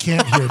ear that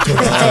can't hear towards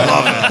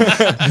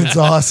the table. It's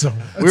awesome.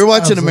 We were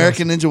watching Absolutely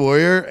American Ninja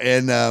Warrior,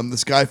 and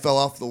this guy fell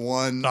off the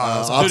one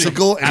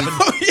obstacle, and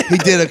he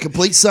did a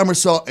complete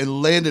somersault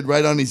and landed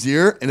right on his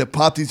ear, and it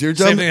popped his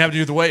eardrum. Same thing happened to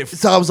you with the wave.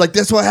 So I was like,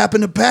 that's what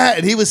happened to Pat.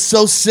 And he was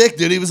so sick,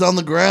 dude. He was on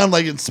the ground.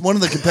 Like, one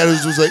of the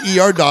competitors was an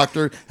ER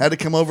doctor, had to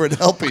come over and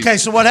help him. Okay,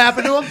 so what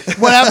happened to him?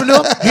 What happened to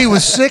him? He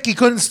was sick. He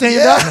couldn't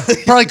stand up.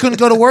 Probably couldn't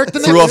go to work the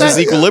next day. Threw off his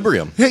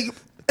equilibrium. Hey,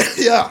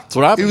 Yeah. That's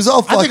what happened. He was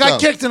all fucked I think I up.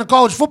 kicked in a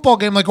college football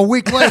game like a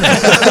week later.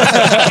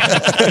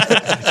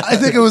 I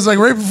think it was like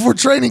right before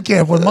training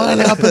camp when mine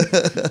happened.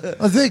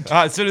 I think.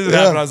 As soon as it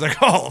happened, I was like,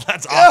 oh,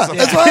 that's awesome.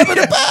 That's what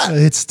happened to Pat.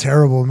 It's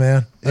terrible,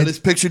 man. I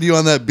just pictured you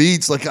on that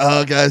beach, like,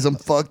 oh, guys, I'm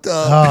fucked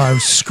up. Oh, I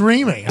was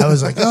screaming. I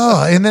was like,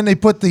 oh. And then they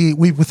put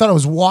we thought it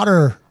was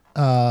water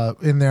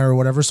in there or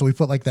whatever, so we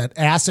put like that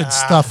acid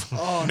stuff.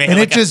 Man, and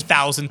like it just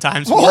 1,000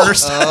 times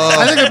worse.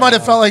 I think it might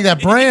have felt like that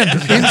brand.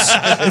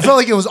 It felt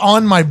like it was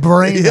on my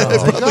brain. Yeah, I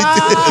was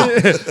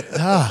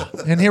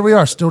like, and here we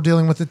are, still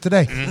dealing with it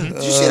today.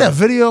 Did you see that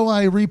video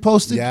I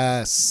reposted?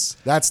 Yes,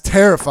 that's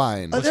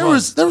terrifying. There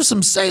was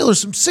some sailors,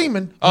 some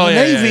seamen in Oh, the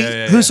yeah, Navy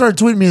yeah. who started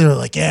tweeting me. They're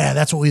like, "Yeah,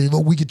 that's what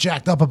we get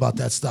jacked up about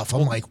that stuff."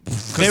 I'm like,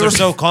 Because they're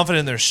so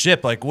confident in their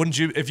ship. Like, wouldn't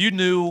you, if you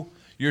knew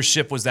your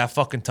ship was that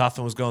fucking tough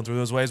and was going through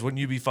those waves, wouldn't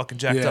you be fucking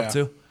jacked up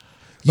too?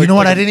 you know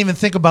what? I didn't even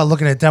think about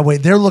looking at it that way.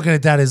 They're looking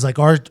at that as like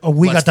we Let's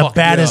got the fucking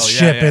baddest go.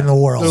 Yeah, ship yeah. in the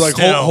world. They're like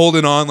Still.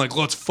 holding on, like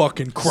let's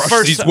fucking crush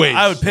First, these waves.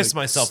 I would piss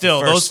myself. Still,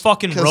 first. those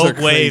fucking 'Cause rogue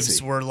they're waves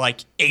crazy. were like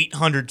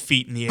 800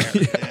 feet in the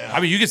air. I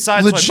mean, you could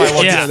sideswipe Legit. by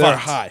one. Yeah, just they're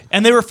fucked. high.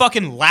 And they were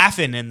fucking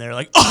laughing in there,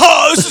 like,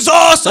 "Oh, this is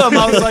awesome!"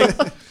 I was like,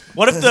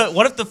 "What if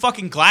the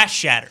fucking glass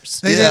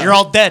shatters? did. You're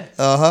all dead."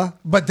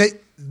 But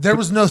there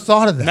was no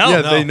thought of that. No,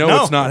 Yeah, they know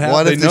no. it's not happening.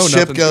 What They if know the ship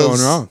nothing's going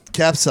goes wrong.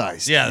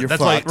 capsized? Yeah, You're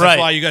that's why. fucked. That's Right.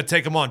 why you got to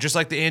take them on, just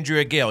like the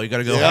Andrea Gale. You got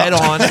to go Yeah. head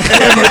on,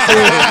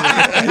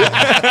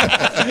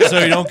 so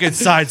you don't get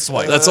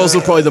sideswiped. That's also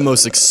probably the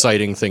most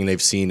exciting thing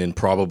they've seen in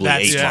probably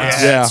That's 8 yeah,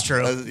 months. Yeah. that's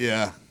true.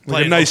 Yeah.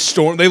 Like a nice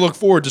storm. They look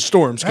forward to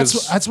storms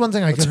because That's one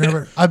thing I could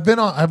remember. I've been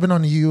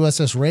on the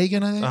USS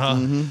Reagan, I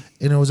think,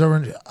 and it was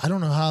over. I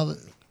don't know how.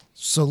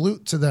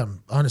 Salute to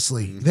them,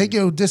 honestly. They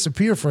go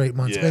disappear for 8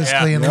 months,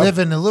 basically, and live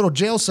in a little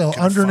jail cell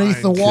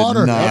underneath the water.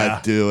 Could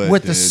not do it,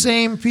 with the dude.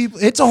 same people.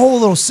 It's a whole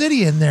little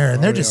city in there,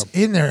 and they're just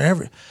in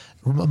there.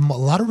 A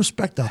lot of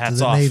respect out to Hats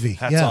the off. Navy.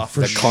 Hats yeah, off.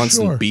 for That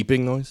constant sure.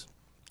 beeping noise.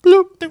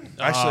 Actually,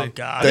 Oh,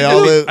 God. They I all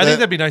think, live- I think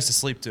that'd be nice to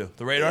sleep to.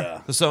 The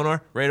radar, the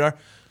sonar, radar,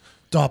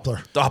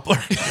 Doppler.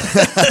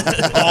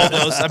 Doppler, all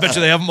those. I bet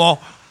you they have them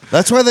all.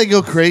 That's why they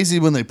go crazy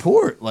when they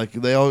port. Like,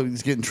 they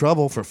always get in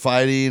trouble for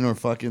fighting or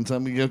fucking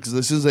something. Because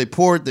as soon as they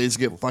port, they just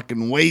get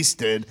fucking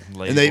wasted.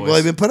 Lady and they've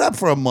boys. been put up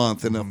for a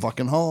month in a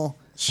fucking hole.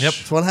 Yep.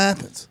 That's what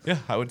happens. Yeah,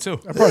 I would too.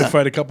 I probably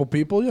fight a couple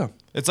people. Yeah,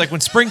 It's like when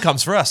spring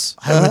comes for us.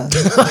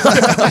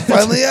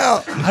 Finally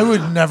out. I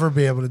would never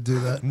be able to do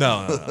that.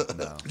 No.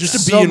 just to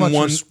So be in much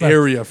one respect.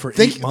 area for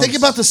 8 months. Think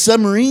about the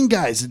submarine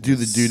guys that do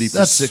the duty for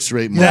That's- 6 or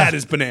 8 months. that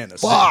is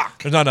bananas.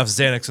 Fuck. There's not enough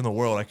Xanax in the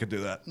world. I could do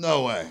that.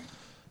 No way.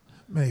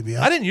 Maybe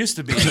I didn't used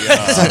to be.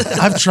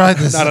 I've tried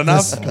this. Not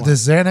enough?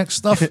 This Xanax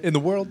stuff in the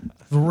world.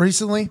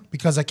 recently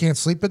because I can't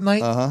sleep at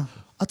night. I'll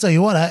tell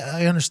you what.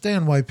 I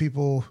understand why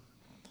people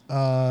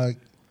get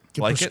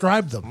Like it?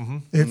 prescribed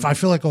them. If I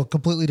feel like a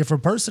completely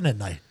different person at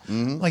night,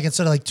 like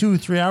instead of like 2 or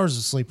 3 hours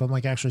of sleep, I'm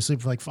like actually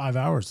sleep for like 5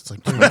 hours. It's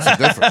like pretty nice.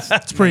 Difference.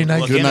 It's pretty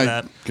nice. Look Good into night.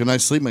 that. Good night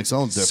sleep makes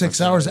all the difference.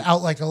 6 hours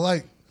out like a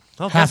light.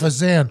 Half a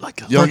Xan.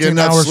 You don't get 13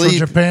 enough hours sleep.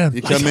 from Japan.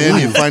 You come in,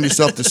 you find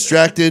yourself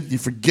distracted, you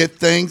forget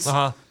things,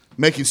 Uh-huh.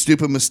 making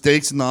stupid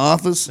mistakes in the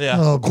office. Yeah.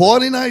 Oh, boy.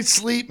 Quality night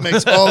sleep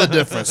makes all the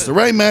difference. The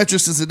right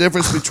mattress is the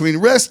difference between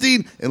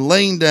resting and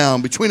laying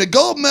down, between a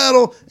gold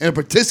medal and a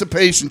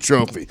participation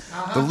trophy.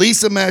 The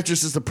Lisa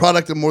mattress is the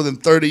product of more than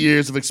 30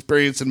 years of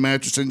experience in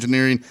mattress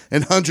engineering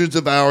and hundreds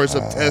of hours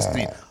of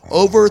testing.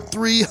 Over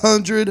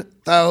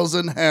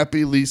 300,000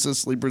 happy Lisa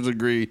sleepers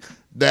agree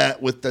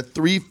that with the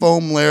 3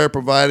 foam layer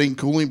providing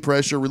cooling,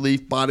 pressure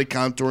relief, body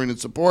contouring, and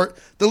support,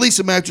 the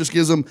Lisa mattress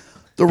gives them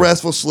the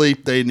restful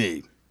sleep they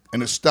need.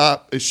 And it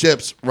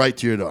ships right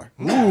to your door.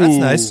 That's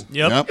nice.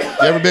 Yep. You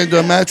ever been to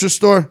a mattress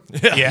store?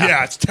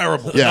 Yeah. it's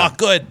terrible. Yeah. Not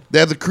good. They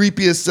have the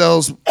creepiest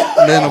salesmen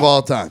of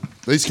all time.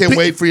 They just can't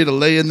wait for you to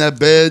lay in that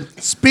bed.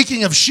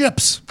 Speaking of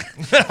ships,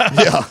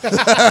 Yeah.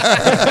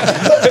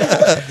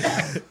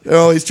 They're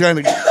always trying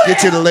to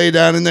get you to lay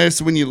down in there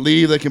so when you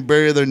leave, they can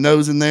bury their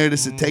nose in there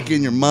just to take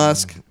in your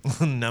musk.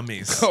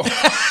 Nummies.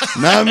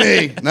 Not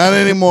me. Not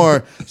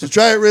anymore. So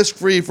try it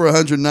risk-free for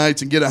 100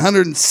 nights and get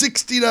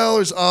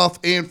 $160 off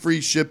and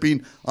free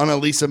shipping on a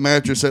Lisa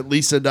mattress at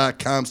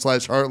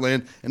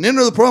lisa.com/heartland and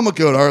enter the promo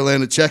code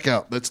Heartland at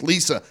checkout. That's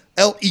Lisa,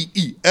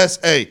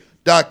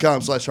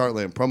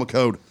 LEESA.com/heartland. Promo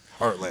code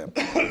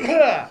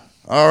Heartland.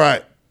 All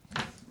right.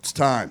 It's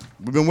time.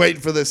 We've been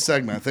waiting for this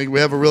segment. I think we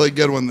have a really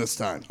good one this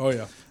time. Oh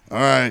yeah. All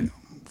right.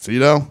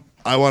 Cito,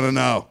 I want to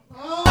know.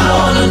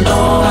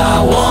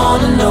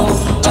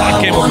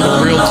 Todd came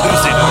over real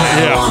Tuesday today.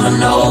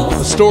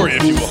 A story,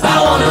 if you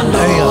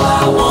will.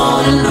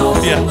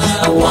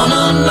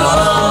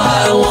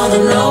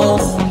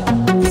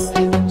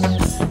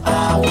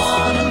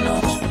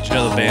 Did you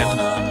know the band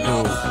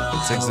who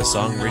sings this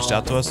song reached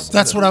out to us?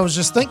 That's what I was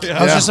just thinking.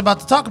 I was just about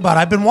to talk about.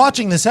 I've been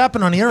watching this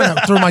happen on the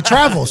internet through my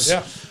travels.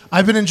 Yeah.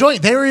 I've been enjoying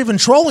it. They were even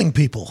trolling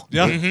people.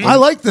 Yeah. I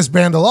like this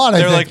band a lot.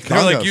 They're I think.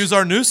 like, use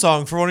our new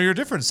song for one of your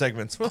different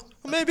segments. Well,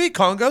 maybe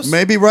Congos.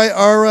 Maybe write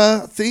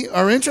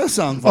our intro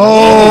song.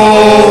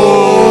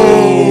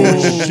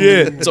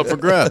 Shit. It's up for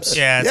grabs.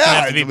 Yeah, it's Yeah, gonna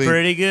have to be I mean-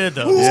 pretty good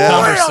though. This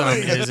Cumbersome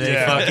is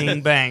a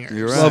fucking banger.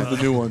 You're Love right.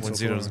 the new one. When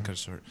so Zito far. doesn't cut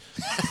short.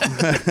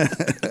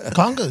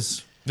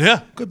 Congas.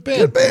 Yeah. Good band.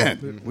 Good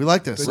band. We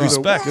like this.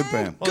 Respect. Good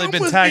band. Well, they've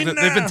been tagged.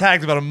 They've been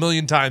tagged about 1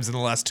 million times in the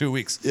last 2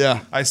 weeks.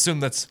 Yeah. I assume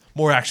that's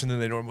more action than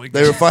they normally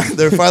They get. were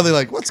they were finally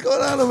like, "What's going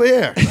on over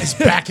here?"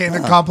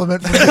 Backhanded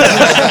compliment. From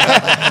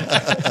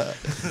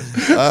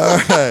All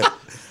right.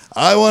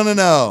 I want to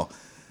know.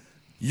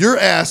 You're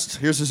asked.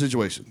 Here's the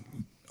situation.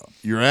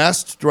 You're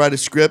asked to write a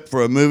script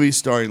for a movie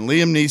starring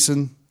Liam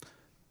Neeson,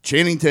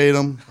 Channing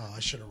Tatum. Oh, I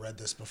should have read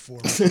this before.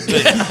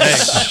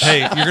 hey,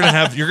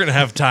 you're gonna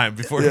have time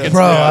before it gets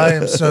Bro, I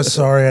am so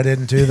sorry I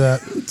didn't do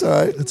that. It's all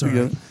right. It's all We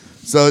get right. it.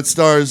 So it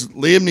stars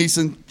Liam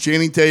Neeson,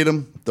 Channing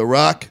Tatum, The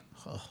Rock,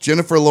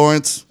 Jennifer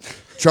Lawrence,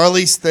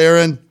 Charlize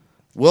Theron,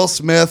 Will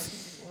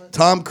Smith,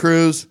 Tom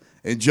Cruise,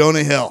 and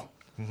Jonah Hill.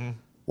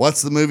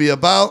 What's the movie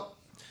about?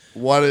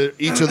 What are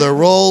each of their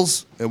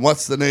roles, and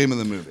what's the name of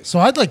the movie? So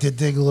I'd like to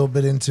dig a little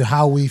bit into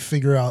how we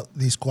figure out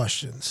these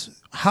questions.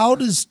 How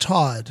does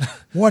Todd?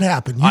 What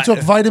happened? You took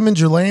vitamins.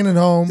 You're laying at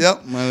home.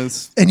 Yep. Well,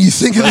 it's- And you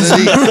think of this.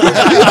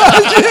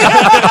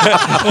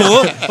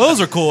 Oh,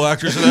 those are cool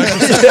actors and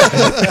actresses.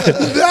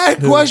 That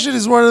question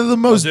is one of the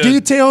most dude.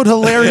 detailed,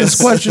 hilarious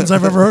questions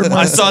I've ever heard in my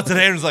I life. saw it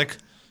today and was like,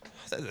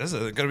 "This is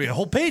going to be a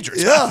whole page or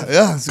Yeah,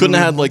 yeah. it's Couldn't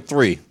gonna have had like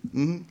 3.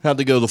 Had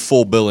to go the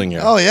full billing here.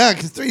 be- Oh yeah,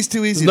 because 3's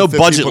too easy. There's no to fit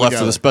budget people left for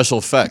together. the special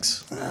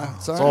effects.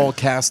 It's It's all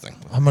casting.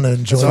 I'm gonna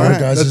enjoy all our right.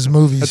 guys'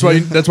 movies. That's why.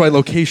 That's why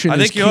location I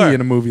is think key you are.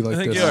 in a movie like I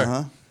think this. you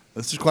are.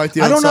 This is quite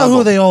the I don't know ensemble.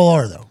 who they all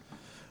are though.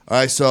 All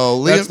right,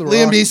 so That's Liam, The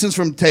Liam Rock. Neeson's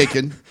from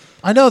Taken.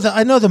 I know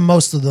the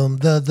most of them.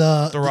 The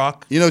The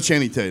Rock, You know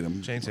Channing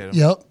Tatum. Channing Tatum,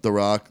 Yep. The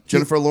Rock.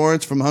 Jennifer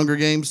Lawrence from Hunger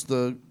Games,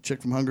 the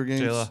chick from Hunger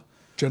Games. Jayla.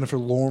 Jennifer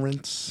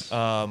Lawrence.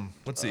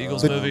 What's the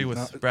Eagles movie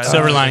with Brad?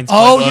 Silver Linings.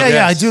 Oh Playbook.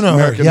 yeah, I do know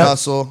American her. Yep.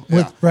 Hustle.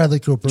 With Yeah. Bradley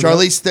Cooper.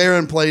 Charlize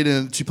Theron played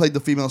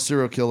the female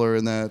serial killer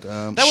in that.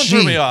 That one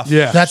threw She. me off.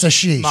 Yeah. That's a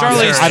she.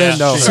 Charlize. I didn't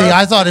know. See,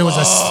 I thought it was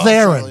a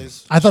Theron.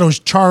 I thought it was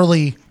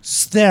Charlie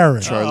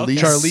Theron.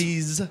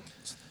 Charlize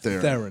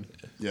Theron. Theron.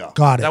 Yeah.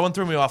 Got it. That one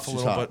threw me off a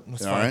little, hot. but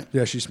it's All fine. right.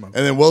 Yeah, she's smart.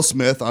 And then Will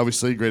Smith,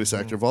 obviously greatest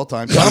actor of all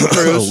time. Tom Oh,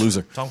 Cruise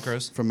loser. Tom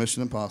Cruise. from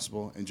Mission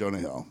Impossible, and Jonah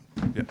Hill.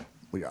 Yeah.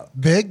 We got it.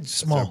 Big,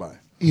 small, everybody.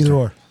 either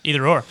or.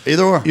 Either or.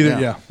 Either or. Either,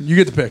 yeah. You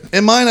get the pick.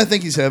 In mine, I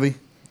think he's heavy.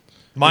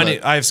 Mine,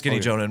 I have Skinny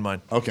Jonah in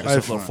mind. Okay.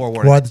 Just a little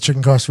forewarning. Why'd the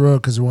chicken cross the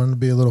road? Because he wanted to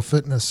be a little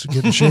fitness,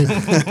 get in shape.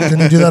 Didn't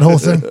he do that whole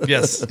thing?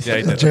 Yes. Yeah,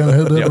 he did. Jonah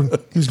Hill did Yep. when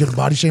he was getting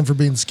body shame for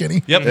being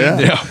skinny. Yep. Yeah.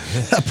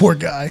 That poor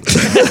guy.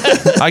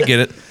 I get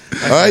it.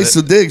 All right,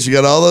 so Diggs, you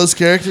got all those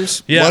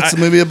characters? Yeah, What's the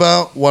movie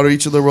about? What are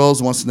each of the roles?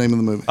 And what's the name of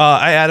the movie?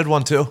 I added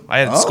one too. I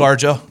added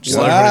ScarJo. Just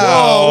let everybody know.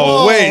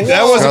 Oh, wait,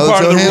 that wasn't Scarlett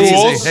part of the Johansson.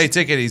 rules. Easy. Hey,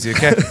 take it easy,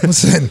 okay?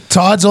 Listen,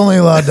 Todd's only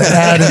allowed to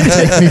add and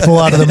take people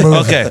out of the movie.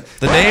 Okay.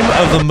 The name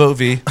of the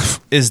movie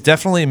is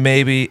definitely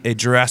maybe a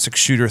Jurassic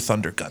Shooter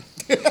Thunder Gun.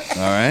 All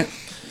right.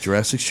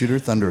 Jurassic Shooter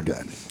Thunder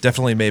Gun.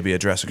 Definitely maybe a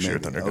Jurassic Shooter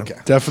Thunder Gun. Okay.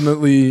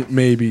 Definitely,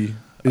 maybe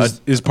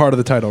is part of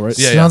the title, right?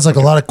 Yeah. Sounds like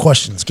a lot of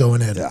questions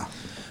going in. Yeah.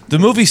 The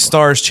movie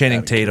stars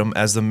Channing Tatum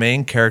as the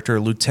main character,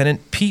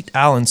 Lieutenant Pete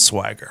Allen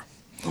Swagger.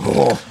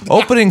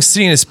 Opening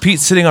scene is Pete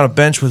sitting on a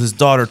bench with his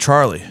daughter,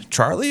 Charlie.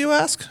 Charlie, you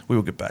ask? We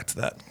will get back to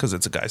that because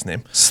it's a guy's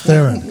name.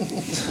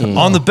 Theron.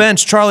 On the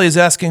bench, Charlie is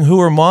asking who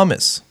her mom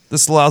is.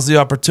 This allows the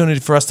opportunity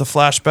for us to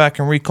flash back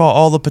and recall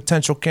all the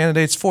potential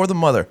candidates for the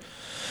mother.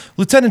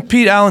 Lieutenant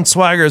Pete Allen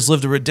Swagger has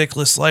lived a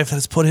ridiculous life that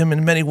has put him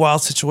in many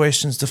wild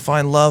situations to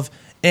find love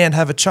and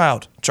have a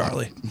child,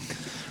 Charlie.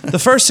 The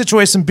first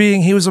situation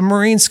being he was a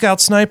Marine Scout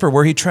sniper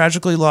where he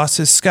tragically lost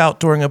his scout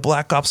during a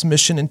Black Ops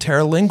mission in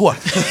Terra Lingua,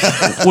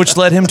 which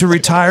led him to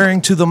retiring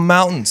to the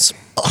mountains.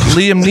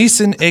 Liam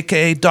Neeson,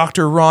 a.k.a.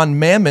 Dr. Ron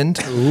Mammond,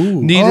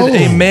 needed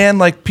a man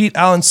like Pete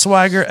Allen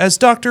Swagger as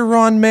Dr.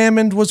 Ron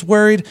Mammond was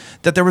worried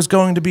that there was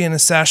going to be an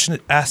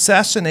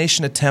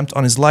assassination attempt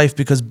on his life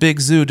because Big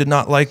Zoo did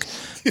not like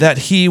that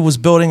he was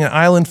building an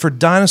island for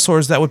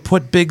dinosaurs that would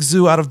put Big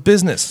Zoo out of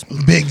business.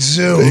 Big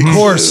Zoo, of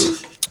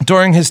course.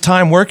 During his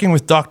time working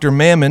with Dr.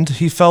 Mammond,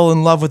 he fell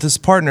in love with his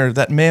partner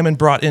that Mammond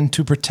brought in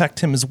to protect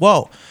him as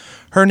well.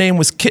 Her name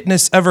was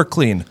Katniss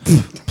Everclean,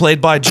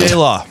 played by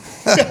J-Law.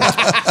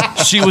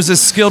 She was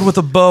as skilled with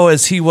a bow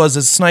as he was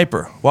as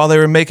sniper. While they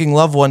were making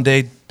love one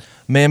day,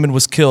 Mammond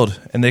was killed,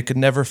 and they could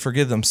never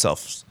forgive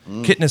themselves.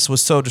 Katniss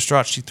was so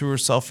distraught she threw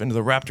herself into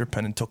the raptor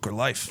pen and took her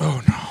life.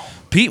 Oh, no.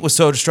 Pete was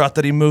so distraught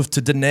that he moved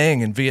to Da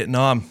Nang in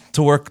Vietnam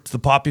to work the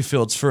poppy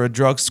fields for a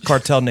drugs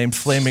cartel named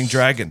Flaming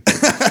Dragon.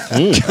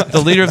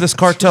 The leader of this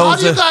cartel How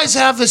was do you guys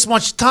have this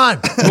much time?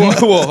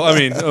 well, I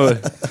mean,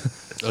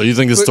 Oh, you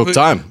think this took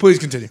time? please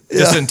continue.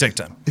 This didn't take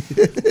time.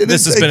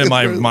 This has been in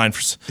my mind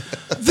for.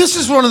 This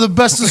is one of the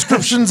best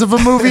descriptions of a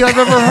movie I've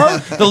ever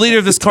heard. The leader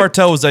of this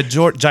cartel was a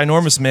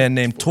ginormous man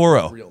named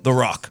Toro, The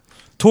Rock.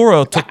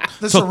 Toro took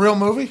This is a real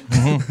movie?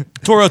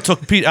 Toro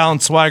took Pete Allen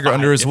Swagger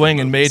under his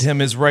wing and made him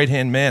his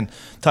right-hand man,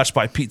 touched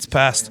by Pete's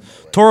past.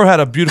 Toro had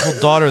a beautiful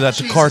daughter that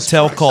the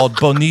cartel called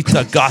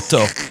Bonita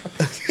Gato.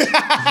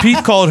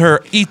 Pete called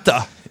her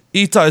Ita.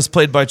 Ita is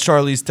played by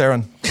Charlize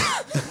Theron.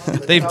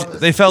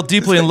 They fell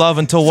deeply in love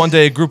until one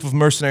day a group of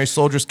mercenary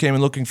soldiers came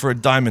in looking for a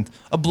diamond,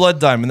 a blood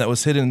diamond that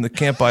was hidden in the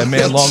camp by a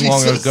man long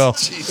ago.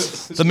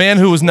 The man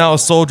who was now a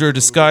soldier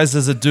disguised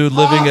as a dude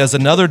living as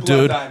another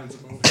dude.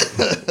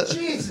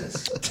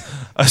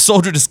 A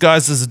soldier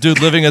disguised as a dude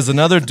living as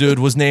another dude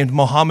was named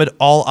Muhammad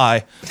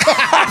All-Eye,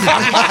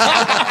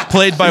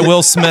 played by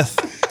Will Smith.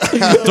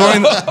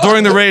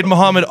 During the raid,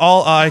 Muhammad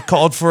All-Eye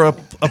called for a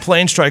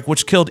plane strike,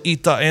 which killed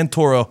Ita and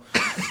Toro.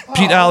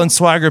 Pete Allen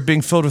Swagger,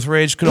 being filled with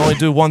rage, could only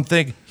do one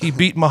thing. He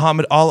beat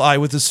Muhammad All-Eye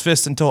with his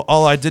fist until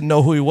All-Eye didn't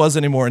know who he was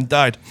anymore and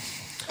died.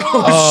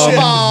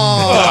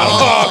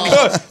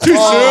 Too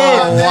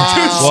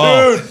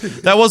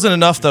soon. That wasn't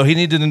enough, though. He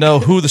needed to know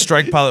who the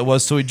strike pilot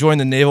was, so he joined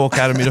the Naval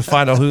Academy to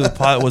find out who the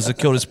pilot was that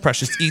killed his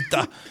precious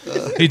Ita.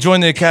 He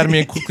joined the academy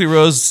and quickly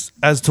rose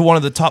as to one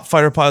of the top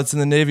fighter pilots in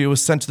the Navy and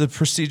was sent to the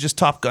prestigious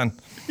Top Gun.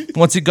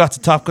 Once he got to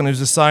Top Gun, he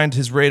was assigned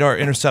his radar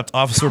intercept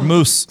officer,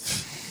 Moose.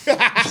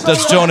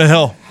 That's Jonah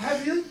Hill,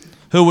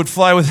 who would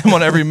fly with him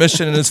on every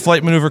mission, and his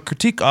flight maneuver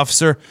critique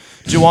officer,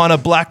 Joanna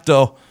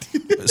Blackdoe,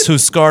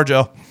 who's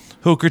ScarJo,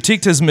 who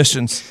critiqued his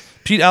missions.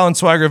 Pete Allen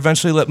Swagger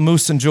eventually let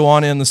Moose and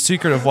Joanna in the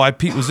secret of why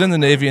Pete was in the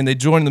Navy, and they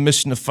joined the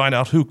mission to find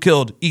out who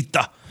killed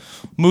Ita.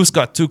 Moose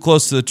got too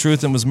close to the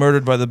truth and was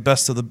murdered by the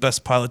best of the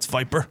best pilots,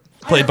 Viper,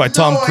 played by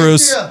Tom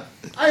Cruise,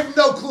 I have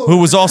no clue. who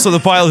was also the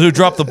pilot who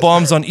dropped the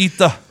bombs on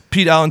Ita.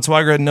 Pete Allen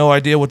Swagger had no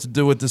idea what to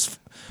do with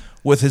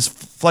his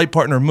flight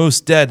partner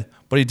Moose dead,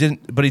 but he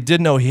did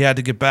know he had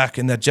to get back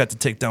in that jet to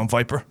take down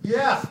Viper.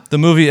 Yeah. The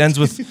movie ends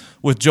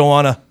with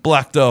Joanna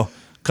Blackdoe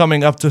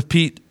coming up to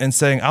Pete and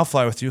saying, "I'll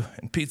fly with you."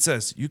 And Pete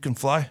says, "You can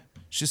fly?"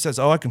 She says,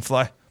 "Oh, I can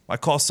fly. My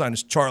call sign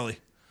is Charlie."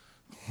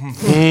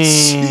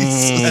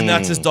 And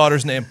that's his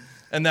daughter's name.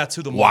 And that's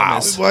who the mom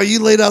is. Well, you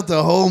laid out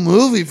the whole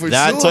movie for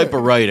That sure. type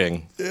of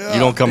writing, you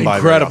don't come by.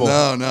 Incredible.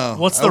 No, no.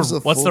 What's That was the a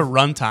what's full- the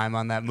runtime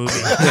on that movie?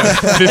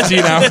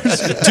 15 hours.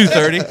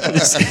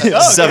 2:30.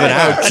 7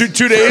 hours.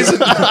 2 days.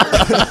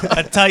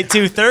 A tight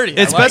 2:30.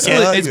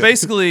 It's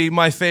basically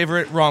my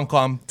favorite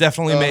rom-com,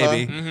 definitely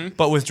maybe,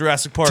 but with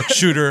Jurassic Park,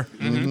 Shooter,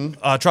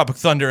 Tropic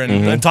Thunder,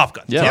 and Top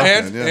Gun.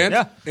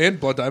 Yeah. And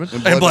Blood Diamond.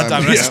 And Blood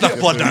Diamond. I snuck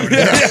Blood Diamond.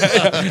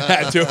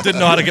 Had to. Didn't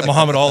know how to get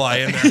Muhammad All-Eye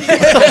in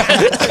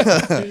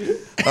there.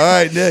 All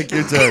right, Nick,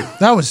 your turn.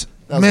 That was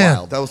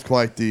man. That was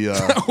quite the.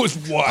 That was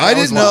wild. I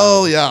didn't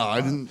know. Yeah,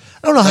 I didn't.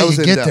 I don't know how that you was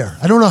in get depth. there.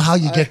 I don't know how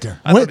you get there.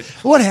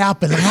 What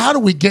happened? And how do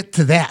we get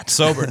to that?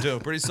 Sober, too.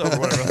 Pretty sober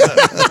when I wrote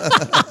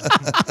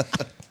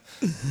that.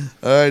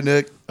 All right,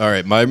 Nick. All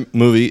right, my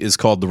movie is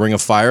called The Ring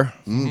of Fire.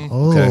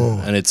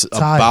 Oh, And it's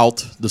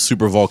about the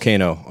super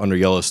volcano under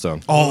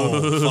Yellowstone.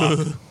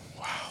 Oh, fuck.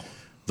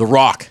 The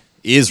Rock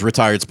is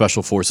retired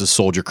Special Forces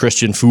soldier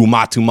Christian Fu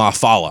Matuma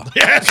Fala.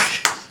 Yes.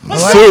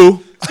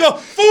 Fu,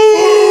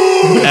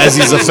 as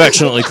he's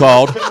affectionately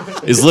called,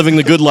 is living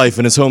the good life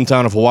in his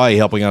hometown of Hawaii,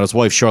 helping out his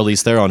wife,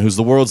 Charlize Theron, who's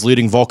the world's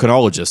leading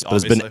volcanologist, but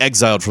has been Obviously.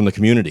 exiled from the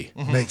community.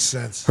 makes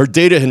sense. Her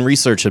data and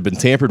research had been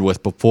tampered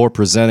with before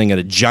presenting at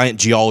a giant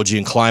geology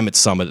and climate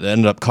summit that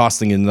ended up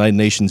costing the United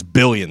Nations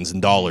billions in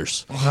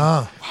dollars.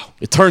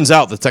 It turns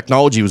out the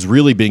technology was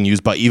really being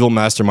used by evil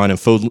mastermind and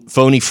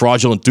phony,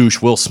 fraudulent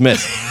douche Will Smith.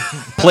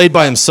 Played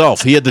by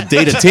himself, he had the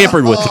data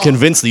tampered with to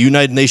convince the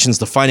United Nations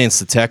to finance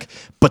the tech,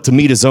 but to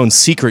meet his own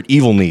secret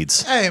evil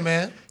needs. Hey,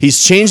 man.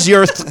 He's changed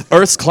the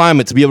Earth's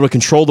climate to be able to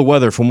control the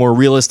weather for more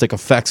realistic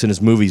effects in his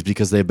movies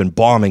because they've been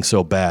bombing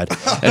so bad,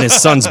 and his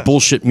son's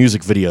bullshit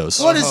music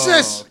videos. What is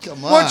this?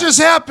 come on. What just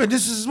happened?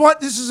 This is what?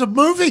 This is a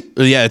movie?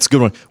 Yeah, it's a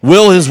good one.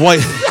 Will has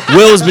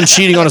been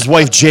cheating on his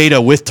wife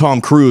Jada with Tom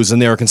Cruise, and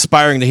they are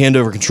conspiring to hand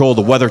over control of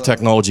the weather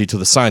technology to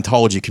the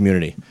Scientology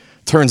community.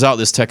 Turns out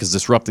this tech is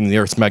disrupting the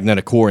Earth's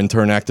magnetic core, in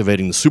turn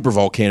activating the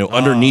supervolcano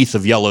underneath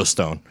of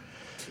Yellowstone.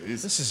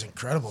 This is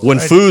incredible. When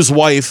right? Fu's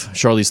wife,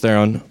 Charlize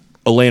Theron,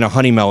 Elena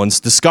Honeymelons,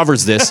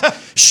 discovers this,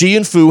 she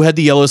and Fu head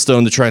to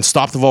Yellowstone to try and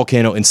stop the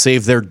volcano and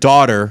save their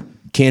daughter,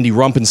 Candy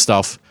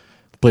Rumpenstuff,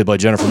 played by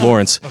Jennifer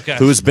Lawrence,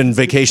 who has been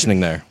vacationing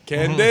there.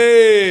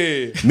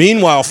 Candy.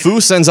 Meanwhile, Fu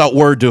sends out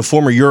word to a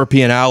former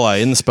European ally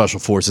in the Special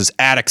Forces,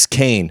 Atticus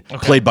Kane,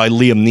 played by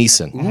Liam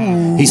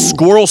Neeson. He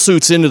squirrel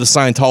suits into the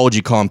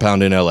Scientology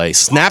compound in L.A.,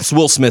 snaps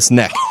Will Smith's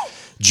neck.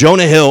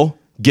 Jonah Hill,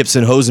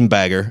 Gibson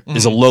Hosenbagger,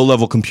 is a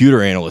low-level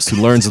computer analyst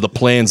who learns of the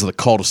plans of the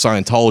cult of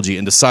Scientology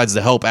and decides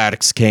to help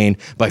Atticus Kane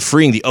by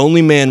freeing the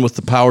only man with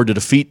the power to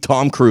defeat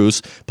Tom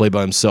Cruise, played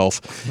by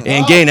himself,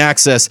 and gain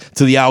access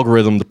to the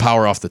algorithm to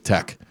power off the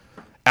tech.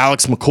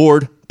 Alex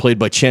McCord, played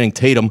by Channing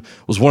Tatum,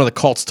 was one of the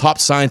cult's top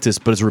scientists,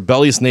 but his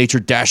rebellious nature,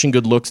 dashing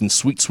good looks, and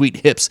sweet, sweet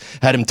hips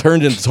had him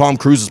turned into Tom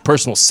Cruise's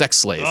personal sex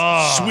slave.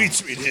 Sweet,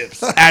 sweet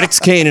hips. Addicts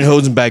Kane and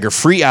Hosenbagger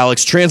free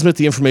Alex, transmit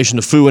the information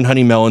to Fu and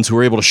Honey Melons, who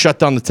were able to shut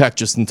down the tech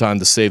just in time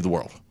to save the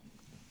world.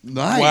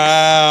 Nice.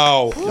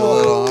 Wow.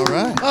 All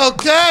right.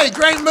 Okay,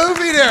 great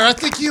movie there. I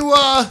think you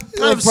kind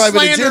of private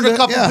slandered agenda, a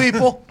couple yeah.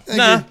 people.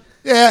 Nah.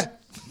 Yeah.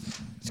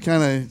 It's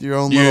kind of your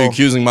own You're little...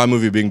 accusing my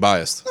movie of being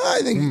biased. I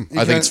think...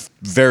 I think it's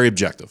very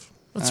objective.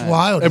 That's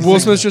wild. And to Will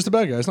think Smith's that. just a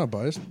bad guy. It's not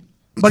biased.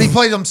 But he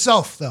played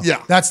himself, though.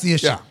 Yeah. That's the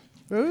issue. Yeah.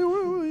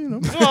 Well, you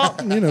know,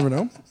 you never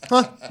know.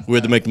 We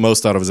had to make the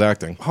most out of his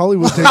acting.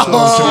 Hollywood takes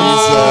long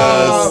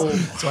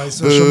turns. That's why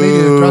social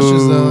media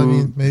crushes, though. I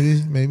mean,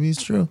 maybe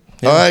it's true.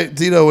 All right,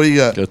 Tito, what do you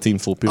got? Got a team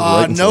full of people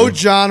writing No for you.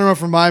 genre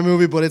for my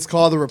movie, but it's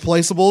called The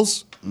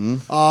Replaceables.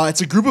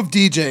 It's a group of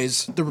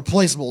DJs, The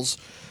Replaceables,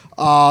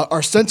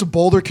 are sent to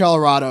Boulder,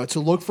 Colorado to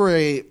look for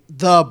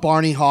the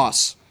Barney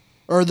Haas.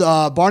 Or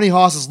the Barney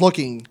Haas is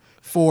looking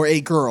for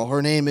a girl.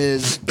 Her name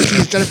is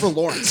Jennifer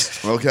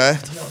Lawrence. Okay.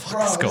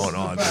 What's going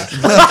on,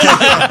 dude?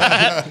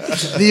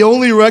 The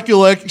only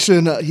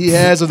recollection he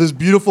has of this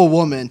beautiful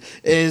woman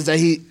is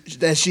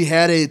that she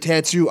had a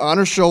tattoo on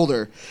her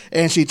shoulder,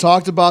 and she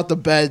talked about the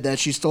bed that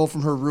she stole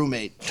from her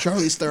roommate,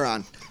 Charlize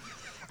Theron,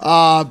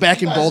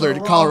 back in Boulder,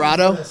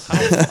 Colorado.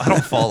 I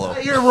don't follow.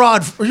 You're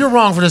wrong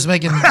for just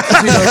making.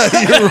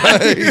 You're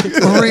right.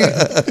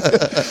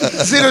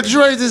 Zeno, did you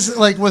write this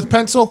like with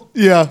pencil?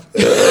 Yeah.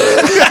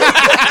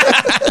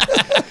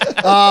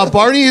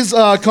 Barney is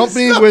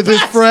accompanied with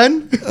his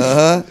friend,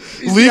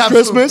 Lee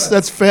Christmas,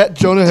 that's Fat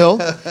Jonah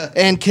Hill,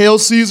 and Kale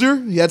Caesar,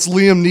 that's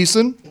Liam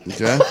Neeson.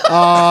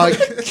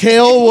 Okay.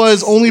 Kale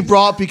was only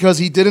brought because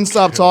he didn't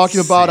stop talking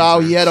about how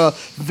he had a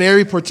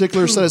very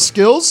particular set of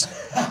skills.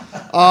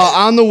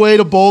 On the way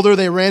to Boulder,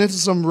 they ran into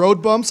some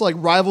road bumps like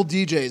rival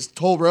DJs.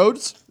 Toll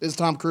Rhodes is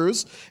Tom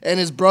Cruise, and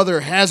his brother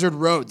Hazard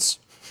Rhodes,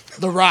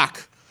 The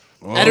Rock.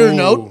 Editor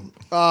note,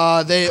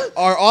 they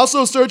are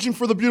also searching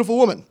for the beautiful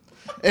woman.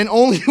 And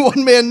only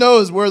one man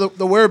knows where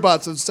the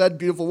whereabouts of said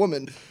beautiful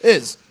woman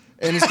is.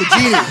 And it's the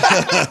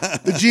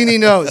genie. The genie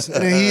knows,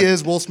 and he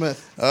is Will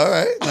Smith. All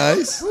right.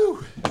 Nice.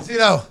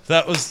 Zeno,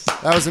 That was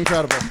That was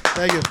incredible.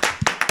 Thank you.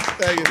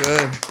 Thank you.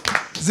 Good.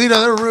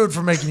 Zeno, they're rude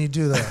for making you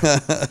do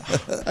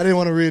that. I didn't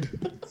want to read.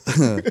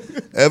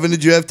 Evan,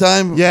 did you have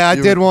time? Yeah, I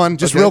did one.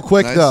 Just Okay, real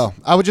quick, nice. though.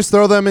 I would just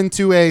throw them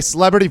into a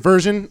celebrity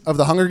version of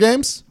the Hunger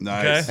Games.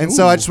 Nice. Okay. And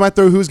so I just went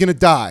through who's going to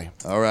die.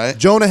 All right.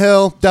 Jonah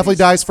Hill definitely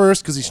dies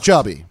first because he's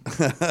chubby.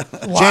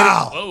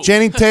 Wow.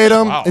 Channing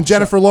Tatum and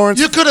Jennifer Lawrence.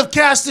 You could have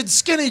casted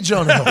skinny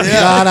Jonah Hill.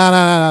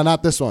 No,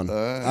 not this one.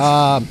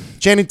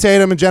 Channing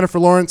Tatum and Jennifer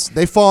Lawrence,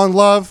 they fall in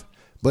love,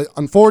 but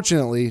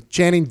unfortunately,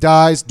 Channing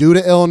dies due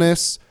to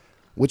illness,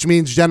 which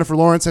means Jennifer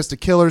Lawrence has to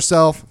kill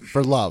herself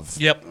for love.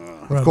 yep.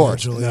 Of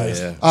course. She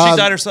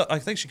died herself. I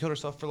think she killed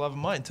herself for love of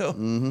mine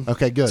too.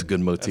 Okay, good. It's a good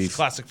motif.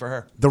 Classic for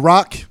her. The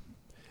Rock,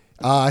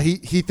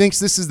 he thinks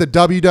this is the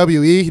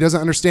WWE. He doesn't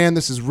understand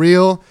this is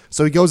real,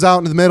 so he goes out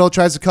into the middle,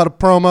 tries to cut a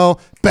promo,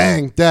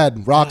 bang,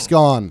 dead. Rock's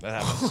gone.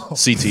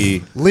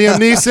 CTE. Liam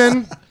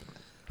Neeson,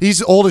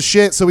 he's old as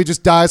shit, so he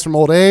just dies from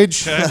old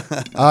age.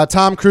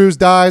 Tom Cruise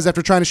dies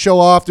after trying to show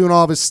off, doing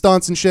all of his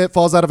stunts and shit,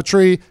 falls out of a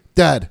tree,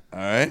 dead. All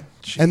right.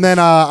 And then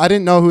I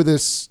didn't know who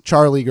this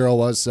Charlie girl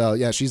was, so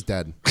yeah, she's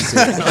dead.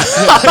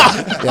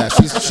 Yeah,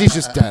 she's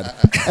just dead.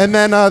 And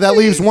then that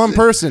leaves one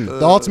person,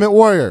 the Ultimate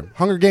Warrior,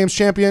 Hunger Games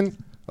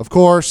champion, of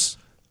course,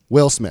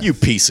 Will Smith. You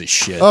piece of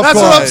shit. Of That's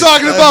course. what I'm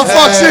talking about,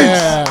 Foxy.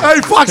 Yeah.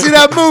 Hey, Foxy,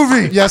 that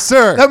movie. Yes,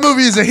 sir. That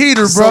movie is a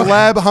heater, bro.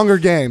 Celeb Hunger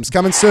Games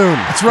coming soon.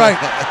 That's right.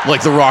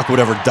 Like The Rock would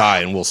ever die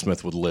and Will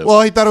Smith would live.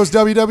 Well, he thought it was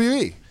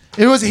WWE.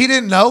 It was. He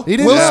didn't know. He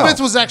didn't Will know. Smith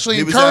was actually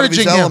He was out of his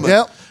encouraging him. element.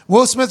 Yep.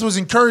 Will Smith was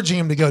encouraging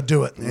him to go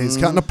do it. He's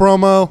cutting a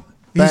promo.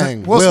 He was Bang.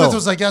 like- Will Smith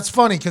was like, "That's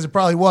funny," because it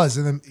probably was,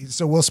 and then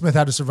so Will Smith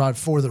had to survive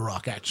for The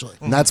Rock, actually.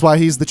 and that's why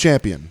he's the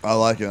champion. I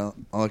like it.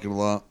 I like it a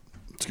lot.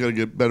 It's got a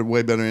good,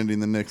 way better ending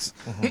than Nick's.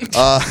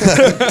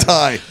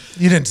 Ty.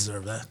 You didn't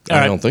deserve that. I All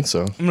right. don't think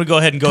so. I'm gonna go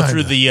ahead and go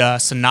through the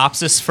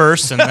synopsis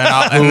first, and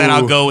then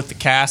I'll go with the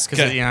cast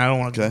because Okay. I don't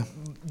want to Okay.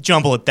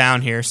 jumble it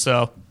down here.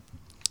 So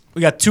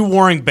we got two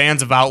warring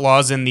bands of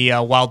outlaws in the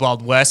Wild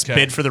Wild West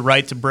bid for the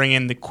right to bring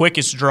in the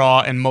quickest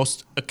draw and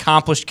most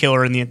accomplished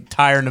killer in the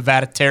entire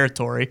Nevada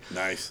territory.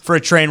 Nice. For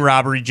a train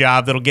robbery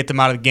job that'll get them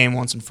out of the game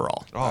once and for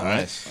all. Oh,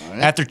 nice.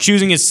 After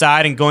choosing his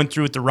side and going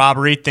through with the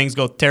robbery, things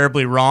go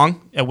terribly wrong,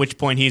 at which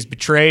point he is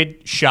betrayed,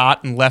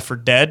 shot, and left for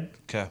dead.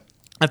 Okay.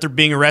 After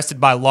being arrested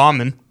by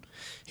lawmen,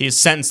 he is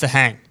sentenced to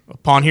hang.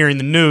 Upon hearing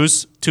the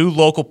news, two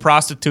local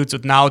prostitutes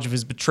with knowledge of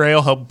his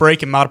betrayal help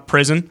break him out of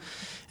prison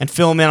and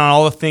fill him in on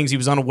all the things he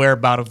was unaware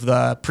about of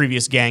the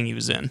previous gang he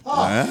was in.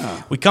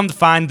 Yeah. We come to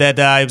find that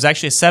it was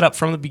actually a setup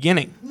from the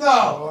beginning.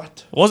 No.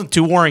 It wasn't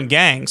two warring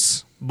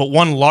gangs, but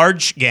one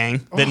large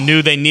gang that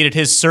knew they needed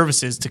his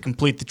services to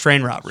complete the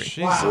train robbery.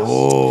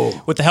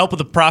 With the help of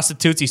the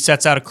prostitutes, he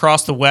sets out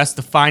across the West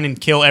to find and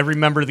kill every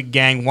member of the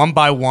gang one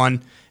by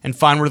one and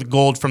find where the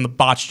gold from the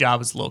botch job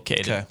is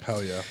located. Okay.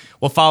 Hell yeah.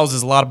 What follows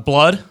is a lot of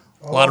blood,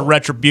 a lot of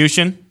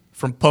retribution,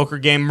 from poker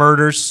game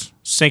murders,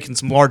 sinking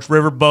some large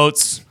river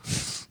boats,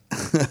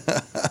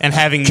 and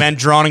having men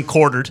drawn and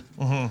quartered.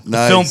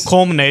 The film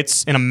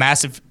culminates in a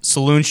massive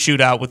saloon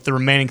shootout with the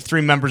remaining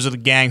 3 members of the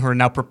gang who are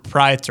now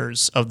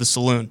proprietors of the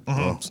saloon.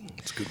 That's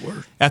a good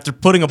word. After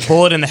putting a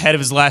bullet in the head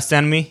of his last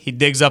enemy, he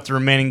digs up the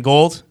remaining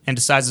gold and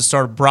decides to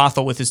start a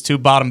brothel with his 2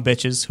 bottom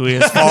bitches who he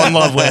has fallen in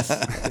love with.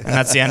 And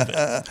that's the end of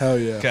it. Hell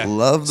yeah. Okay.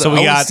 Love that. So we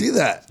I got- want to see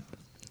that.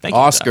 Thank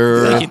Oscar.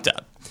 You, Todd. Thank you,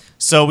 Todd.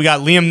 So we got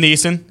Liam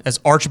Neeson as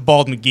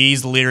Archibald McGee,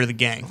 he's the leader of the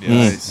gang.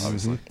 Nice.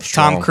 Obviously.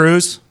 Tom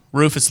Cruise,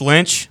 Rufus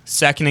Lynch,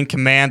 second in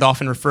command,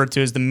 often referred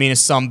to as the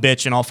meanest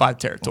sumbitch in all 5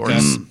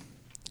 territories.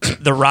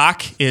 The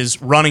Rock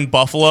is running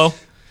Buffalo.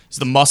 He's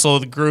the muscle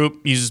of the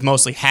group, uses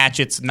mostly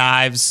hatchets,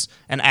 knives,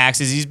 and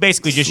axes. He's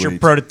basically just your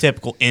Sweet.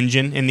 prototypical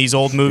engine in these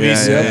old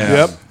movies.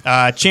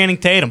 Yeah. Channing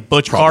Tatum,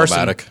 Butch Carson.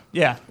 Problematic.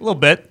 Yeah, a little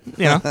bit,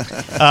 you know.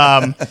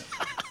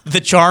 The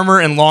charmer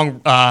and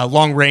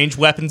long range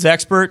weapons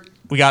expert.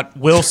 We got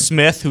Will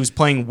Smith, who's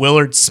playing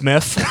Willard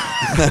Smith.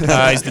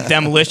 He's the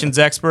demolitions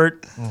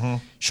expert.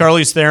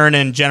 Charlize Theron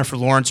and Jennifer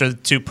Lawrence are the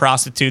 2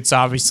 prostitutes,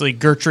 obviously.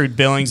 Gertrude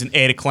Billings and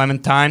Ada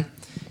Clementine.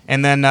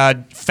 And then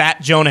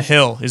Fat Jonah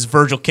Hill is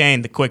Virgil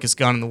Caine, the quickest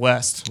gun in the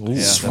West.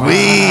 Sweet.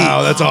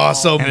 Wow, that's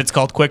awesome. And it's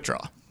called Quick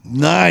Draw.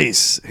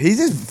 Nice. He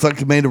just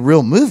fucking made a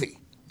real movie.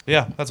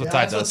 Yeah, that's what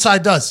Ty That's what does. Ty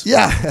does.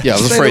 Yeah. Yeah, I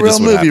was Just made afraid a real this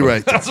would movie happen.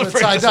 right there. That's what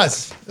Ty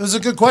does. It was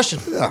a good question.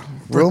 Yeah.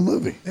 Real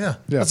movie. Yeah.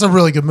 That's a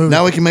really good movie.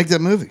 Now we can make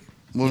that movie.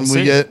 When we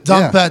see. get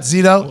Dump that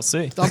Zito. We'll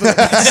see.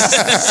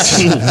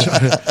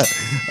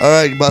 All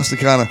right,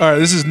 Bustakana. All right,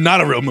 this is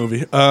not a real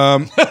movie.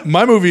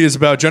 My movie is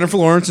about Jennifer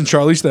Lawrence and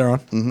Charlize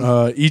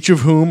Theron, each of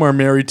whom are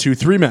married to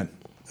 3 men.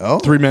 Oh.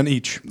 3 men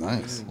each.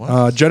 Nice.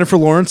 Jennifer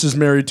Lawrence is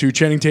married to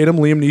Channing Tatum,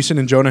 Liam Neeson,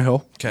 and Jonah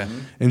Hill. Okay.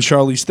 And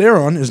Charlize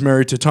Theron is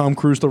married to Tom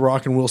Cruise, The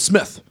Rock, and Will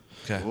Smith.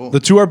 Okay. The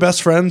 2 are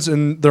best friends,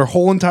 and their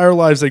whole entire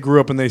lives they grew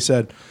up and they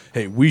said,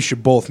 hey, we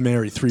should both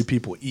marry 3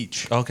 people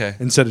each. Okay.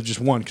 Instead of just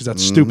one, because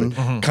that's stupid.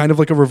 Kind of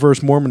like a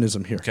reverse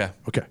Mormonism here. Okay.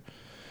 Okay.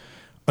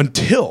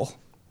 Until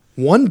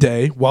one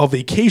day, while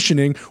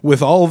vacationing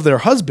with all of their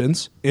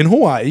husbands in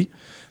Hawaii,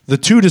 the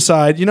 2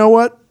 decide, you know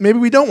what? Maybe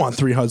we don't want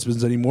 3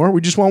 husbands anymore.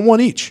 We just want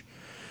 1 each.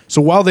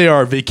 So while they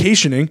are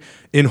vacationing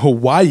in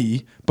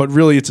Hawaii, but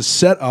really it's a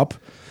setup,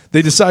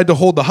 they decide to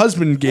hold the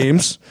husband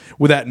games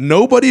that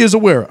nobody is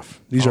aware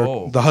of. These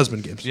are the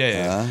husband games.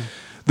 Yeah.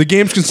 The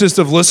games consist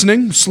of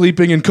listening,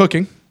 sleeping, and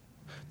cooking.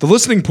 The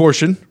listening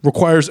portion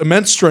requires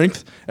immense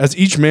strength, as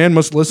each man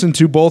must listen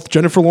to both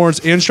Jennifer Lawrence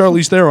and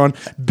Charlize Theron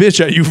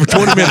bitch at you for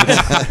 20 minutes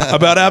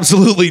about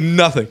absolutely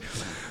nothing.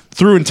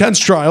 Through intense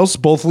trials,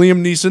 both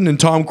Liam Neeson and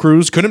Tom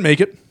Cruise couldn't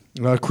make it.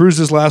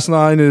 Cruise's last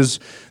line is,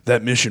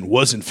 that mission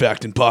was in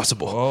fact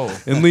impossible.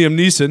 And Liam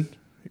Neeson,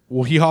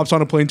 well, he hops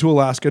on a plane to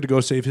Alaska to go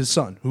save his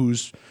son,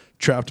 who's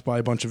trapped by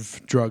a bunch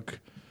of drug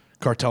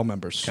cartel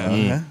members. Okay. All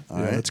Yeah,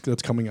 right.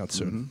 that's coming out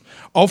soon.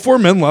 All 4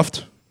 men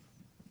left.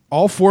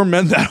 All 4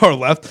 men that are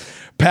left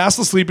pass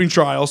the sleeping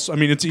trials. I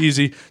mean, it's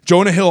easy.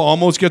 Jonah Hill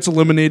almost gets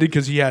eliminated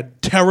because he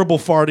had terrible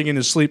farting in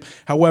his sleep.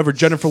 However,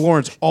 Jennifer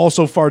Lawrence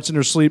also farts in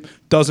her sleep.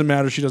 Doesn't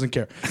matter. She doesn't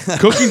care.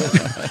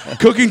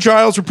 Cooking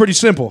trials were pretty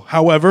simple.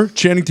 However,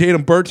 Channing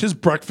Tatum burnt his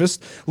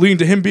breakfast, leading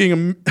to him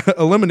being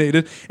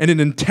eliminated, and an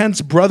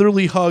intense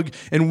brotherly hug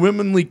and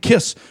womanly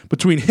kiss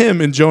between him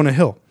and Jonah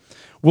Hill.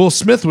 Will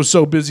Smith was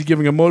so busy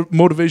giving a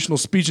motivational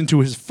speech into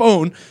his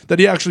phone that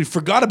he actually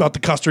forgot about the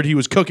custard he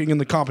was cooking in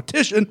the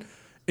competition,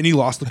 and he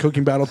lost the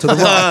cooking battle to The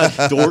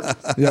Rock. Dork.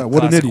 Yeah,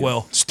 what an Classic idiot.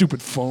 Will.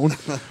 Stupid phone.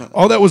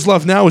 All that was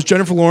left now was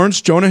Jennifer Lawrence,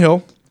 Jonah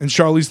Hill, and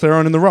Charlize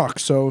Theron and The Rock.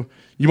 So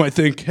you might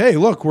think, hey,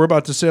 look, we're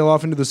about to sail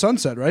off into the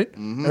sunset, right?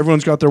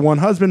 Everyone's got their one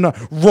husband. No,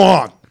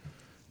 wrong.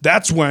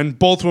 That's when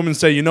both women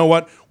say, you know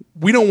what?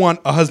 We don't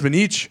want a husband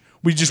each.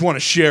 We just want to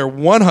share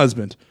one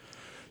husband.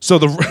 So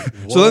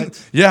then,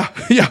 yeah,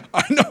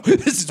 I know.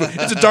 It's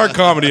a dark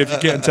comedy if you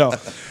can't tell.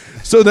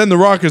 So then The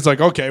Rock is like,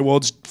 okay, well,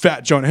 it's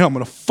Fat Jonah Hill. I'm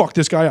going to fuck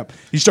this guy up.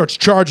 He starts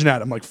charging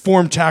at him like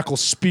form, tackle,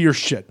 spear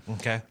shit.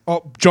 Okay.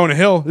 Oh, Jonah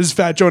Hill. This is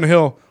Fat Jonah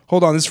Hill.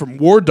 Hold on, this is from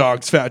War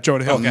Dog's Fat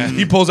Jonah Hill. Okay.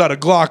 He pulls out a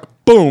Glock,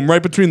 boom,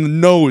 right between the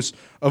nose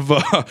of,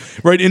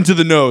 right into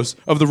the nose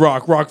of The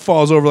Rock. Rock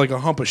falls over like a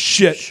hump of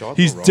shit.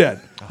 He's dead.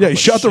 Yeah, he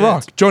shot The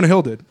Rock. Jonah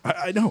Hill did.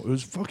 I know. It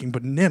was fucking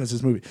bananas,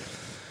 this movie.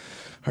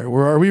 All right,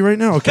 where are we right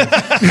now? Okay.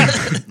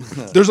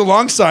 There's a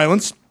long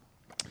silence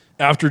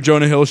after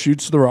Jonah Hill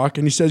shoots The Rock,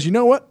 and he says, you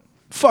know what?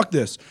 Fuck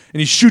this. And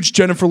he shoots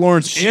Jennifer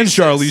Lawrence and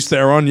Charlize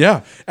Theron,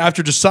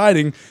 after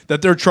deciding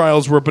that their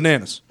trials were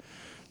bananas.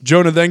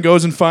 Jonah then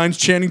goes and finds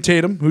Channing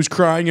Tatum, who's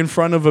crying in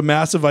front of a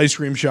massive ice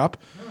cream shop.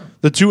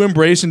 The 2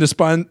 embrace and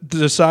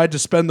decide to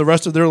spend the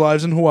rest of their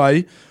lives in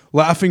Hawaii,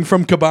 laughing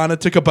from cabana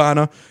to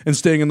cabana and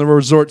staying in the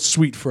resort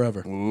suite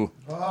forever. The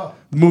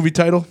movie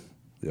title?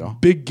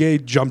 Big Gay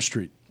Jump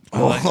Street. I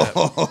like that.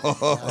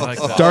 I like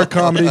that. Dark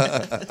comedy.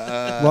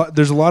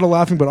 There's a lot of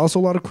laughing, but also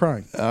a lot of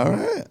crying. All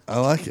right. I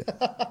like it.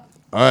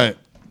 All right.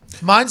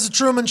 Mine's the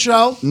Truman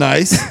Show.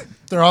 Nice.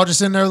 They're all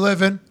just in there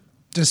living.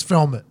 Just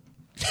film it.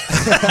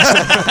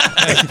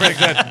 Pretty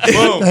good.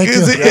 Boom. Thank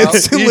you.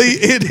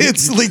 It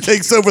instantly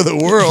takes over the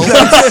world.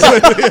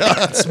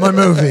 It's my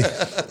movie.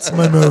 It's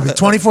my movie.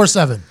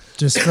 24/7.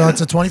 Just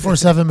it's a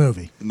 24/7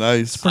 movie.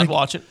 Nice. I'd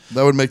watch it.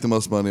 That would make the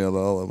most money out of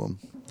all of them.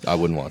 I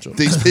wouldn't watch it.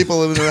 These people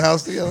living in a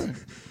house together?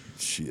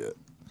 Shit.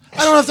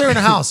 I don't know if they're in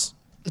a house.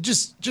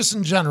 Just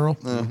in general.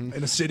 In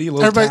a city, a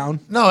little town.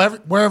 No,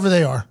 wherever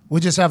they are. We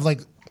just have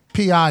like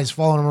PIs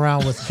following them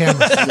around with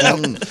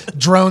cameras.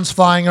 Drones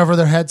flying over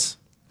their heads.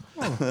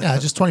 Yeah,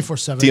 just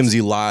 24/7.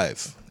 TMZ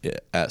Live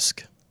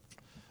esque.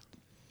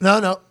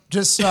 No,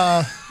 just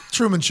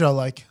Truman Show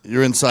like.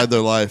 You're inside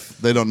their life.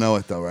 They don't know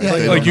it though, right? Yeah,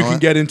 They Like don't you know can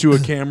it? get into a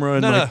camera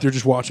and No, like no. they're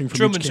just watching from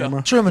Truman each Show.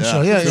 camera. Truman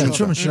Show, yeah,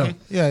 Truman Show.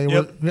 Yeah,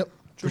 Yep. yep.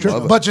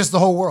 Love it. But just the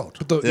whole world.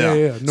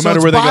 Yeah. No So matter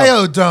it's where they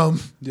go.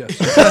 Biodome, Yes.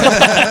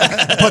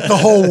 but the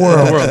whole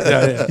world.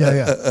 Yeah.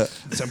 Yeah.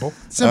 Simple.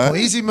 Simple, All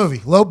right. easy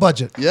movie, low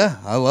budget. Yeah,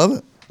 I love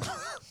it.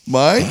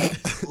 Mike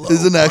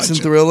is an action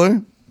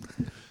thriller.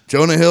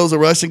 Jonah Hill's a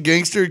Russian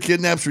gangster who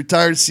kidnaps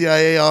retired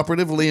CIA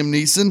operative Liam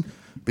Neeson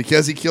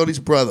because he killed his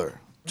brother.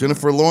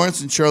 Jennifer Lawrence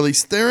and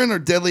Charlize Theron are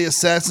deadly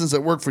assassins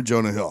that work for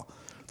Jonah Hill.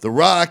 The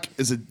Rock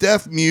is a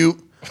deaf mute,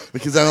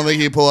 because I don't think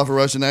he can pull off a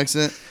Russian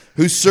accent,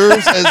 who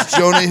serves as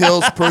Jonah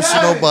Hill's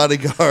personal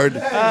bodyguard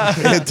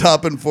and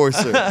top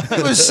enforcer.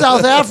 He was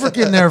South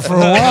African there for a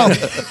while.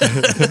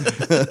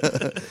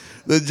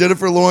 Then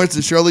Jennifer Lawrence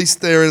and Charlize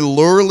Theron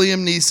lure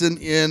Liam Neeson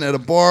in at a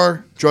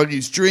bar, drug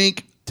his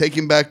drink, take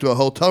him back to a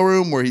hotel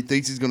room where he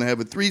thinks he's going to have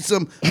a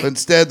threesome, but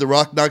instead The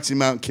Rock knocks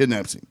him out and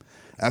kidnaps him.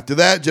 After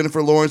that,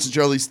 Jennifer Lawrence and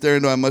Charlize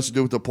Theron don't have much to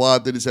do with the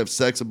plot. They just have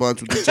sex a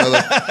bunch with each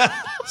other.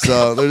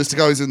 So they're just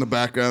always in the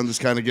background,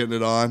 just kind of getting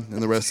it on in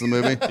the rest of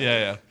the movie.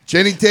 Yeah.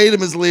 Channing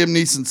Tatum is Liam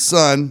Neeson's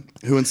son,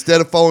 who instead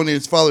of following in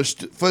his father's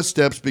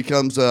footsteps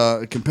becomes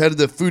a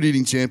competitive food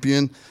eating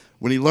champion.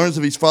 When he learns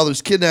of his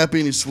father's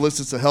kidnapping, he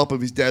solicits the help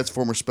of his dad's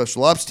former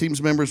special ops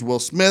teams members, Will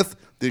Smith,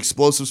 the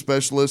explosive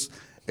specialist,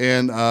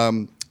 and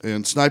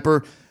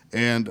sniper,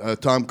 and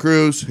Tom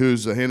Cruise,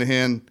 who's a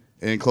hand-to-hand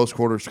and close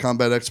quarters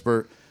combat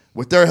expert.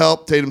 With their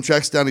help, Tatum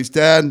tracks down his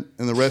dad,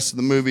 and the rest of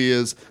the movie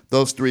is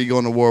those three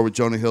going to war with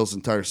Jonah Hill's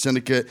entire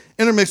syndicate,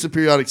 intermixed with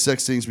periodic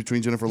sex scenes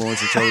between Jennifer Lawrence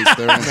and Charlize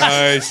Theron.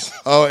 Nice.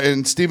 Oh,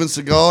 and Steven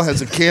Seagal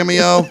has a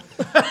cameo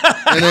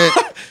in it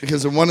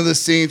because in one of the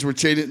scenes where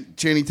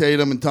Channing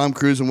Tatum and Tom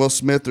Cruise and Will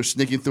Smith are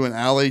sneaking through an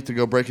alley to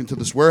go break into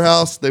this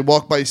warehouse, they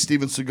walk by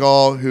Steven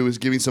Seagal, who is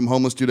giving some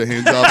homeless dude a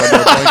hand job under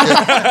a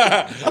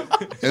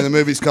blanket. And the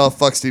movie's called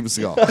Fuck Steven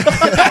Seagal.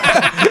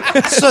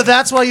 So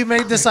that's why you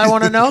made this I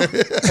Want to Know?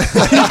 That's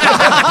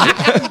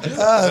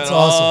It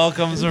all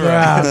comes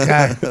around.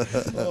 Yeah,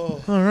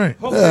 okay. All right.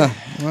 All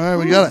right,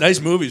 we got it. Nice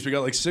movies. We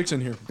got like 6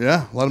 in here.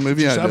 Yeah, a lot of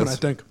movie ideas. 7, I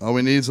think. All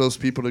we need is those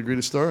people to agree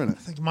to star in it.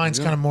 I think mine's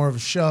kind of more of a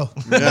show.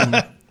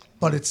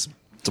 But it's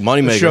It's a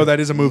moneymaker. A show that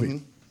is a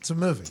movie. it's a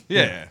movie.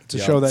 Yeah. It's a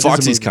show that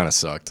Foxy's is a movie. kind of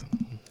sucked.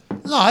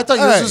 No, I thought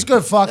yours Hey. was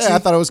good, Foxy. Yeah, I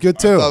thought it was good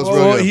too. That was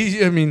Well, really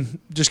good.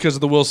 just because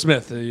of the Will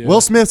Smith. Will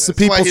Smith's the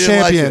That's why he people's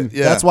didn't like champion. it,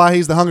 yeah. That's why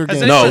he's the Hunger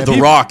Games. anyone- No, champion.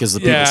 The Rock is the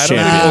Yeah, people's I don't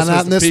champion. think Nah, Will not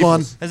Smith's in the this people's.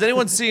 one. Has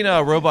anyone seen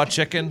Robot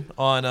Chicken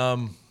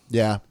on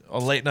Yeah. a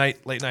late night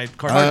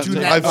cartoon?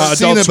 I've Adult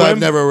seen it, but Swim? I've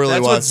never really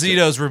That's what watched it.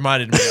 Zito's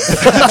reminded me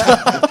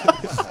of.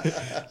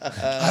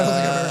 I don't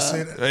think I've ever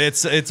seen it.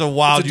 It's a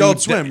wild. It's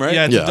Adult Swim, right?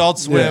 Yeah, it's Yeah. Adult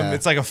Swim. Yeah.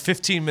 It's like a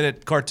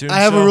 15-minute cartoon. I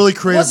have show. a really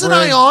creative Wasn't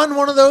brain. I on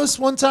one of those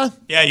one time?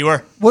 Yeah, you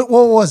were. What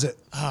was it?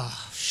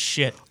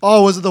 Shit.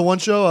 Oh, was it the one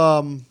show?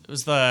 It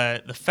was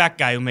the fat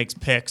guy who makes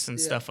picks and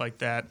stuff like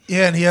that.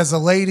 Yeah, and he has a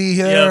lady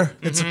here. Yep.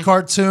 It's a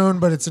cartoon,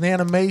 but it's an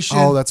animation.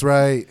 Oh, that's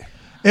right.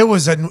 It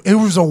was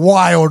a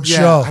wild Yeah,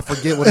 show. I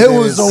forget what it it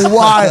was is. a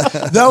wild.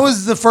 That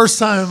was the first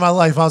time in my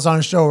life I was on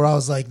a show where I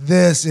was like,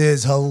 "This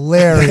is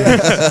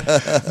hilarious.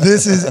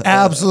 This is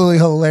absolutely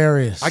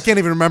hilarious." I can't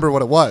even remember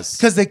what it was.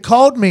 Because they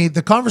called me.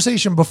 The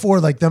conversation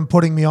before, like them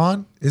putting me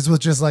on, is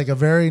with just like a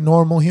very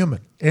normal human.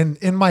 And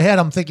in my head,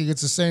 I'm thinking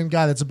it's the same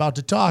guy that's about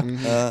to talk, and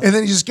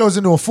then he just goes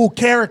into a full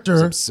character.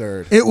 It's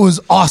absurd. It was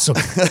awesome.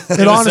 It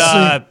It was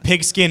honestly,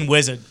 Pigskin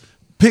Wizard.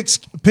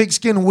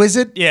 Pigskin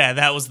Wizard. Yeah,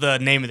 that was the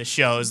name of the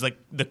show. It was like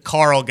the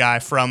Carl guy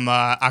from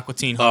Aqua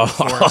Teen Hunger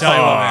Force. Tell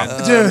you what,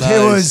 man. Dude,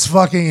 it was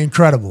fucking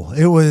incredible.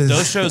 It was.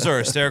 Those shows are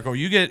hysterical.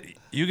 You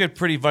get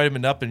pretty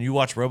vitamin up and you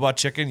watch Robot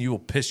Chicken, you will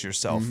piss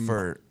yourself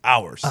for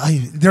hours.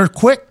 They're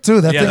quick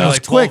too. That Yeah, thing they're was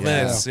like 12 quick.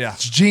 minutes. Yeah.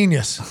 It's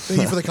genius.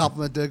 Thank you for the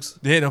compliment, Diggs.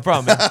 Yeah, no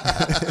problem, man.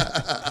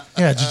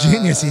 Yeah, it's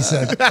genius. He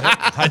said.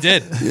 I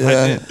did. Yeah.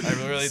 I did.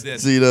 I really did.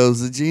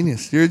 Zito's a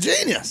genius. You're a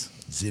genius.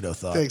 Zito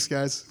thought. Thanks,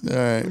 guys. All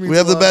right. means We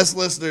have a the lot. best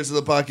listeners of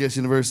the podcast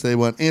universe. They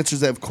want answers.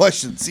 They have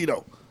questions.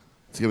 Zito.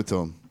 Let's give it to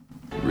them.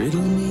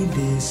 Riddle me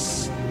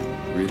this,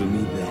 riddle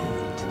me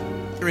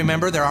that.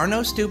 Remember, there are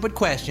no stupid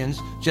questions,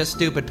 just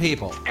stupid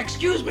people.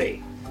 Excuse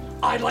me.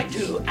 I'd like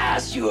to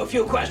ask you a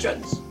few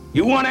questions.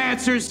 You want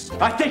answers?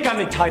 I think I'm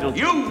entitled.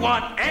 You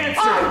want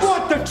answers? I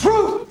want the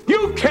truth.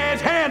 You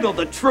can't handle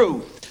the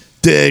truth.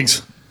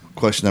 Diggs.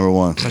 Question number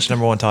one. Question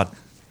number one, Todd.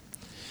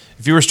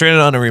 If you were stranded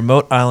on a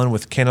remote island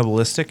with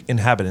cannibalistic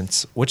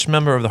inhabitants, which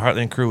member of the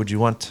Heartland crew would you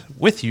want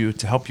with you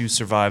to help you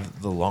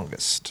survive the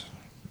longest?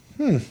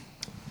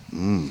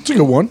 It's a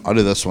good one. I'll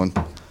do this one.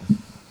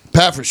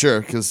 Pat for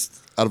sure, because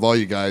out of all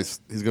you guys,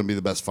 he's going to be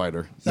the best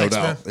fighter. Thanks,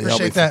 no man. doubt. He helped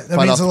me Appreciate that. That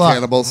fight means off a the lot.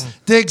 Cannibals.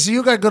 Diggs,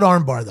 you got a good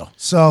arm bar though.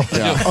 So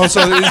Yeah. Oh,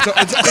 so I'll let you go.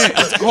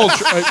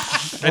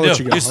 I'll let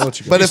you go.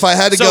 But if I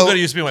had to So go, good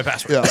it used to be my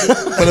password. yeah.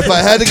 But if I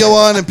had to go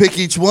on and pick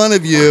each one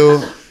of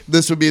you,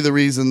 this would be the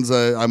reasons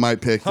I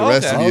might pick the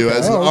rest of you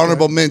as an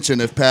honorable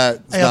mention if Pat's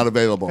not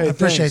available. I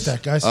appreciate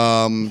that, guys.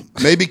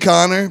 Maybe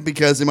Connor,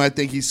 because they might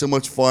think he's so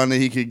much fun that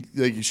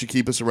he should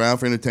keep us around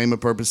for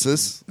entertainment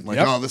purposes. Like,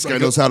 Yep. oh, this guy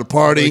Like knows how to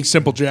party. like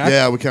Simple Jack?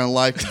 Yeah, we kind of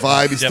like the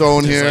vibe he's Yep,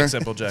 throwing just here. like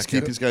Simple Jack, Just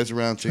keep yeah. these guys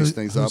around, change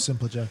things Who's up.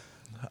 Simple Jack?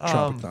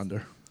 Tropic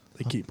Thunder.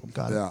 They keep them.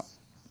 Got it. Yeah,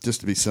 just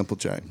to be Simple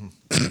Jack.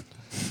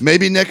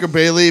 Maybe Nick or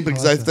Bailey,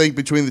 because I think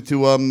between the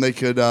two of them, they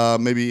could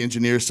maybe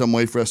engineer some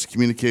way for us to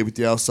communicate with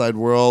the outside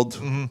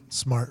world.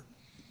 Smart.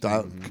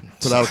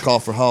 Put out a call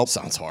for help.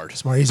 Sounds hard.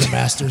 Smart. He's a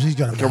master's. He's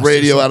got a Like a master's.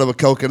 radio out of a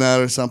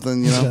coconut or something,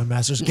 you He's got know? a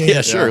master's. Gator.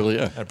 Yeah, surely.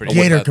 Yeah.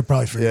 Gator could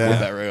probably figure it Yeah. out.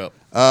 That right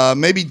up.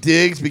 Maybe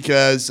Diggs,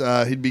 because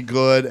he'd be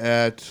good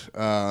at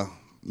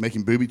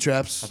making booby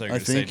traps. I thought you I were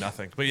going to say think.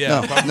 nothing. But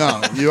yeah.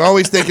 No, you're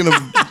always thinking of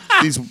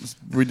these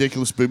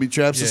ridiculous booby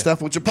traps and Yeah.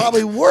 stuff, which would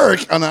probably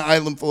work on an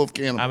island full of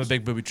cannibals. I'm a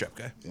big booby trap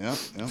guy. Yeah.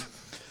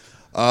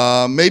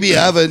 Maybe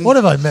Evan. What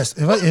have I missed?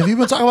 Have you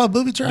been talking about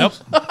booby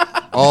traps? Nope.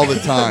 All the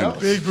time.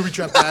 Big booby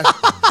trap guy.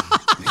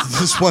 He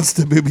just wants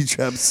to booby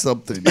trap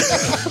something.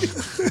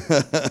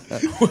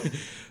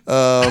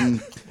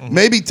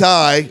 Maybe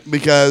Ty,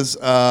 because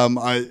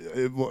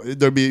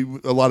there'd be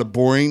a lot of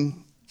boring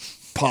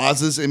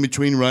pauses in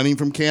between running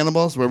from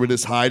cannibals where we're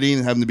just hiding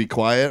and having to be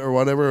quiet or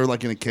whatever, or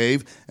like in a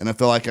cave. And I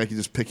feel like I could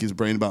just pick his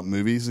brain about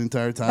movies the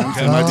entire time.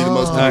 So it might be the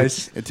most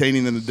Nice.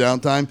 entertaining in the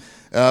downtime.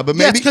 But Yeah,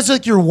 maybe, it's because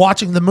like you're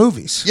watching the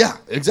movies. yeah,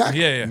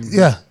 exactly. Yeah, yeah.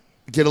 Yeah.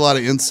 Get a lot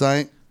of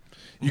insight.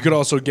 You could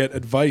also get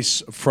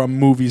advice from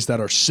movies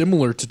that are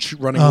similar to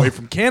running away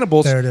from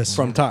cannibals there it is.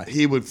 from Ty.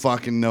 He would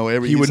fucking know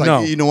everything. He would He's know.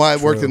 like, you know why I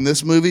worked True. in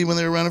this movie when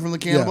they were running from the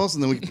cannibals?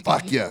 And then we,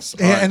 fuck yes.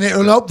 All And right.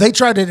 nope, they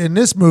tried it in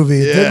this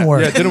movie. It Yeah. didn't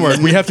work. Yeah, it didn't work.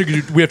 We have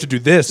to do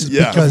this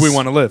Yeah. if we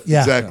want to live.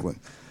 Yeah. Exactly.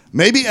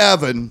 Maybe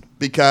Evan,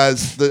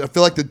 because I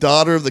feel like the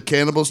daughter of the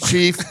cannibals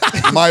chief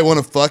might want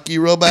to fuck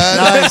you real bad.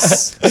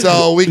 Nice.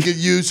 So we could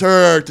use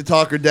her to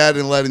talk her dad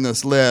into letting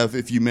us live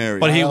if you marry.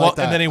 But he I like won't,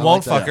 that. and then he I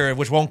won't like fuck her,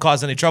 which won't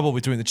cause any trouble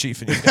between the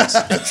chief and you guys.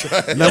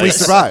 Then we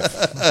survive.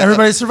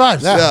 Everybody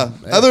survives. yeah.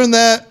 Other than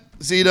that,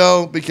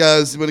 Zito,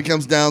 because when it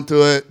comes down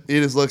to it, he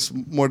just looks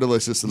more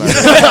delicious than I do.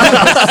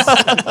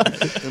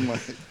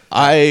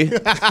 I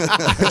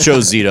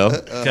chose Zito.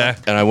 Okay.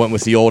 And I went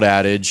with the old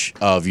adage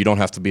of you don't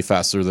have to be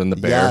faster than the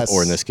bear, Yes.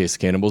 or in this case, the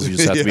cannibals. You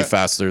just have to be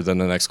faster than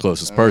the next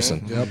closest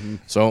person. Yep.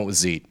 So I went with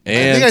Zeke. I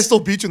think I And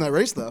still beat you in that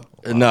race, though.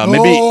 no,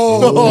 maybe.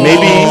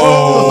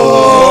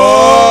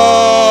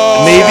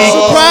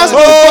 Surprise,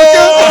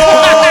 motherfucker!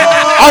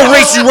 I'll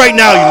race you right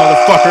now, you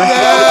motherfucker.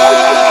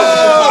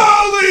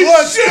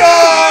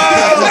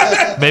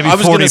 Maybe I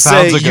was 40 gonna say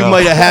pounds ago. you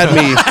might have had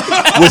me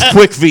with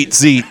quick feet,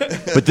 Zeke,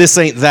 but this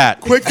ain't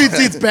that. Quick feet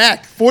Zeet's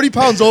back. 40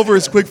 pounds over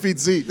is quick feet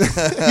Zeet.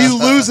 You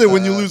lose it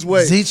when you lose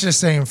weight. Zeke's just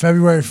saying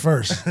February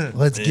 1st.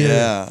 Let's get it.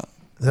 Yeah.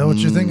 Is that what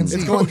you're thinking, It's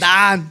Zeke? going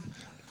down.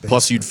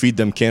 Plus, you'd feed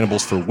them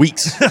cannibals for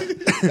weeks.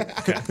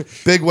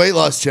 Big weight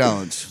loss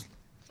challenge.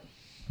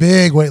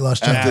 Big weight loss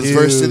challenge. After the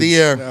first of the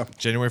year.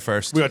 January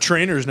 1st. We got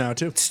trainers now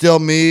too. Still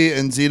me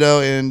and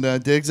Zito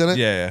and Diggs in it?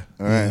 Yeah,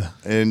 All right.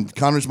 And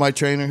Connor's my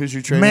trainer. Who's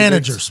your trainer?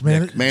 Managers.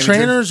 Diggs? Manager?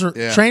 Trainers or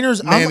Yeah.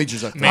 trainers.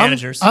 Managers. I think.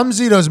 Managers. I'm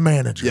Zito's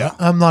manager. Yeah.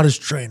 I'm not his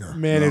trainer.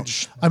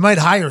 Manage. I might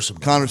hire some.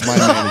 Connor's my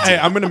manager. Hey,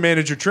 I'm going to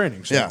manage your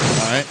training. So. Yeah.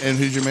 All right. And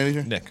who's your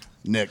manager? Nick.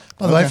 Nick.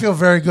 By the way, I feel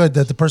very good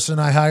that the person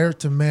I hire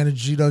to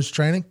manage Zito's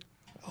training,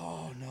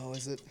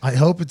 Is it? I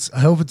hope it's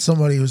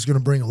somebody who's going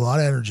to bring a lot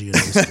of energy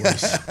into this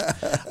place.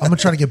 I'm going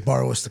to try to get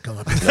Barwis to come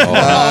up.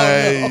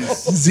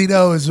 Nice.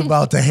 Zito is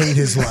about to hate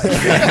his life.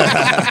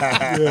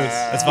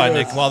 That's fine,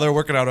 Nick. While they're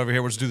working out over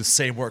here, we'll just do the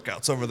same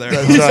workouts over there.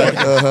 That's right.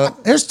 Uh-huh.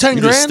 There's 10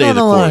 You just grand stay on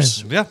the the line.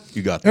 course. Yeah.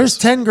 You got There's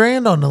this. 10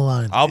 grand on the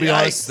line. I'll be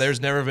honest,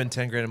 there's never been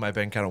 10 grand in my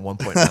bank account at one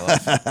point in my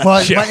life.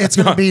 Well, it's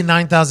going to be Well,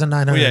 yeah,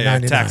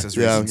 9,999. taxes.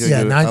 Yeah, reasons.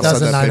 Yeah, I'll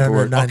sign that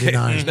paperwork. Okay,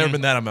 9,999. there's never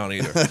been that amount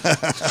either.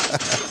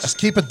 Just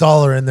keep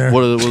 $1 in there.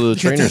 What are the Get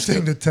trainers this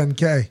thing do? to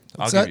 10K.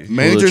 What's I'll that? give you.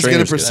 Managers get a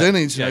trainers get?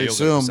 percentage, Yeah, I you'll get a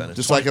assume. percentage.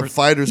 Just like a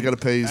fighter's got to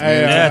pay his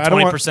Hey, manager. Yeah, I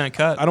don't want- 20%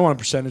 cut. I don't want a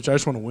percentage. I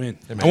just want to win.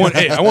 I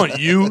want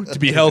you to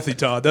be healthy,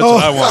 Todd. That's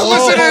what I want.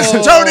 Listen to this,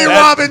 Tony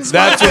Robbins.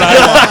 That's what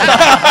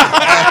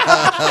I want.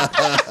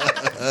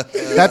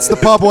 That's the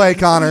pub way,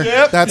 Connor.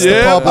 That's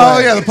the pub way. Oh,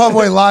 yeah, the pub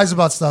boy lies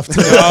about stuff,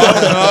 too.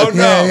 No.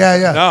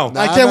 Yeah. No.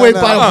 I can't wait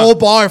to buy a whole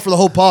bar for the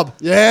whole pub.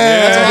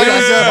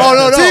 Yeah. Oh,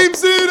 no. Team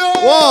Zito.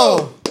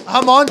 Whoa.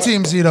 I'm on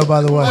Team Zito,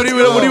 by the way. What do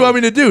you want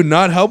me to do?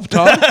 Not help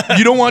Todd?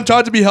 You don't want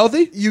Todd to be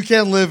healthy? You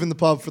can't live in the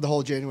pub for the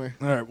whole January.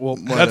 All right. Well,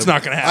 that's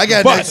not going to happen. I got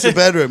an But- extra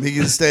bedroom. He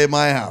can stay at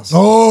my house.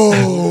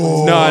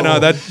 Oh. No.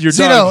 That you're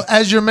Zito, done.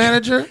 as your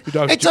manager,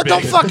 dog's hey, too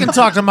don't big. fucking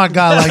talk to my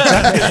guy like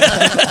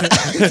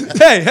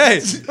that.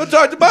 Hey, don't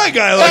talk to my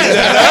guy like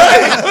that.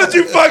 All right? What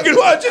you fucking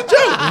watch it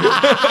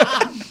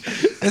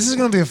do? This is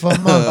going to be a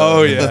fun month.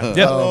 Oh yeah.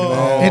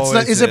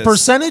 Yep. Is it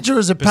percentage or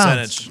is it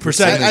pounds?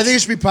 Percentage. I think it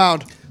should be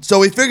pound. So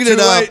we figured it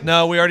out.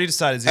 No, we already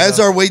decided. As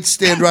our weights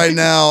stand right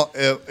now,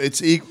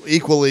 it's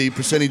equally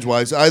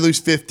percentage-wise. I lose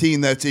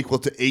 15. That's equal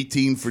to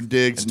 18 for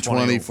Diggs and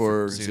 20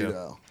 for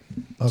Zito.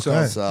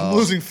 Okay. So, I'm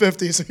losing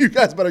 50, so you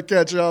guys better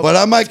catch up. but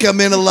I might come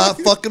in a lot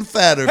fucking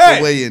fatter Hey!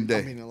 for weigh-in day.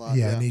 I mean, a lot,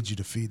 Yeah, I need you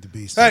to feed the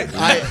beast. Hey,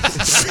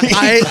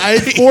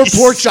 I ate 4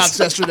 pork chops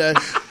yesterday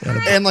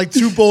and like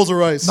 2 bowls of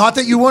rice. Not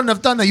that you wouldn't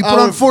have done that. You put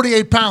on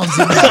 48 pounds.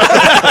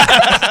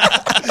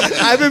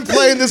 I've been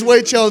playing this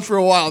weight challenge for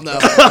a while now.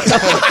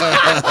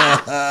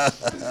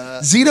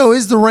 Zito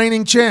is the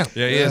reigning champ.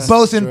 Yeah, he is.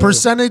 Both in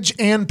percentage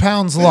and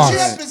pounds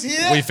lost.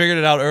 we figured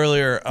it out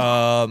earlier.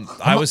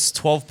 I was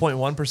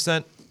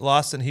 12.1%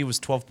 lost, and he was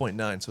 12.9.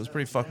 So it was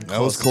pretty fucking close.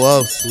 That was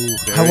close.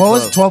 What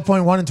was it?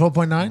 12.1 and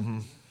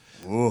 12.9?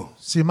 Ooh.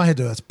 See, in my head,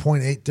 that's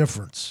 0.8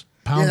 difference.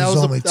 Pounds Yeah, is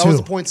only that 2. was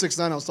the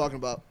 0.69 I was talking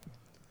about.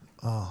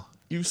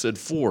 You said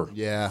 4.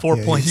 Yeah.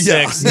 4.6.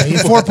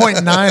 Yeah,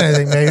 4.9, I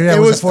think, maybe. Yeah, It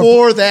was 4.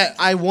 for that.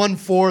 I won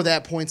for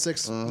that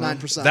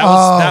 0.69%. That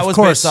was of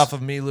course. based off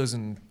of me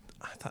losing.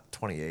 I thought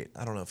 28.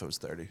 I don't know if it was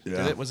 30. Yeah.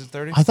 Did it? Was it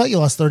 30? I thought you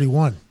lost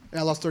 31. And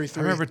I lost I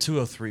 33. remember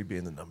 203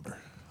 being the number.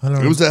 I don't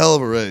It know. was a hell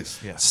of a race.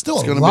 Yeah. Still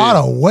It's a gonna lot be-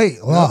 of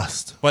weight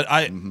lost. But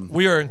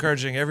we are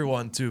encouraging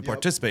everyone to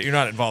participate. You're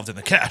not involved in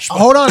the cash. but-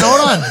 Hold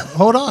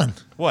on.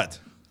 What?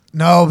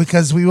 No,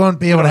 because we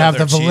won't be able to don't have know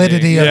the if they're validity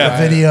cheating. of Yeah.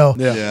 the video.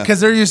 Yeah. Because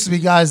there used to be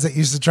guys that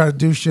used to try to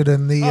do shit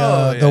in the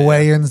yeah.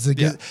 weigh-ins to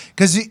Yeah. get.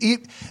 Because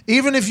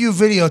even if you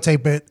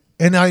videotape it,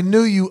 and I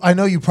know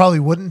you probably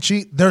wouldn't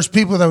cheat. There's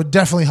people that would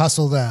definitely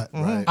hustle that.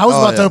 Right. I was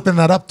about to yeah. open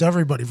that up to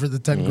everybody for the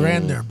 10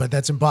 grand there, but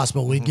that's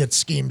impossible. We'd get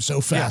schemed so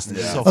fast.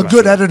 So A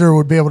good editor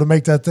would be able to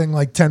make that thing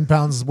like 10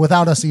 pounds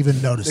without us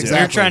even noticing. Exactly.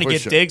 You're trying to for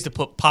get sure. Diggs to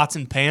put pots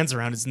and pans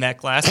around his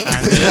neck last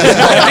time.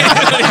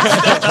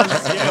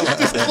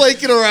 Just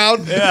flaking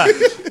around. Yeah.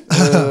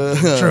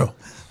 True.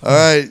 All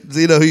right,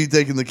 Zito, who you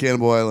taking to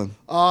Cannibal Island?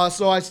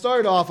 So I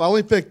started off. I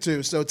only picked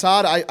 2. So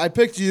Todd, I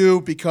picked you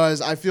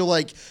because I feel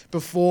like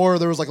before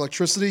there was like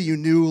electricity, you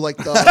knew like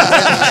the,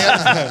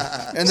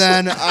 and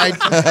then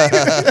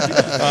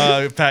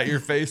Pat your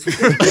face.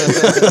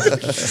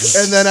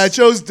 and then I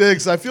chose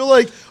Diggs. I feel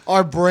like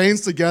our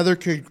brains together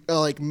could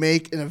like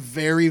make a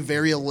very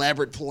very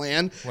elaborate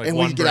plan, Like and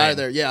we one could get out brain. of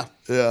there. Yeah.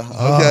 Yeah.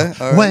 Okay.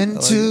 All right. When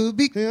to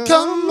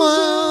become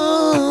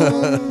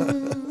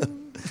one.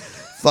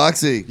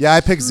 Foxy. Yeah,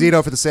 I picked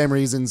Zito for the same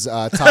reasons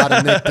Todd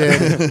and Nick did.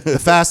 The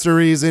faster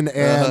reason,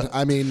 and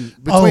I mean,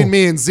 between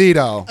me and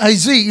Zito. Hey,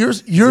 Z,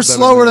 you're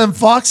slower than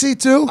Foxy,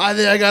 too? I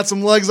think I got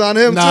some legs on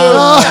him too.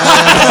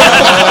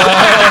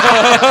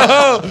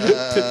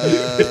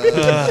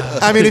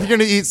 I mean, if you're going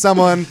to eat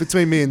someone,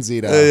 between me and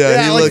Zito.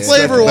 Yeah, he like looks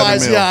like a flavor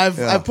wise, better yeah,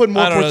 meal. I've put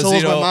more I don't know, portillos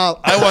in my Zito. mouth.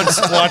 I once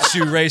watched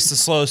you race the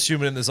slowest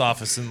human in this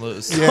office and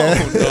lose. Yeah.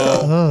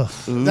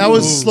 That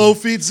was slow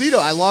feed Zito.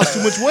 I lost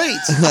too much weight.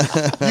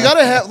 You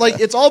gotta have like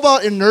it's all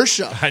about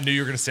inertia. I knew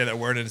you were going to say that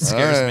word, and it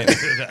scares me. to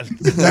hear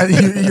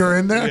that. You're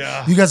in there?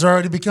 Yeah. You guys are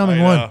already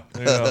becoming one.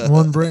 I know.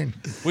 One brain.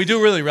 We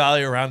do really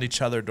rally around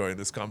each other during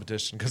this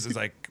competition because it's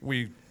like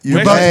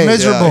You're both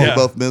miserable. Yeah, you're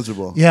both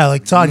miserable. Yeah,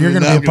 like Todd, you're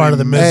going to Now be a part of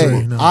the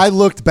misery. Hey, no. I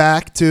looked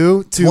back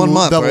to 1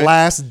 month, the right?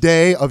 last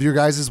day of your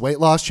guys' weight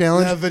loss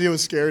challenge. That video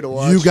was scary to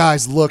watch. You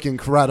guys look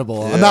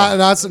incredible. You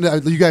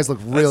guys look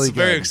really That's good.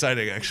 very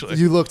exciting, actually.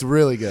 You looked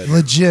really good.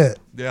 Legit.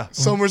 Yeah.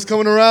 Summer's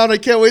coming around. I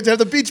can't wait to have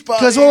the beach body.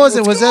 Because what was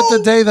it? Was that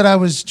the day that I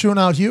was chewing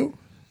out Hugh?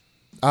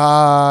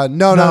 No.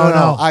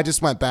 No. I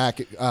just went back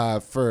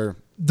for.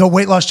 The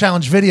weight loss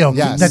challenge video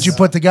Yes. that you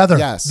put together.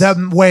 Yes. That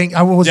weighing.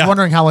 I was Yeah.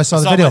 wondering how I saw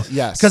the Saw video. my-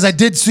 Yes. Because I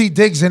did see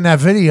Diggs in that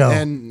video.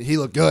 And he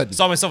looked good.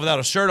 Saw myself without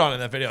a shirt on in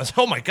that video. I was like,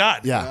 oh my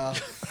God. Yeah.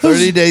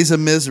 30 days of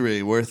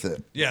misery, worth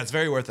it. Yeah, it's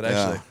very worth it,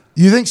 actually.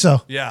 You think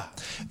so? Yeah.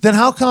 Then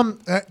how come?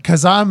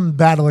 Because I'm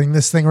battling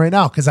this thing right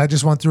now. Because I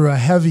just went through a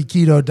heavy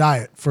keto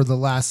diet for the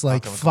last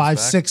like come it comes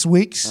 5-6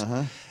 weeks,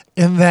 Uh-huh.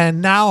 and then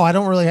now I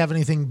don't really have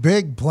anything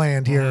big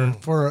planned here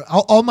for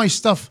all my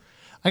stuff.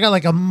 I got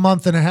like a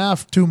month and a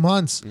half, 2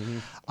 months.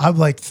 I'm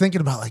like thinking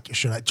about like,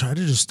 should I try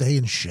to just stay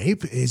in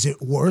shape? Is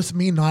it worth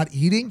me not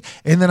eating?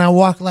 And then I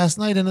walked last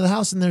night into the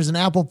house and there's an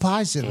apple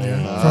pie sitting there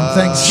from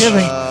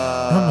Thanksgiving. I'm like,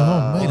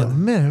 oh, wait a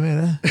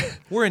minute.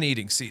 We're in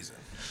eating season.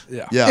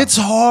 Yeah. It's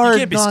hard. You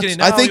can't be not skinny to-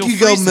 now. I think you'll you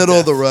go freeze to middle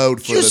of death. the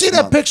road for Did you this see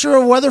that month. picture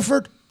of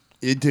Weatherford?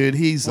 Dude,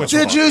 he's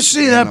Did you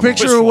see that Animal.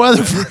 picture of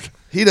Weatherford?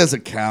 He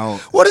doesn't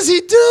count. What does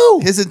he do?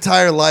 His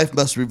entire life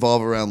must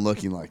revolve around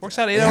looking like Works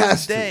that. out 8 It hours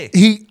has a to. day.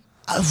 He,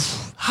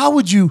 how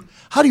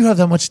do you have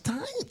that much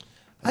time?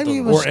 I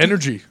mean, Or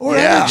energy. Or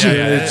Yeah. energy.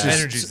 Yeah, It's just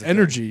energy's the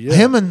energy. Yeah.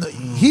 Him and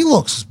he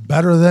looks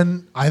better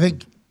than I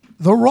think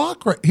The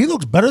Rock. He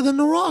looks better than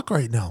The Rock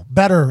right now.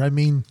 Better, I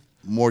mean,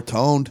 More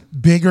toned.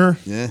 bigger.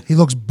 Yeah. He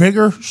looks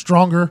bigger,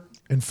 stronger,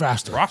 and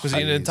faster. Rock was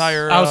eating an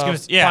entire I was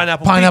gonna,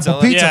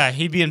 pineapple pizza. Yeah,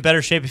 he'd be in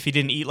better shape if he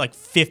didn't eat like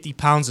 50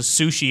 pounds of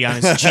sushi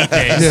on his cheat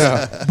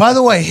days. By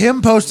the way,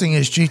 him posting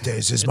his cheat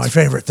days is my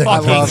favorite thing.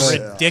 Fucking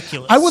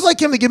ridiculous. I would like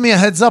him to give me a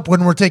heads up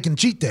when we're taking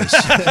cheat days.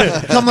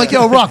 I'm like,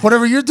 yo, Rock,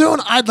 whatever you're doing,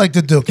 I'd like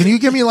to do. Can you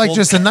give me like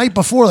just a night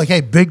before, like,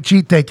 hey, big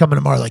cheat day coming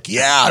tomorrow? Like,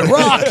 yeah,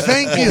 Rock,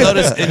 thank you.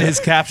 Notice in his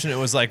caption, it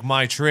was like,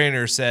 my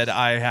trainer said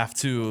I have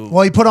to.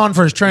 Well, he put on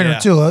for his trainer Yeah.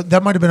 too.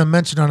 That might have been a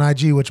mention on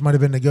IG, which might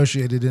have been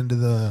negotiated into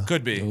the.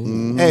 Could be.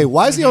 Hey,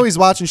 why is he always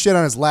watching shit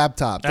on his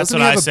laptop? That's Doesn't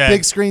what he I have a said.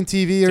 big screen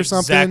TV or That's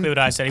something? exactly what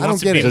I said. He I don't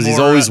wants to get be it. Because he's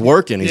more, always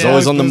working. He's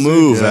always on the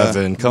move,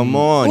 Evan. Come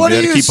on. What you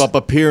do got to you keep up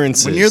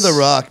appearances. When you're The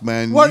Rock,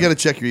 man, What? you got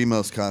to check your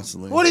emails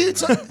constantly. What are you?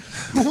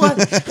 What?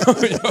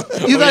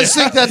 You guys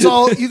think that's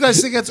all? You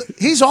guys think that's?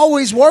 He's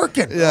always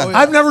working. Yeah.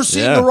 I've never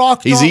seen Yeah. The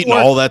Rock. He's not eating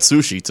work. all that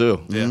sushi,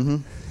 too. Yeah.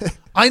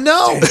 I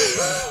know.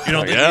 You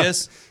don't think Yeah. he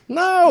is?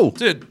 No.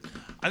 Dude,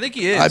 I think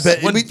he is. I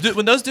bet-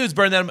 when those dudes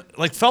burn that,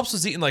 like Phelps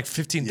was eating like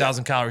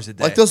 15,000 calories a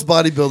day. Like those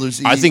bodybuilders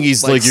eat I think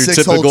he's like your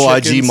 6 whole typical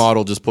IG chickens.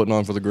 model just putting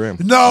on for the gram.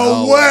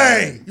 No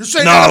way. You're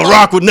saying No, that The about-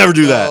 Rock would never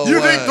do that. You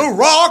think The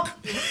Rock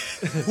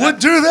would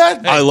do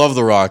that? I love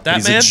The Rock. That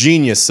He's man? a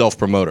genius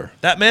self-promoter.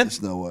 That man?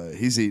 There's no way.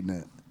 He's eating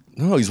it.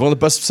 No, he's one of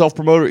the best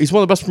self-promoter. He's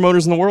one of the best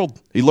promoters in the world.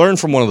 He learned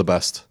from one of the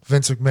best.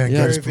 Vince McMahon,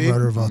 Yeah. greatest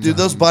promoter of all time. Dude,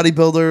 those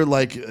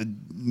bodybuilder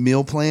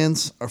meal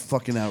plans are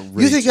fucking outrageous.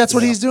 You think that's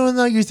what he's doing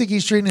though? You think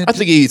he's treating it? I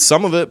think he eats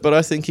some of it, but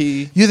I think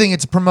he, You think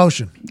it's a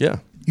promotion? yeah.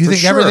 You For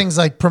think sure. everything's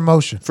like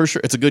promotion? For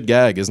sure. It's a good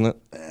gag, isn't it?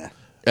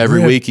 Every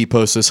Rib. week he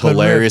posts this Good rib.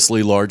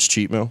 hilariously large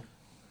cheat meal.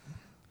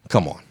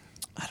 Come on.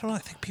 I don't know. I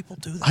think people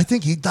do that. I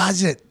think he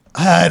does it.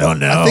 I don't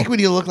know. I think when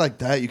you look like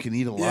that, you can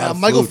eat a lot Yeah, of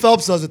Michael food.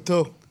 Phelps does it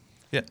too.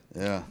 Yeah.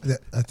 Yeah.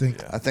 I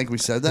think we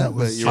said that,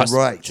 was but you're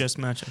right. Just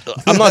mentioned.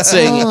 I'm not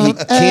saying he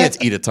can't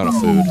eat a ton of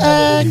food.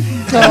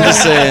 I'm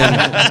just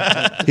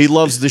saying he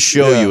loves to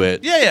show you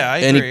it. Yeah, yeah, I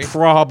And agree. he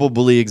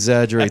probably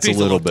exaggerates That a pizza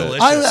little looked bit.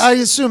 delicious. I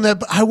assume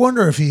that, but I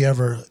wonder if he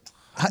ever.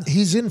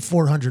 He's in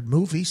 400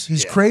 movies.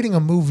 He's creating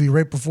a movie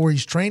right before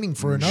he's training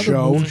for another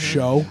movie.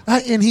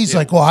 And he's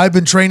like, well, I've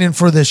been training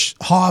for this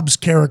Hobbs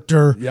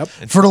character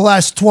for the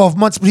last 12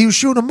 months, but he was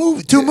shooting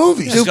two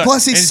movies. Dude,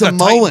 plus he's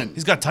Samoan.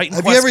 He's got Titan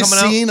Have Quest you ever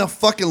coming out. seen a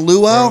fucking Whatever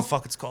luau? the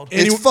fuck it's called.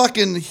 It's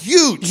fucking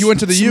huge. He went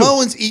to the U.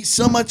 Samoans eat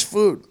so much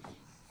food.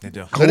 They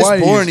do. They're just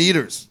Hawaii born is-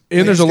 eaters.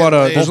 And there's a lot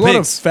of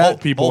fat Whole-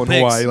 people whole in pigs.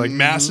 Hawaii, like Mhm.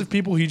 massive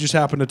people. He just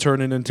happened to turn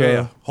it into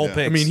Yeah, whole I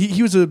pigs. mean,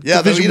 he was a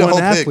Yeah, they'll eat Division a One whole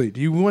pig. athlete.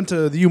 He went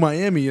to the U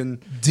Miami and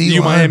the D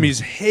U line. Miami's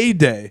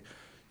heyday.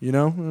 You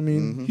know, I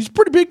mean, he's a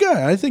pretty big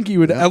guy. I think he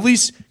would at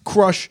least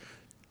crush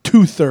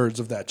 2/3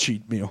 of that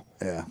cheat meal.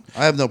 Yeah,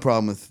 I have no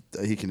problem with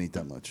he can eat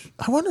that much.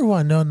 I wonder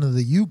why none of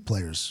the U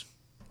players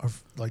are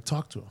like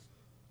talk to him.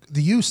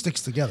 The U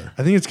sticks together.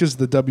 I think it's because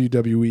the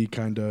WWE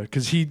kind of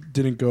because he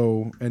didn't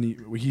go any.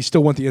 He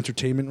still went the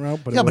entertainment route,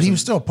 but Yeah, it but he wasn't-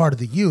 was still a part of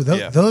the U. Those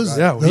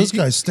Yeah, those he-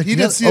 guys stick He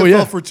together. did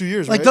CFL for 2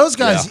 years, Like right? those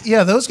guys,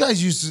 yeah, those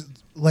guys used to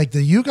like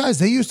the U guys.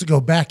 They used to go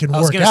back and I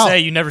was work gonna out. say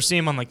you never see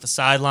him on like the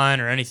sideline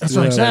or anything. That's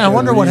what I'm saying. I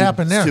wonder what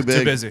happened there. He's too big.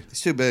 Too busy.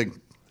 He's too big.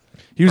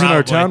 He was in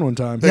our Probably. town one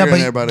time. Yeah, Bigger than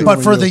everybody.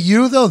 but for the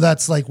U though,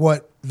 that's like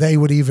what they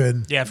would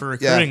even. Yeah, for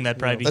recruiting, that'd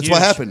probably be That's huge.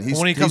 what happened. He's,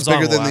 when he he's comes bigger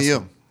on, than we'll the ask U.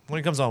 him. When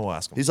he comes on, we'll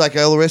ask him. He's like,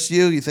 I'll arrest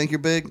you. You think you're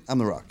big? I'm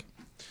the Rock.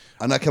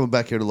 I'm not coming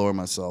back here to lower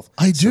myself.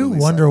 I do Silly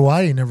wonder side.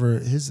 why he never.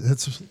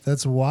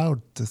 That's wild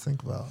to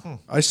think about.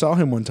 I saw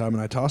him one time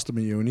and I tossed him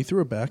at you and he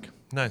threw it back.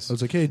 Nice. I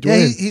was like, hey, Dwayne.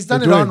 Yeah, he's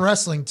done Hey, it on Dwayne.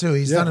 wrestling too.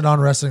 He's Yeah. done it on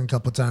wrestling a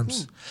couple of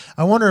times.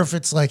 I wonder if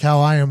it's like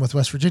how I am with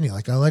West Virginia.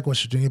 Like I like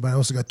West Virginia, but I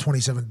also got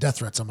 27 death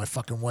threats on my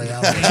fucking way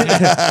out.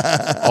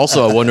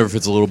 Also, I wonder if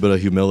it's a little bit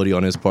of humility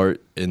on his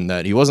part in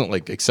that he wasn't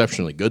like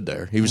exceptionally good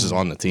there. He was just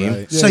on the team.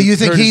 Right. So Yeah, you he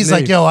think heard his he's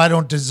like, name. yo, I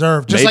don't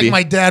deserve, just Maybe. like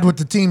my dad with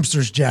the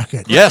Teamsters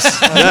jacket. Yes.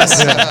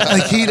 Yes.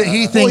 Like he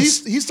Well,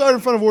 thinks he started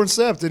in front of Warren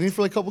Sapp, didn't he,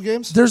 for like a couple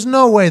games? there's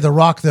no way The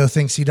Rock though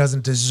thinks he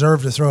doesn't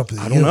deserve to throw up.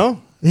 I don't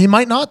know. He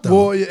might not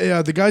though. Well,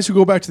 yeah, the guys who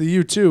go back to the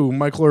U too,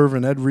 Michael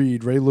Irvin, Ed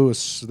Reed, Ray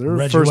Lewis, they're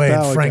Reggie first Wade,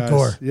 ballot Frank guys.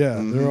 Gore. Yeah,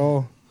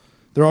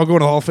 they're all going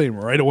to the Hall of Fame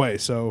right away.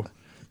 So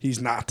he's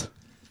not.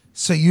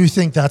 So you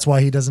think that's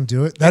why he doesn't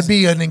do it? That'd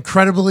be an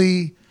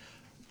incredibly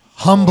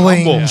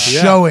humbling Humble, yeah.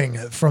 showing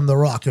from The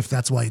Rock if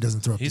that's why he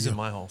doesn't throw up. He's to in you.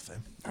 my Hall of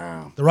Fame.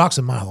 The Rock's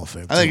in my Hall of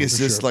Fame. I think too, it's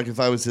for just sure. like if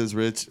I was as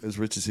rich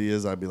as he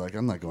is, I'd be like,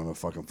 I'm not going to a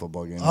fucking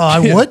football game. Oh,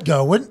 I would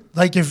go. Wouldn't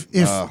like if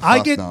I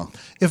fuck get no.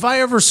 if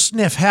I ever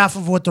sniff half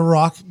of what The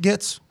Rock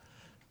gets,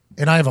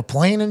 and I have a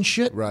plane and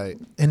shit. Right.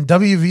 And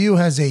WVU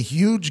has a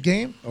huge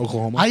game.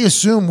 Oklahoma. I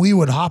assume we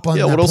would hop on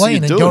Yeah, that what else are you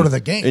plane and doing? go to the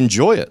game.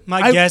 Enjoy it.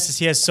 My guess is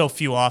he has so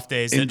few off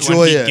days that Enjoy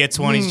when he it. gets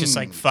one, he's just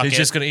like, fuck He's it.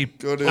 just gonna eat.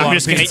 Go to- I'm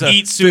just going pizza. to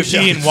eat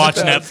sushi and watch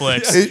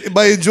Netflix.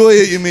 By enjoy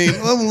it, you mean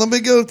let me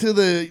go to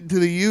the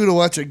U to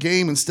watch a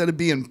game instead of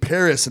being in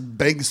Paris and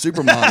bang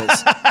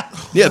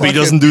supermodels Yeah, but he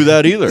doesn't do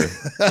that either.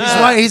 That's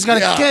why he's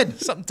got Yeah. a kid.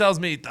 Something tells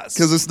me he does.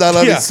 because it's not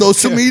on Yeah. his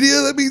social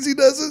media. That means he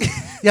doesn't.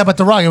 Yeah, but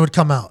The Rock, it would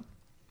come out.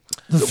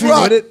 The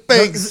Rock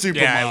bangs Yeah, I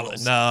supermodels.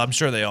 would. No, I'm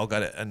sure they all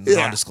got it and Yeah.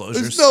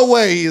 non-disclosures. There's no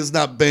way he has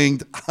not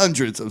banged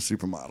hundreds of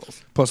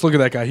supermodels. Plus, look at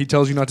that guy. He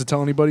tells you not to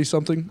tell anybody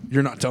something.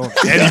 You're not telling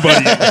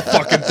anybody a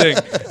fucking thing.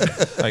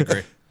 I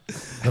agree.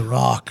 The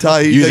Rock. Ty,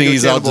 You think take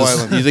he's a out Cannibal just?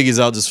 Island. You think he's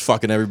out just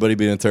fucking everybody,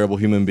 being a terrible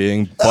human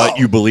being, but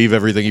you believe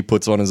everything he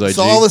puts on his IG?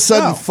 So all of a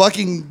sudden,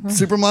 fucking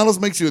supermodels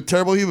makes you a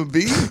terrible human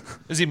being?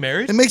 Is he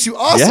married? It makes you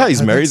awesome. Yeah,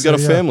 he's married. He's got a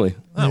so, yeah. family.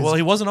 Oh, well,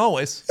 he wasn't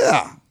always.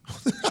 Yeah.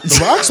 The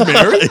Rock's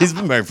married. He's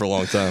been married for a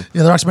long time.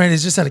 Yeah, The Rock's married.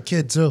 He's just had a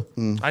kid too.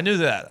 I knew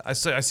that. I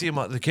see him,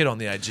 the kid on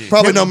the IG.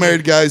 Probably no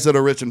married guys that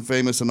are rich and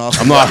famous and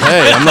awesome.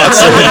 I'm not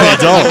saying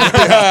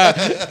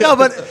they don't. No,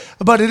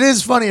 but it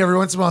is funny. Every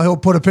once in a while, he'll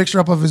put a picture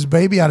up of his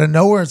baby out of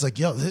nowhere. It's like,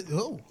 yo,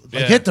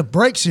 Yeah. hit the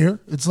brakes here.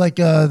 It's like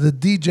the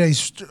DJ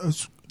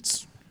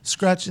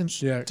scratching.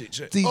 Yeah.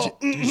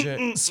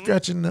 DJ.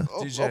 Scratching.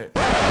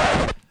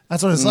 DJ.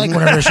 That's what it's like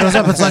whenever it shows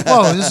up. It's like,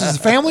 whoa, this is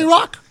Family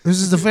Rock? This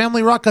is the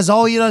Family Rock? Because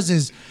all he does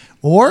is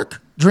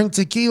work, drink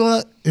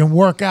tequila, and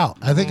work out.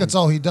 I think that's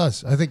all he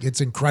does. I think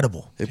it's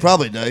incredible. He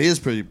probably does.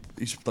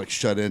 He's like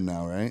shut in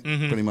now, right?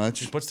 Pretty much.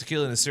 He puts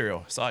tequila in his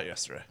cereal. I saw it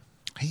yesterday.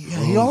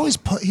 He always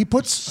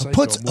puts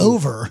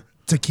over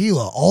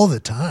tequila all the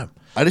time.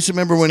 I just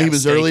remember when he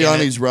was steak early in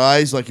on it. his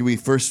rise, like when he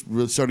first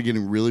started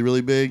getting really,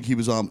 really big, he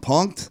was on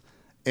Punk'd,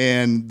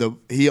 and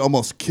he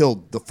almost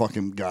killed the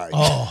fucking guy.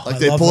 Oh, like I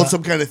they love pulled that.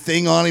 some kind of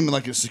thing on him, and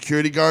like a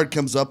security guard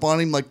comes up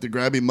on him, like to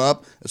grab him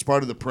up as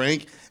part of the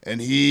prank,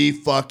 and he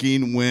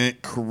fucking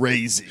went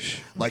crazy.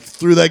 Like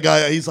threw that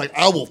guy. He's like,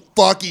 "I will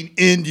fucking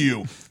end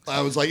you."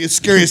 I was like, it's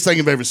the scariest thing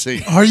I've ever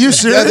seen. Are you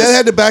serious? Yeah, they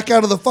had to back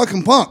out of the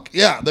fucking Punk.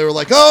 Yeah, they were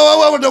like,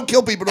 oh, don't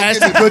kill people. Don't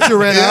kill people. Butcher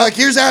ran out. Like,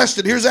 here's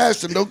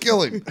Ashton. Don't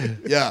kill him.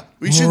 Yeah,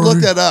 we should look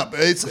that up.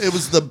 It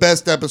was the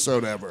best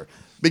episode ever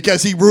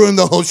because he ruined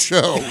the whole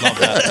show.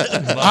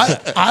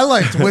 I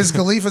liked Wiz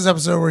Khalifa's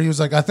episode where he was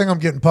like, I think I'm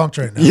getting punked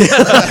right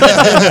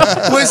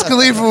now. Wiz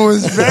Khalifa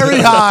was very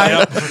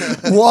high,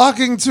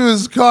 walking to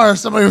his car.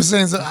 Somebody was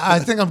saying, I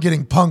think I'm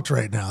getting punked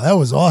right now. That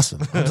was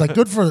awesome. I was like,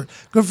 good for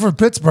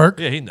Pittsburgh.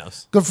 Yeah, he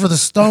knows. Good for the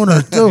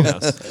stoner, too.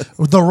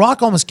 The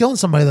Rock almost killing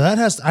somebody, though. I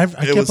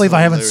can't believe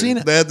I haven't seen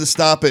it. They had to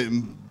stop it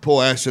and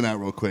pull Ashton out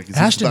real quick. 'Cause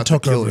he was Ashton about to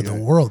took kill over a the guy.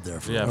 world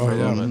there. For Yeah, a for while. a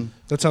little bit.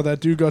 That's how that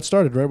dude got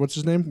started, right? What's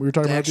his name? We were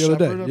talking about it the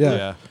other Shepard, day. I Yeah.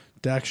 Yeah.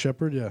 Dax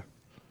Shepard, yeah.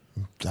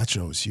 That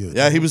show was huge.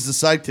 Yeah, he was the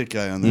sidekick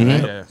guy on there.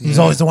 Right? Yeah. He's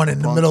always the one in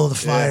the middle of the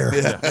fire.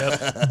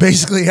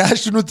 Basically,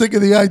 Ashton would think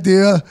of the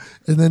idea,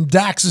 and then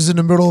Dax is in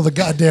the middle of the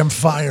goddamn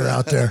fire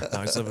out there.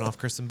 Now he's living off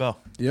Kristen Bell.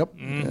 Yep.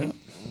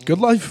 Good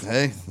life.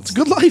 Hey, It's a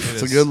good life.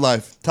 it's a good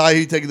life. Ty,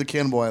 who you taking the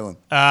Cannibal Island?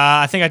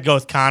 I think I'd go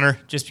with Connor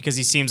just because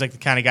he seems like the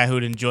kind of guy who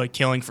would enjoy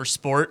killing for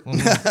sport.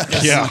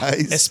 Yeah.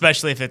 Nice.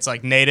 Especially if it's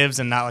like natives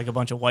and not like a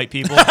bunch of white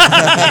people.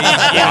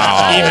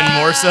 Yeah, even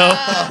more so.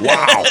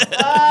 Wow.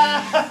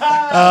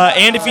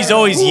 And if he's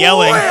always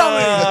yelling,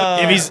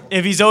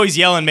 if he's always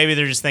yelling, maybe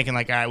they're just thinking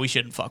like, all right, we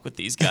shouldn't fuck with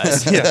these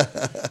guys. Yeah,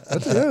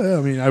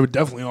 I mean, I would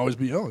definitely always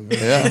be yelling.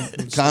 Yeah,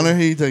 Connor,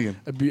 who you taking?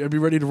 I'd be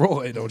ready to roll.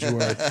 Hey, don't you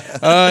worry.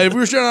 If we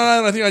were straight on an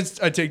island, I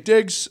think I'd take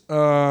Diggs,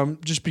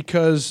 just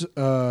because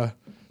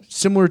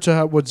similar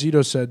to what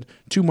Zito said,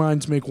 two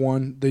minds make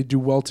one. They do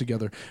well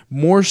together.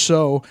 More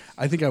so,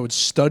 I think I would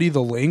study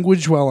the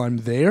language while I'm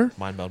there.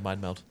 Mind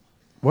meld.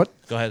 What?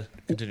 Go ahead.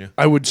 Continue.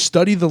 I would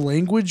study the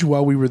language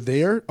while we were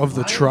there of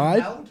the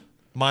tribe.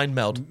 Mind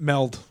meld.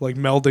 Meld, like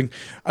melding.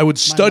 I would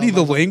study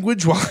the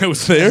language while I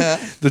was there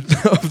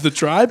of the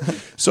tribe,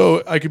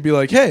 so I could be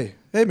like, hey,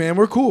 man,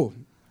 we're cool.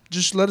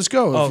 Just let us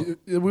go. Oh.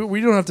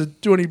 We don't have to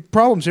do any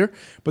problems here.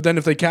 But then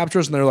if they capture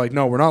us and they're like,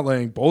 no, we're not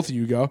letting both of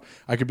you go,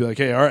 I could be like,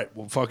 hey, all right,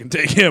 we'll fucking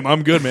take him.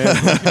 I'm good, man.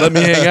 Let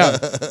me hang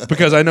out.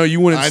 Because I know you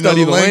wouldn't I know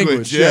study the the language.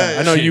 language. Yeah,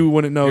 I know you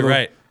wouldn't know. You're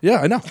right. Yeah,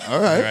 I know. All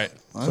right. You're right.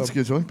 Well, that's a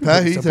good one.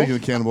 Pat, who you taking the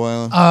Cannibal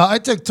Island? I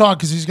take Todd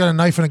because he's got a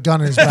knife and a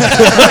gun in his back.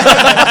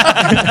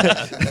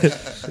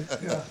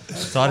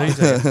 Todd, who you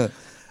taking?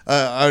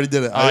 I already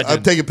did it. I'm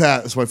didn't. taking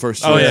Pat. That's my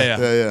first Oh, choice.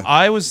 yeah.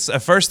 I was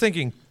at first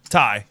thinking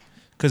Ty,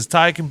 because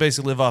Ty can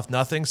basically live off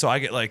nothing, so I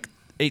get like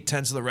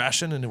 8/10 of the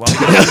ration, and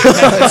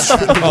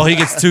while he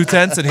gets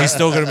 2/10, and he's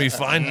still going to be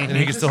fine, and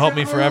he can still help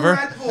me forever.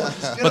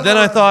 But then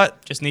I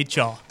thought, Just need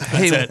chaw. That's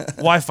hey, it.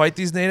 why fight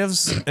these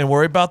natives and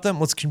worry about them?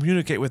 Let's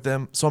communicate with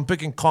them. So I'm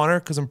picking Connor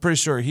because I'm pretty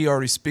sure he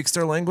already speaks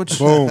their language.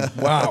 Boom.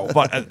 Wow.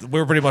 But we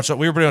were pretty much on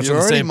You're the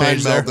already same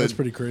page there. mind-melded. That's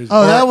pretty crazy.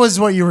 Oh, that was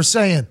what you were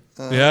saying.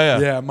 Yeah.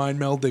 Yeah, mind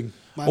melding.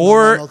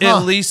 Or Huh. it at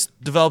least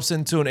develops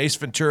into an Ace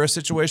Ventura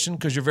situation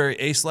because you're very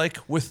Ace-like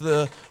with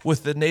the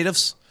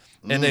natives,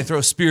 and they throw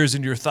spears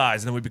into your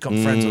thighs, and then we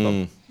become friends with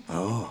them.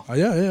 Oh,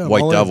 yeah. I'm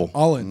White all in. Devil.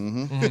 All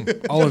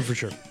in. All in for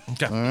sure.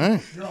 Okay. All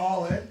right. You're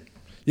all in.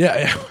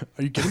 Yeah.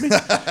 Are you kidding me?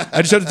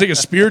 I just have to take a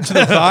spear to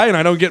the thigh and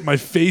I don't get my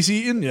face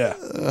eaten? Yeah.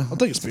 I'll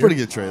take a spear. Pretty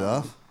good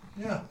trade-off.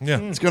 Yeah.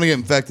 It's going to get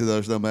infected, though.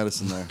 There's no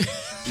medicine there.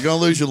 You're going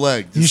to lose your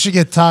leg. You should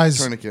get Ty's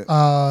Tourniquet.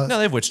 No,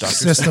 they have witch doctors.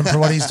 system for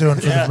what he's doing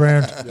for the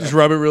brand. Just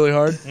rub it really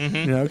hard. Yeah,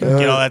 okay.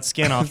 Get all that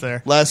skin off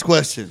there. Last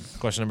question.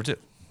 Question number 2.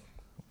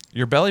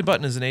 Your belly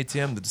button is an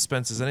ATM that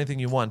dispenses anything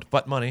you want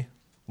but money,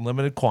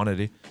 limited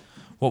quantity.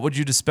 What would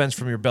you dispense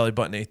from your belly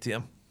button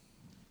ATM?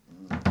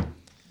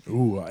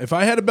 Ooh, if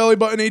I had a belly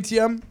button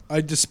ATM,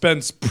 I'd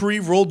dispense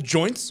pre-rolled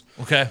joints.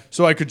 Okay.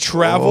 So I could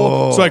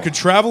travel. So I could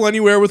travel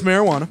anywhere with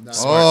marijuana. Oh.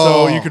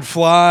 So you could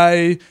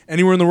fly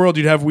anywhere in the world.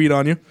 You'd have weed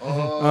on you.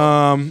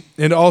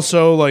 And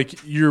also, like,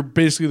 you're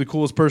basically the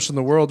coolest person in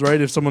the world,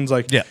 right? If someone's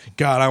like, Yeah.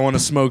 God, I want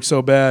to smoke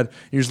so bad,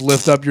 you just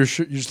lift up your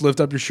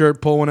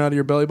shirt, pull one out of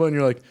your belly button.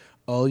 You're like,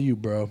 all you,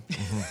 bro.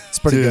 It's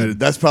pretty Dude, good.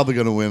 that's probably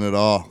going to win it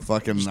all.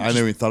 Fucking, I never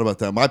even thought about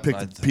that. I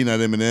picked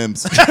peanut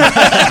M&Ms. Just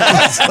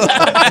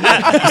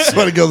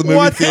want to go to the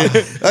movie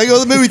theater. I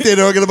go to the movie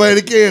theater. I'm going to buy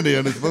any candy.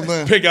 And it's,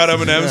 Pick out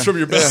M&Ms from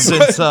your belly.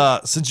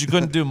 Since you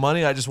couldn't do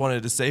money, I just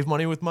wanted to save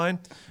money with mine.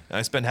 And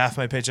I spend half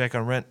my paycheck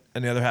on rent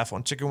and the other half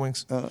on chicken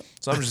wings. So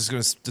I'm just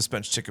going to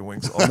dispense chicken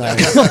wings all day.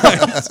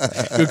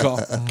 Good call.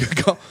 Good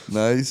call.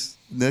 Nice.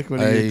 Nick,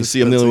 what do I you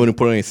see I'm the only one who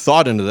put any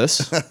thought into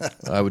this.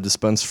 I would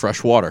dispense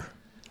fresh water.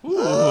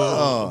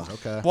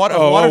 Okay. Water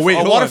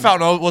hold on.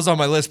 fountain was on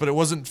my list, but it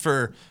wasn't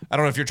for. I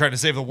don't know if you're trying to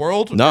save the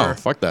world. No, or-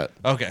 fuck that.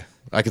 Okay.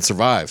 I could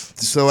survive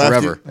So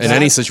forever after- in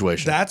any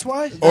situation. That's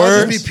why?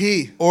 Or, Just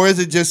be pee. or is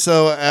it just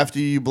so after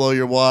you blow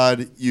your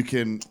wad, you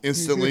can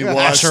instantly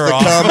wash her the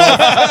off. cum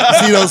off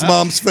Zito's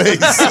mom's face?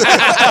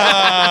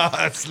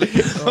 She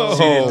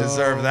didn't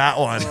deserve that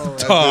one.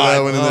 Throw that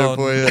one in there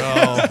for you.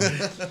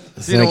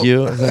 Thank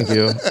you.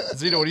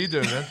 Zito, what are you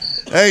doing, man?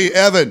 Hey,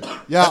 Evan.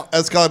 Yeah.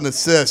 That's called an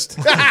assist.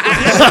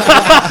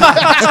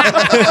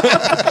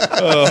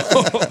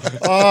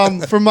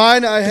 For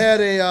mine, I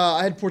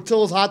had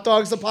Portillo's hot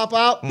dogs that pop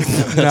out.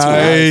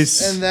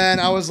 Nice. And then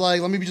I was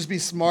like, let me just be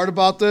smart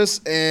about this.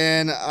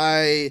 And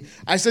I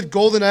said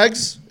golden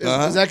eggs.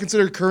 Is that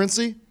considered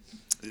currency?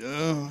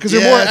 Because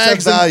Yeah,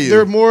 it's a value.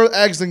 There are more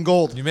eggs than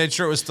gold. You made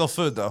sure it was still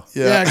food, though.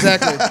 Yeah,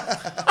 exactly.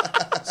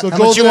 So How much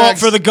golden you want eggs.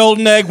 for the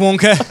golden egg,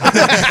 Wonka?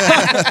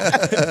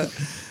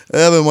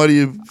 Evan, what are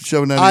you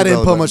shoving down I your didn't belly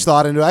put button? much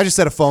thought into it. I just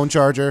said a phone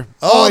charger.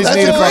 Oh, Always that's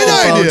need a a great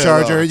fucking phone idea.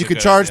 charger. Oh, You could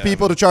charge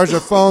people to charge their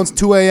phones.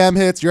 2 a.m.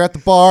 hits. You're at the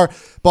bar.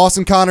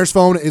 Boston Connor's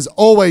phone is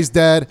always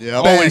dead.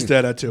 Yep. Bang. Always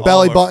dead at 2.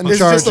 Belly button Is it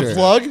charger. just a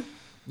plug?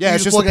 Yeah, You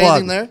it's just plug a plug.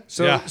 anything there?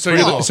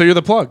 So you're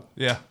the plug.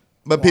 Yeah.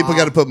 But people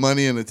got to put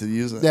money in it to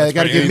use it. Yeah, you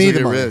got to give me the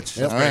Get money. rich.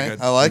 Yep. All right,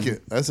 I like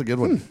it. That's a good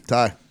one.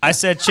 Ty. I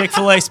said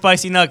Chick-fil-A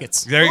spicy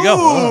nuggets. There you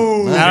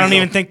go. I don't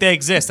even think they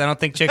exist. I don't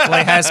think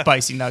Chick-fil-A has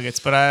spicy nuggets,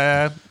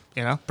 but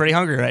pretty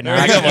hungry right now.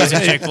 I could use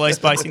a Chick-fil-A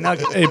spicy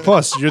nugget. Hey,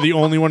 plus, you're the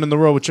only one in the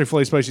world with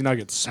Chick-fil-A spicy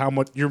nuggets. How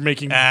much you're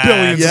making Ah,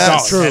 billions yes, of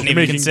dollars. true. Hadn't You're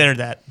even making considered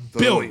that.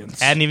 billions.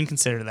 Hadn't even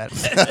considered that.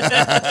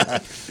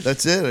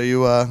 That's it. Are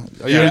you? You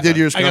already did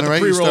yours, I got Connor, the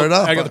right? You pre-rolled. started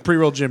off. I got the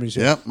pre-rolled Jimmys.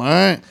 Yeah. Yep. All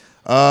right.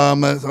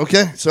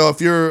 Okay. So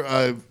if you're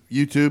a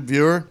YouTube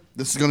viewer,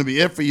 this is going to be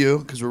it for you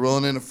because we're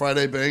rolling into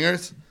Friday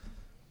bangers.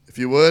 If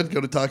you would,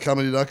 go to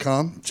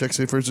toddcomedy.com. Check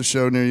see if there's a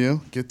show near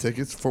you. Get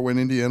tickets. Fort Wayne,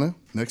 Indiana,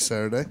 next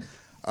Saturday.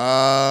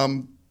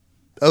 Other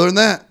than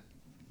that,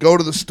 go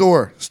to the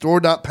store.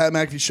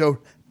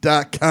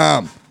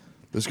 store.patmcafeeshow.com.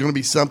 There's going to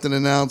be something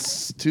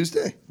announced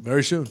Tuesday.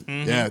 Very soon.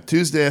 Yeah,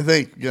 Tuesday, I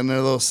think. Got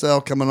another little sale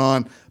coming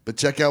on. But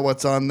check out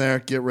what's on there.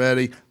 Get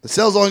ready. The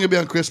sale's only going to be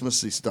on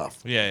Christmassy stuff.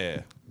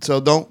 Yeah. So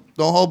don't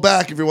hold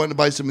back if you're wanting to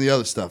buy some of the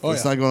other stuff.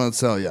 It's not going on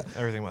sale yet.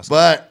 Everything must.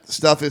 But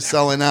stuff is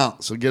selling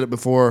out. So get it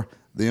before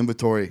the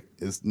inventory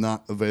is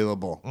not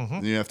available.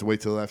 And you have to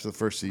wait till after the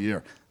first of the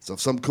year. So if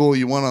something cool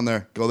you want on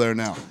there, go there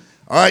now.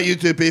 All right,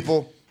 YouTube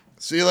people.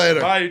 See you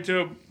later. Bye,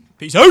 YouTube.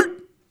 Peace out.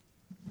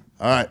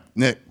 All right,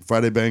 Nick,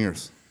 Friday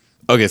Bangers.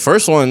 Okay,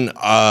 first one,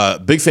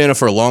 big fan of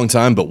for a long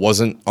time, but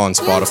wasn't on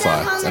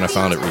Spotify, and I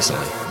found it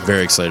recently.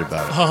 Very excited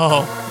about it.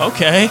 Oh,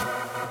 okay.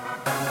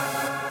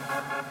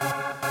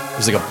 It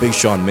was like a Big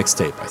Sean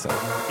mixtape, I think.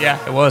 Yeah,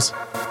 it was.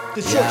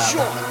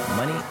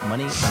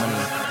 Money.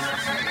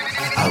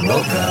 I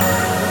woke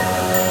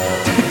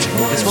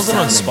This wasn't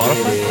on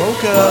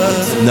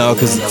Spotify. No,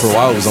 because for a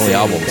while it was only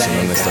albums, and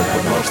then they started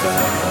putting more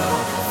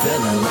stuff.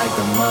 feeling like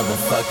the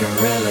motherfucking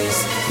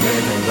realest.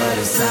 Living, but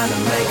it's time to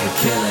make a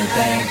killing.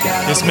 Thank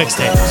God. This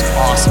mixtape was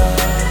awesome.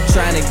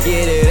 Trying to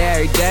get it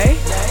every day.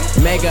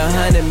 Make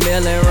 100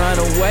 million, run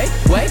away.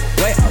 Wait, I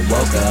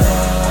woke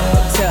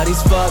up. Tell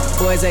these fuck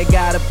boys they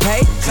gotta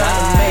pay.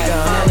 Trying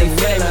to make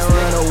 100 million,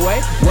 run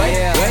away. Wait.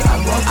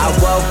 I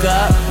woke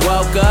up.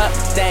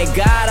 Thank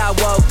God I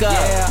woke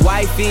up.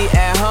 Wifey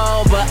at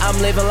home, but I'm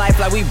living life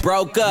like we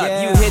broke up.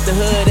 You hit the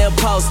hood and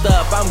post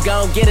up. I'm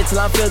gon' get it till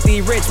I'm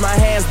filthy rich. My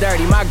hands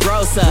dirty, my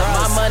gross up.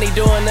 My money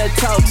doing the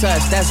toe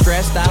touch. That's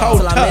stressed out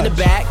till I'm in the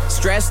back,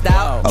 stressed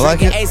out. I like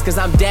Drinking it. Ace cause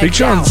I'm decked Big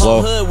Sean's out.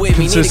 Whole flow hood with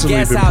me. Need a consistently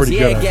guest been house. pretty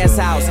good, I Guest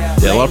feel.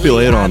 house. Yeah, a lot of people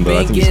hate on him, but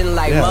I think he's good.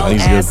 Like I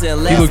think he's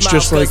good. He looks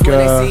just like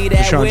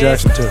Deshaun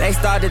Jackson, too. They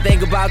start to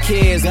think about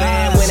kids,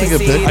 man. When they That's a good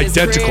see pick. this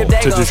Identical crib,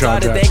 they to gon' Deshaun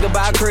start to think Jackson.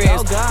 about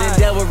cribs. Then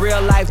dealt with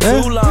real life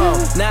too long.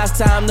 Now it's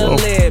time to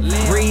live.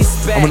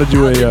 Respect. I'm gonna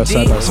do a, Out the side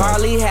deep, by side.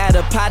 Harley had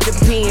a pot to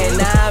pee in.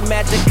 Now I'm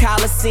at the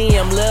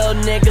Coliseum. Little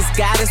niggas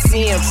gotta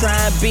see him. Try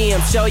and be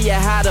him. Show you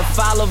how to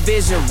follow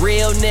vision.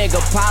 Real nigga,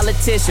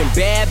 politician,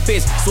 bad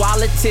bitch,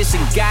 swallowtition.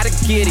 Gotta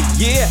get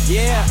it,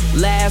 yeah.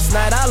 Last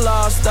night I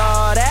lost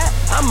all that.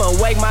 I'ma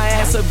wake my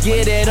ass up,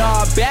 get it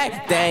all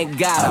back. Thank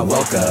God I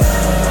woke up.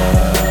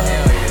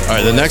 All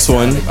right, the next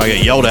one I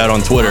got yelled at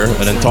on Twitter,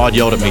 and then Todd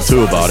yelled at me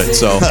too about it.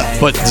 So,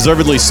 but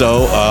deservedly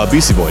so.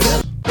 Beastie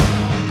Boys.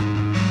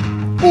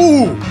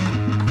 Ooh.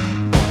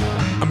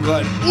 I'm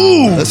glad.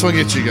 Ooh. This one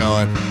gets you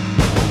going.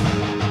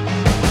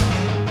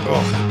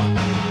 Oh.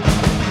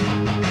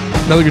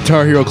 Another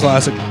Guitar Hero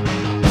classic.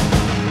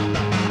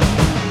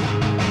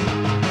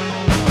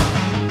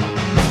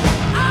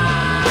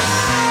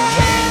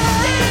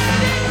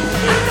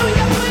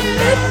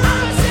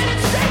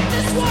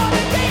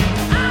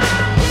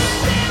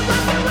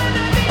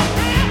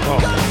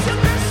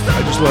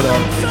 What a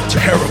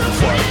terrible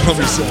fart. Let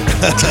me say.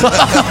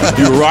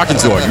 You were rocking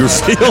to it. You were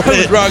feeling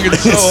it. Rocking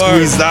so hard.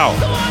 Squeezed out.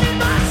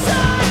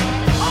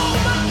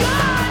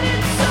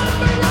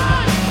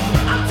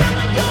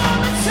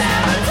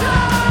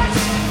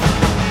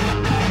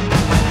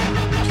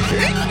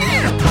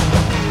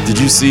 Did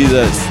you see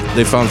that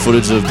they found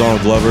footage of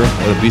Donald Glover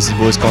at a Beastie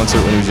Boys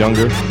concert when he was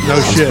younger? No That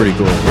was shit. pretty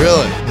cool.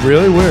 Really?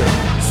 Really? Where?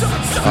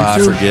 I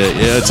forget.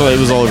 Yeah, it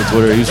was all over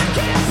Twitter. He was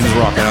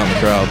rocking out in the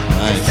crowd.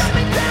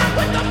 Nice.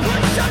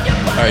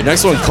 All right,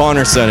 next one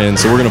Connor sent in,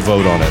 so we're gonna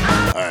vote on it.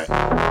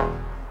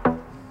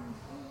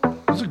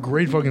 It's a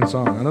great fucking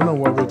song. I don't know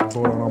why we have to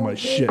vote on all my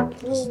shit.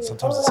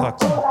 Sometimes it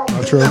sucks.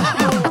 Not true.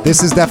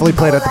 This is definitely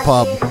played at the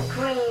pub.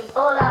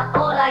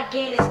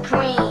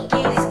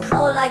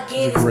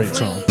 It's a great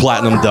song.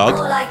 Platinum Doug.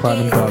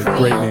 Platinum Dog,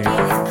 great name.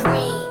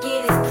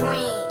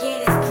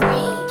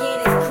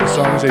 The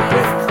song is a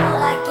bit.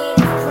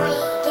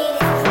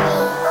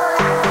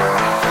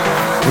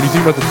 What do you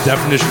think about the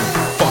definition of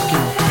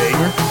fucking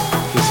banger?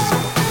 This is it.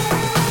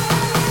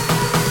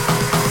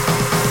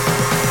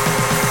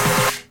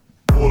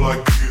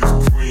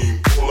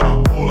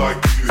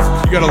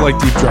 You gotta like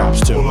deep drops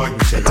too. I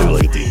do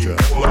like a deep drop.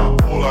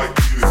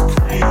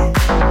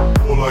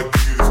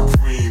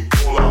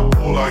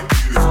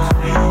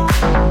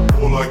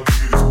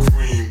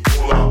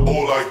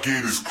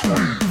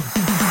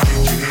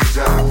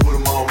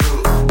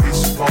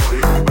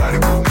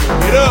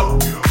 Get up.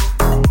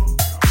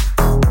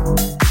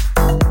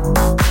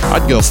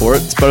 I'd go for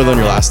it. It's better than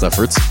your last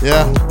efforts.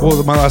 Yeah.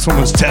 Well, my last one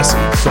was Tessie,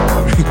 so I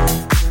mean,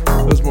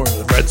 it was more of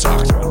the Red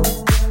Sox one.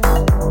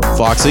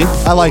 Foxy.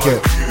 I like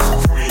it.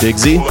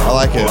 Diggsy. I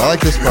like it. I like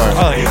this part.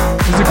 I like it.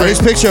 It's a I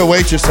just picture a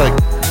waitress like,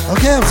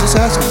 okay, I was just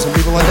asking. Some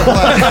people like it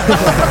black.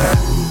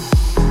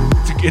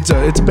 It's a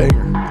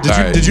banger. All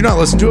right. Did you not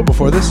listen to it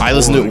before this? I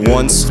listened to it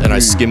once and I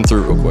skimmed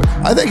through it real quick.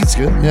 I think it's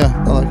good. Yeah,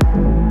 I like it.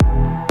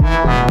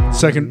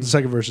 Second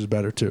verse is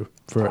better too.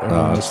 For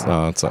everyone listening.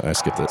 I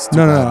skipped it.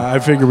 No. I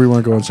figured we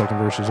weren't going second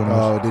verses.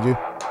 Oh, did you?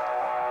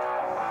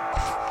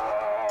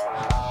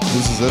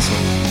 This is this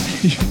one.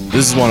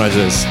 This is one I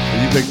just.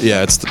 You picked.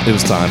 Yeah, it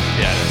was time.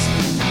 Yeah, it is.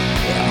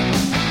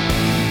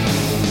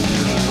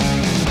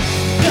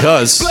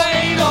 Because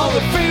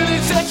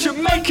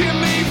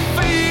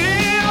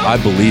I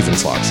believe in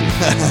Foxy.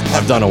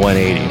 I've done a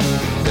 180,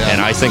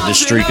 and I think this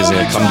streak is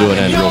going to come to an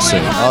end real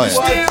soon. Oh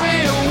yeah.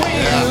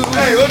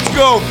 Hey, let's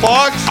go,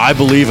 Fox. I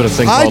believe in a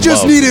thing I called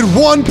just love. needed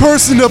one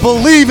person to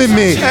believe in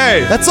me.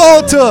 Hey. That's all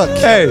it took.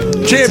 Hey,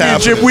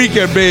 championship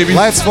weekend, baby.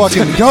 Let's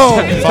fucking go.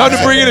 Time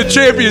to bring in a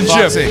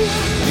championship. Foxy,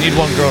 you need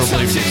one girl to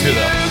believe in you too,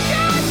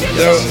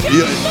 though.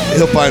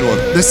 He'll find one.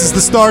 This is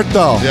the start,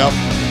 though. Yep.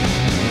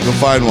 He'll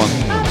find one.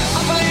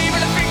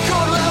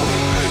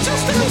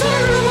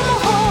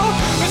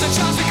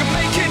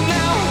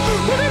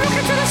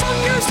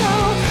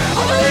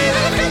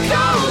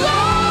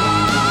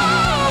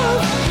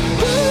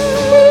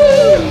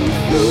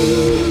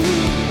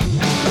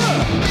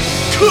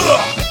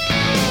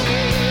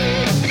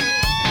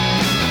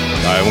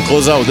 All right, we'll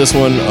close out with this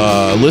one.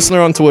 A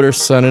listener on Twitter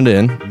sent it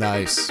in,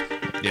 Nice.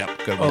 Yep,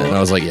 good and one. I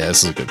was like, "Yeah,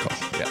 this is a good call."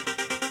 Yeah.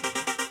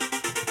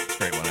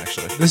 Great one,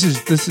 actually. This is.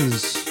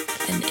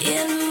 I'm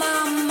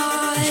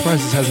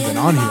surprised this hasn't been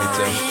on here.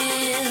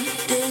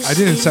 I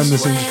didn't send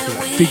this in just because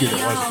I figured it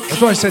wasn't.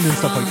 That's why I send in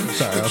stuff like this.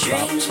 Sorry, I'll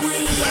stop.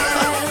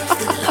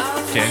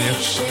 Can you?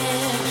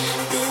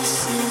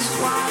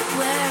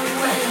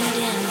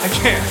 I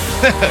can't.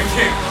 I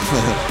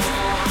can't.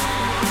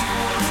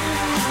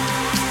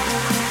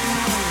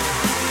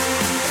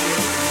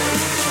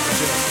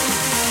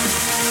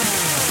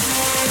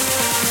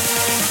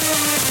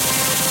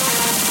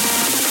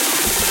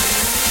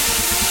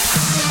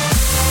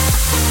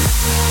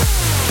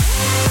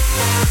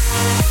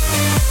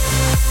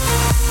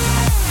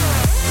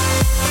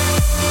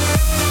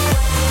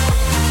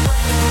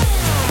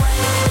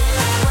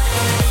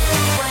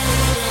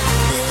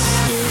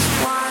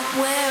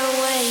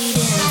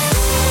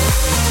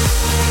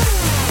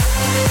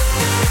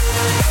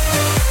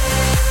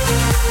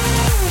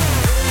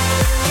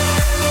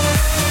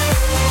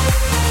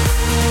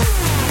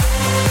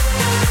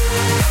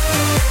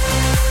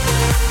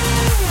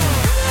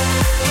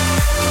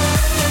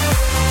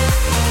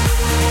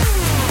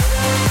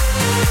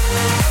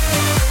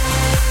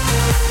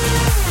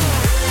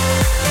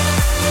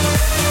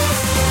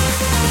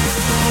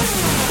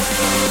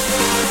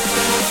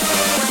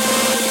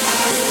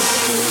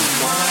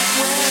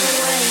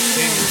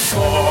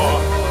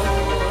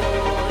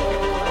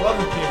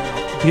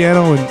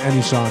 Piano and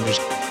any song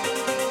just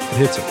it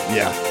hits it.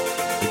 Yeah,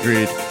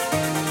 agreed.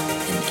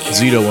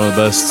 Zito, one of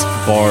the best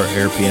bar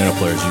air piano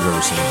players you've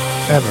ever seen.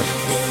 Ever.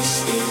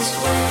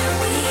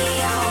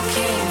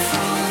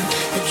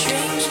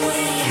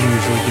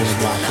 Usually give him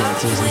lap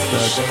dances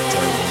instead.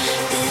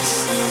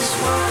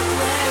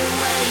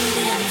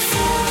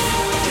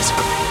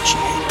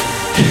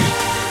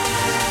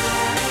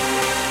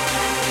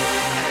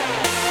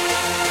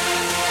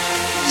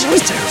 He's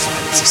always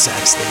terrified. It's the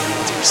saddest thing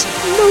I've ever seen.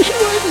 No, she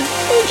wasn't.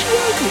 Oh, she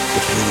wasn't.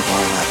 The piano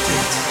bar lap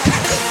dance.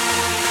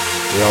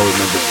 We all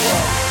remember it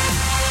well.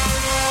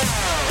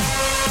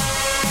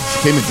 She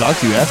came and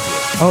talked to you after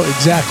it. Oh,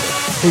 exactly.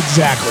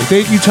 Exactly.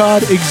 Thank you,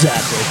 Todd.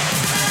 Exactly.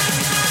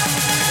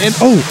 And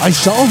I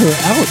saw her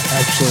out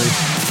actually.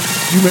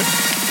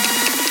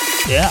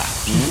 Yeah,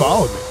 she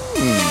followed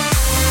me.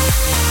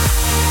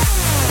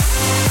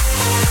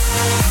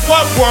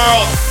 What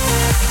world?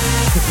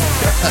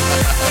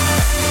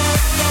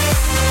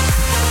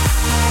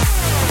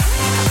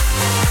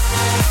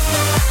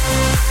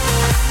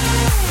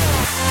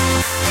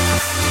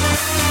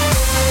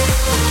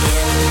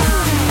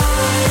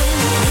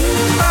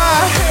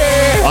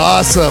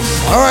 Awesome.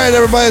 All right,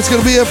 everybody, it's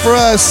going to be it for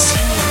us.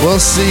 We'll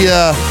see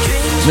you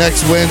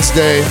next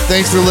Wednesday.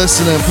 Thanks for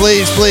listening.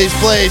 Please, please,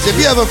 please, if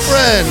you have a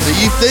friend that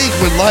you think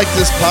would like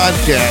this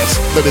podcast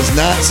but is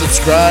not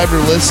subscribed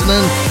or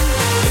listening,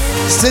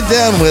 sit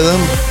down with them.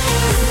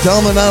 Tell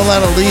them they're not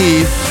allowed to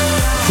leave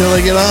until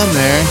they get on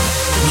there.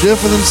 Do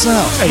it for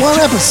themselves. One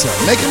episode.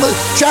 Make them,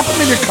 trap them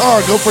in your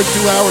car. Go for a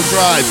 2-hour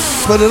drive.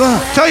 Put it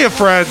on. Tell your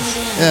friends.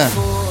 Yeah.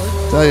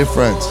 Tell your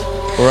friends.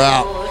 We're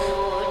out.